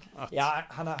at... Ja,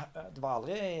 det var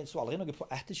aldri noe på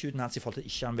attituden hans i forhold til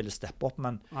ikke han ville steppe opp,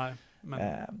 men, Nei,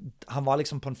 han var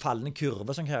liksom på en fallende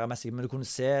kurve sånn karrieremessig, men du kunne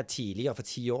se tidligere, for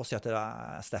 10 år siden,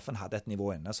 at Steffen hadde et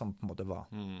nivå inne som på en måte var.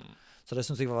 Så det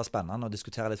synes jeg var spennende å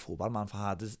diskutere litt fotball med han, for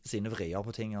han hadde sine vrier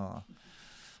på ting. Ja.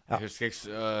 Jeg husker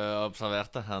jeg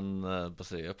observerte han på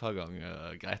siden et par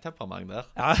ganger. Greit temperament der.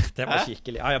 Ja, det var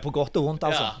skikkelig. Ja, på godt og vondt,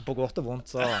 altså. Ja. På godt og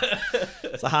vondt.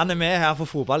 Så han med her for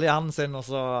fotballhjernen sin, og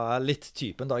så litt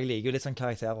typen da. Jeg liker jo litt sånn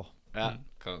karakterer. Ja,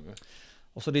 konge.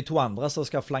 Og så de 2 andre som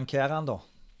skal flankere han da.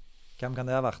 Hvem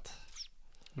kan det ha vært?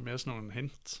 Det med oss noen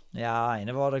hint. Ja,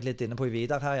 ene var dere litt inne på i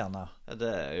Vidar her, gjerne. Ja,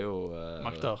 det jo...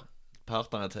 Makter.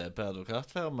 Partneren til TP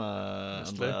advokatfirma,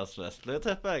 Andreas Vestli,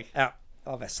 tipper jeg. Ja.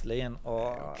 Av Vestlien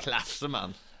og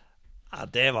klassemann. Ja,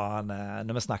 det var han.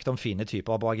 Når vi snakket om fine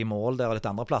typer bak i mål der og litt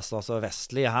andre plasser, så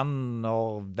Vestli, han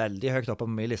når veldig høyt oppe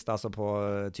på min liste, altså på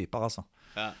typer, altså.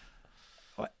 Ja.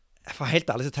 Og for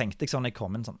helt ærlig så tenkte jeg sånn, jeg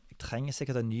kom inn sånn, jeg trenger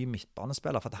sikkert en ny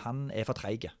midtbanespiller, for at han for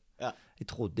treig. Ja. Jeg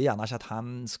trodde gjerne ikke at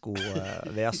han skulle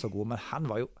være så god, men han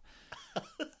var jo,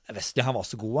 Vestli, han var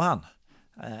så god, han.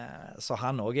 Så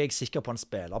han også jeg sikker på en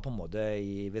spiller på en måte,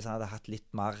 hvis han hadde hatt litt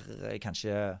mer,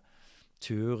 kanskje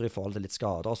tur i forhold til litt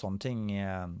skader og sånne ting,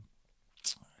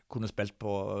 kunne spilt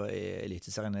på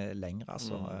eliteserien lenger,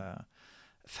 altså.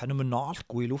 Fenomenalt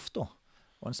god i lufta,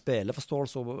 og en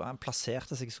spilleforståelse, og han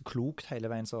plasserte seg så klokt hele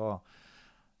veien, så...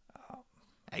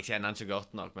 Jeg kjenner han ikke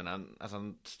godt nok, men han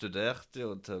studerte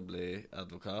jo til å bli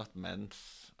advokat mens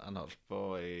han holdt på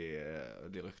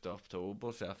de rykte opp til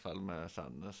Obos, i hvert fall med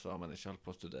Sandnes, så har man ikke holdt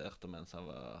på å studere mens han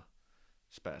var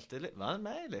han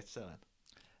med i litt, serien?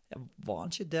 Var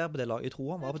han ikke der på det laget? Jeg tror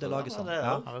han var på det laget sånn.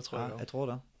 Ja, det tror jeg. Jeg tror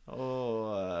det.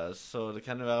 Og så det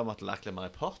kan jo være at måtte lagt litt mer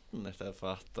i potten i stedet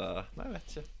for at nei, jeg vet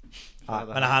ikke. Ja,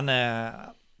 men han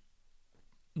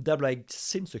der ble jeg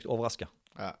sinnssykt overrasket.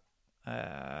 Ja.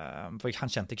 For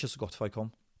han kjente ikke så godt før jeg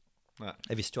kom. Nei.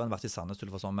 Jeg visste jo han hadde vært i Sandnes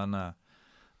for sånn, men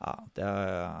ja,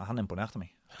 han imponerte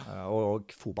meg.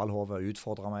 Og fotballhovet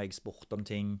utfordret meg, spurte om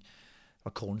ting,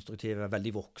 var konstruktiv,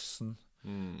 veldig voksen.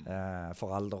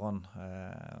 For alderen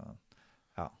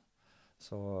ja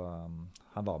så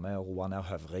han var med å roe ned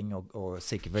Høvring og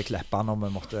Sigve Kleppa når vi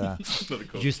måtte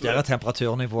justere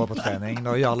temperaturnivået på trening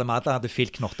når Jarle Madla hadde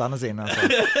fylt knottene sine, så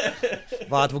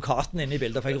var advokaten inne i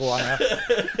bildet for jeg roa ned.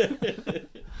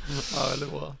 Ja, veldig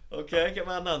bra. Ok, hvem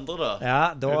er den andre da? Ja,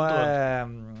 da er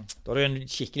det en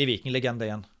skikkelig vikinglegende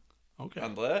igjen. Ok.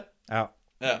 Andre? Ja.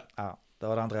 Ja. Da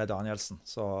var det André Danielsen,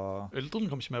 så... Uldren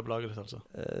kom ikke med på laget ditt, altså?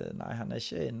 Nei, han er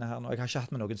ikke inne her nå. Jeg har ikke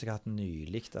hatt med noen som jeg har hatt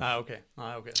nylig der. Nei, ok.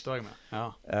 Da er jeg med. Ja.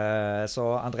 Så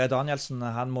André Danielsen,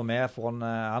 han må med, for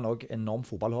han også enorm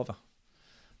fotballhove.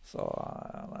 Så...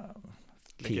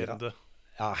 Legende.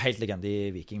 Ja, helt legende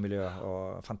i vikingmiljøet,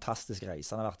 og fantastisk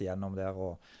reise han har vært igjennom der,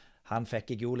 og han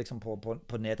fikk jeg jo liksom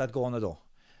på nedadgående da.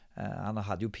 Han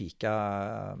hadde jo pika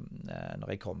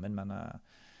når jeg kom inn, men...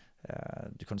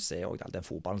 du kan se også den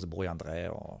fotballen som bor i André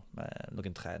og med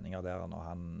noen treninger der når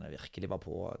han virkelig var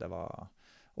på, det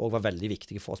var veldig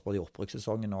viktig for oss både i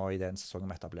oppbrukssesongen og i den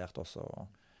sesongen vi etablerte oss, og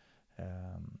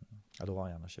ja, da var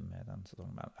han gjerne ikke med den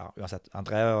sesongen, men ja, uansett,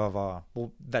 André var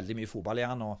veldig mye fotball i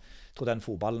han, og jeg tror den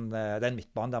fotballen, den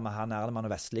midtbanen der med han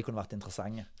Erlemann og Vestli kunne vært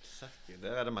interessante.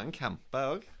 Der er det mange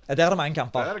kamper også. Ja, der er det mange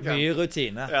kamper, mye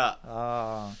rutine. Ja.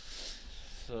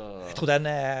 Jeg tror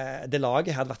det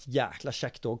laget hadde vært jækla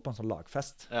kjekt også på en sånn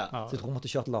lagfest. Ja. Så jeg tror vi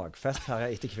måtte kjørt lagfest her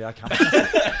etter hver kamp.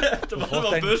 Det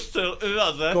var busstur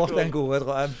uansett. Gått en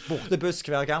bortebuss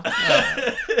hver kamp.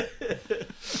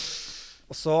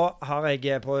 Og så har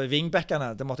jeg på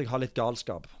vingbekkene, det måtte jeg ha litt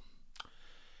galskap.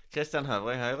 Kristian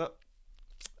Høvring Høyre.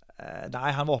 Nei,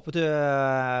 han var oppe til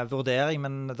vurdering,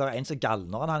 men det er en som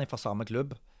galner han fra samme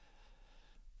klubb.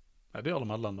 Nei, det gjør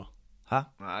det Madland da. Hæ?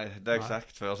 Nei, det har jeg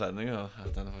sagt før sendingen,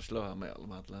 at han får ikke lov å være med i alle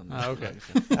Madland. Ja, ok.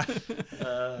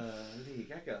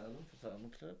 Like gale på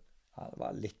samme klubb. Ja, det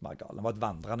var litt mer galt. Det var et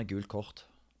vandrende gult kort.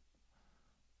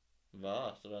 Hva?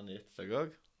 Så det har han gitt seg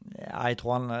også? Ja, jeg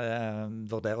tror han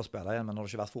vurderer å spille igjen, men når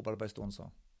det ikke har vært fotball på en stund,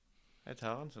 så... Jeg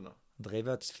tar han så nå. Han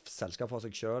driver et selskap for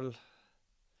seg selv.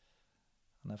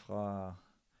 Han er fra...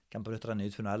 Kan benytte den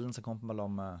nye tunnelen som kom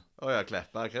mellom... Åja,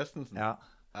 Kleppa Kristensen? Ja.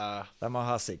 De må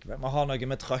ha Sigve. Må ha noe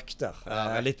med trøkk der.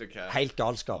 vet Litt du hva? helt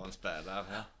galskap. For en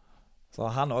spiller, ja. Så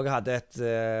han også hadde et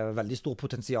veldig stort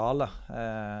potensial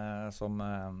som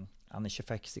han ikke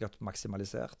fikk sikkert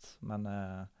maksimalisert. Men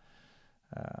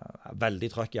veldig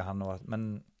trøkk i han også.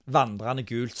 Men vandrende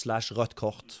gult / rødt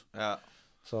kort. Ja.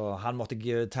 Så han måtte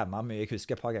temme mye. Jeg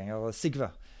husker et par ganger. Sigve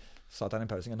sa til han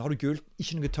i pausen: har du gult?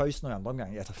 Ikke noe tøys nå i andre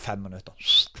omgang. Etter 5 minutter.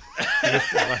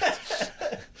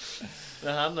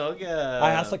 Men han også... Nei,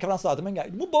 han sa hva han sa til meg en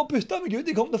gang: du må bare bytte meg ut,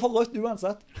 de kommer til å få rødt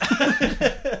uansett.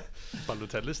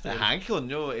 Balotelli-stil. Han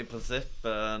kunne jo i prinsipp,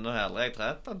 nå har aldri jeg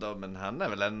trent han da, men han er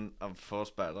vel en av få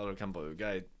spillere du kan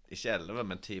bruke i ikke 11,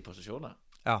 men 10 posisjoner.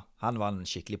 Ja, han var en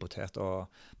skikkelig potet.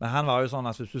 Men han var jo sånn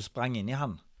at hvis du sprang inn i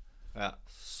han,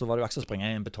 så var det jo akkurat å springe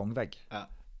i en betongvegg. Ja.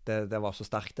 Det var så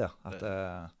sterkt det.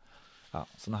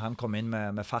 Så når han kom inn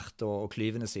med fart og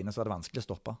klyvene sine, så var det vanskelig å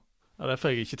stoppe. Ja,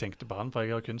 derfor jeg ikke tenkte på han, for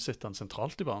jeg har kun sett han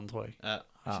sentralt i banen, tror jeg. Ja.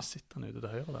 Jeg har ikke sett han ute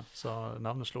til høyre der, så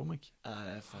navnet slo meg. Ja,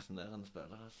 det er fascinerende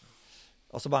spiller, altså.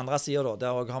 Og så på andre siden da,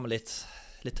 der har vi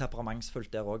litt temperamentsfullt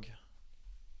der også.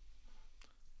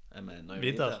 Jeg mener jo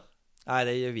Vidar. Nei,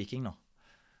 det er Viking nå.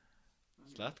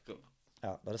 Slatko.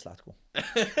 Ja, da er det Slatko.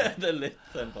 Det er litt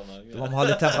temperament. Du må ha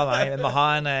litt temperament. Vi må ha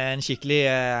en skikkelig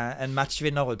en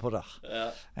matchvinner ut på der. Ja.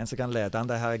 En som kan lede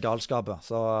an det her galskapet.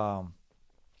 Så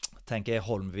tenker jeg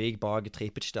Holmvik bak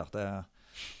Tripic der. Det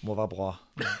må være bra.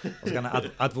 Og så kan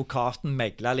advokaten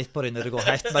megle litt på det når det går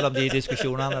helt mellom de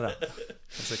diskusjonene der. Det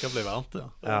kan sikkert bli varmt, ja.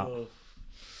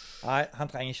 Nei, han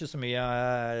trenger ikke så mye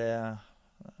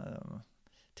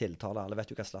tiltale. Alle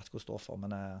vet jo hva Slatko står for,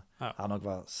 men han også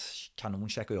var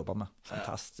kanonkjekk å jobbe med.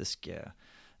 Fantastisk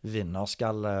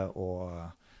vinnerskalle, og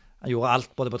han gjorde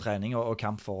alt både på trening og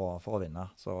kamp for å vinne.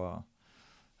 Så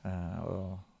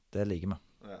og det liker vi.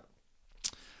 Ja.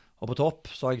 Og på topp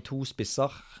så har jeg 2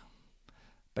 spisser.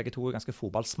 Begge 2 er ganske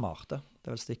fotballsmarte. Det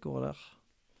er vel stikkordet der.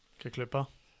 Hva klubber?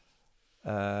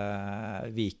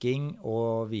 Viking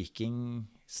og Viking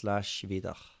 /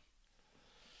 Vidar.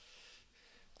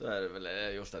 Da er det vel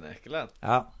Jostein Ekeland.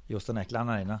 Ja, Jostein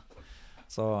Ekeland er inne.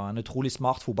 Så en utrolig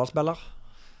smart fotballspiller,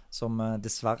 som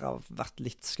dessverre har vært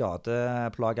litt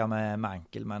skadeplaget med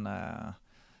ankel, men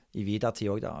i Vidar-tid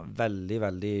også da, veldig,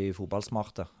 veldig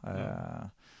fotballsmarte.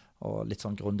 Og litt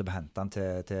sånn grunn til å hente han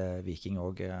til Viking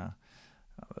også.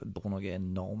 Bor noe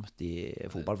enormt i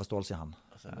fotballforståelse i han.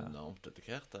 Altså enormt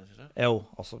dedikert, er ikke det? Jo,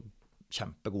 også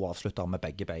kjempegod avslutter med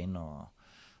begge bein.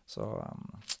 Så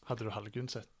Hadde du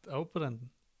Hallgunn sett også på den?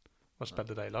 Hva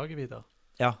spilte de i laget videre?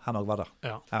 ja, han også var der.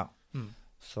 Ja. Mm.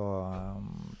 Så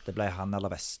det ble han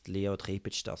eller Vestli og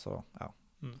Tripic der, så ja.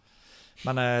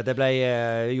 Men det ble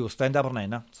Jostein der på den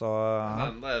ene, så Den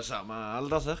andre er samme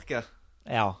alder, cirka.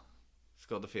 ja.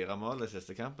 Skåret 4 mål i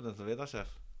siste kampen til Vidar-sjef.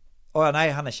 Nei,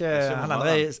 han er ikke, han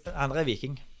andre er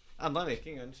Viking. Andre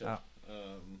Viking, unnskyld. Ja.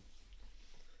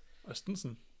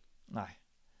 Østensen? Nei,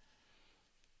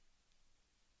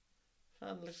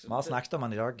 Liksom, vi har snakket om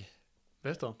han i dag.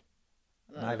 Vet han?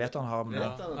 Nei, vet du han har Vet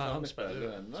han Nei, Tommy spiller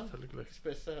jo ennå. selvfølgelig.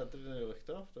 Spisse hadde det jo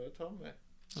ryktet opp, det var jo Tommy.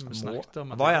 Men vi snakket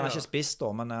om Han at var gjerne ikke spiss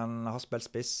da, men han har spilt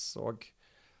spiss, og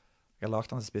jeg har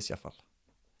lagt han til spiss i hvert fall.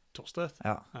 Torstvedt?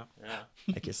 Ja, Ja,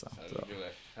 ikke sant.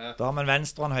 selvfølgelig. Ja. Da har vi en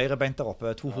venstre og en høyrebeint der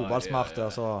oppe, 2 fotballsmarte, ja.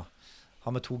 og så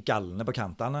har vi 2 gallene på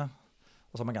kantene,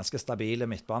 og så har vi en ganske stabile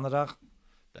midtbane der.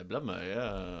 Det blir mye.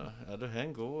 Ja, du har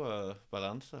en god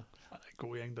balanse. Ja, det er en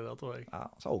god gjeng det der, tror jeg. Ja,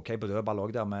 så ok på dødball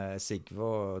også der med Sigve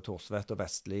og Torsvedt og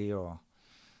Vestli og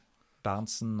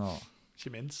Berntsen og...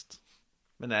 Ikke minst.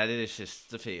 Men er de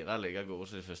siste 4 like gode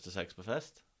som de første 6 på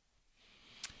fest?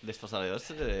 Litt for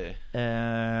seriøse, de?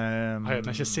 Jeg har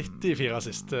ikke sett de 4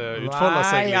 siste utfoldet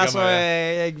seg. Nei, altså,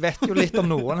 jeg vet jo litt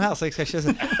om noen her, så jeg skal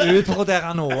ikke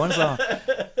utbrodere noen, så...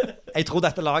 Jeg tror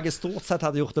dette laget stort sett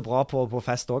hadde gjort det bra på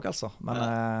fest også, altså. Men,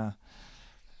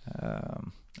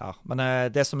 men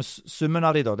det som er summen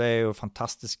av de da, det er jo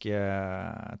fantastiske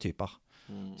typer.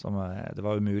 Som det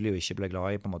var umulig å ikke bli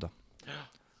glad i, på en måte.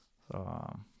 Så...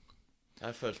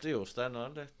 Jeg følte Jostein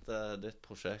også litt ditt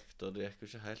prosjekt, og det gikk jo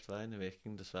ikke helt veien i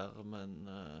Viking, dessverre, men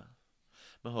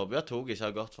vi håper jo at tog ikke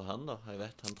har gått for han da. Jeg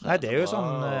vet han trener. Nei, det er jo bra,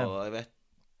 sånn... Og jeg vet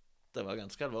det var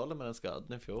ganske alvorlig med den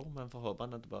skaden i fjor, men får håpe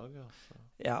han er tilbake. Altså.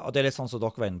 Ja, og det er litt sånn som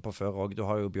dere var inne på før også. Du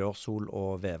har jo Bjørsol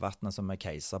og Vevatnet som er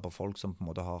keiser på folk som på en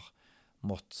måte har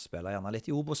måttet spille gjerne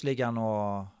litt i Obos-ligaen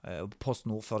og Post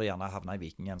Nord før de gjerne havnet i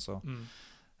Viking igjen, så...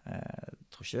 Jeg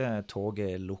tror ikke toget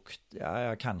er lukt.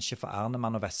 Ja, kanskje for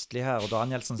Ernemann og Vestli her, og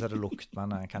Danielsen så er det lukt, men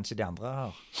kanskje de andre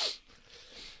her.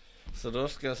 Så da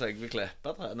skal Sigve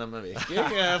Kleppa trene med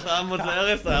Viking frem mot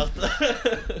seriestart.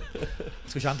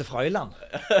 Skal ikke han til Frøyland?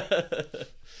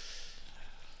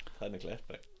 Trene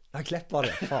Kleppa. Ja, Klepp var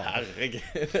det. Faen. Herregud.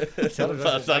 Ser du det?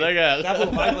 Passer deg her. Der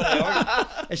bommer jeg på det også.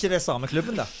 Er ikke det samme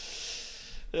klubben, da?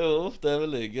 Jo, det er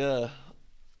vel like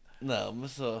nærme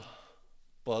så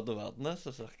Bad og Verdnes,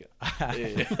 cirka.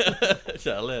 I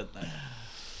kjærlighet.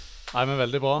 Nei, men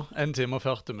veldig bra. 1 time og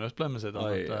 40 minutter ble vi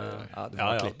sittende. Oi, Ja, du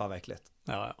må klippe vekk litt.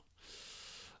 Ja.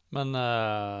 Men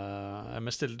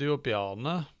vi stilte jo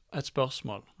Bjarne et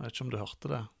spørsmål. Jeg vet ikke om du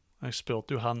hørte det. Jeg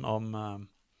spurte jo han om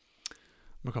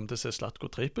vi kom til å se Zlatko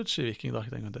Tripic i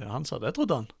Vikingdrakt en gang til. Han sa det,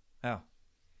 trodde han. Ja.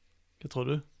 Hva tror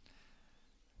du?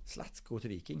 Zlatko til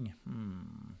Viking.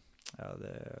 Ja,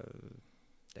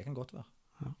 det kan godt være.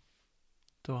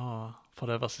 For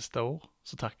det var siste ord.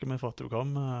 Så takker vi for at du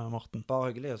kom, Morten.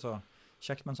 Bare hyggelig, så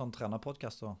kjekt med en sånn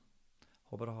trenerpodcast, og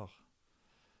håper det har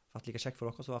vært like kjekt for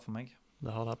dere som det var for meg.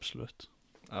 Det har det absolutt.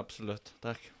 Absolutt.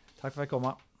 Takk. Takk for at jeg kom.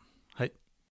 Hei.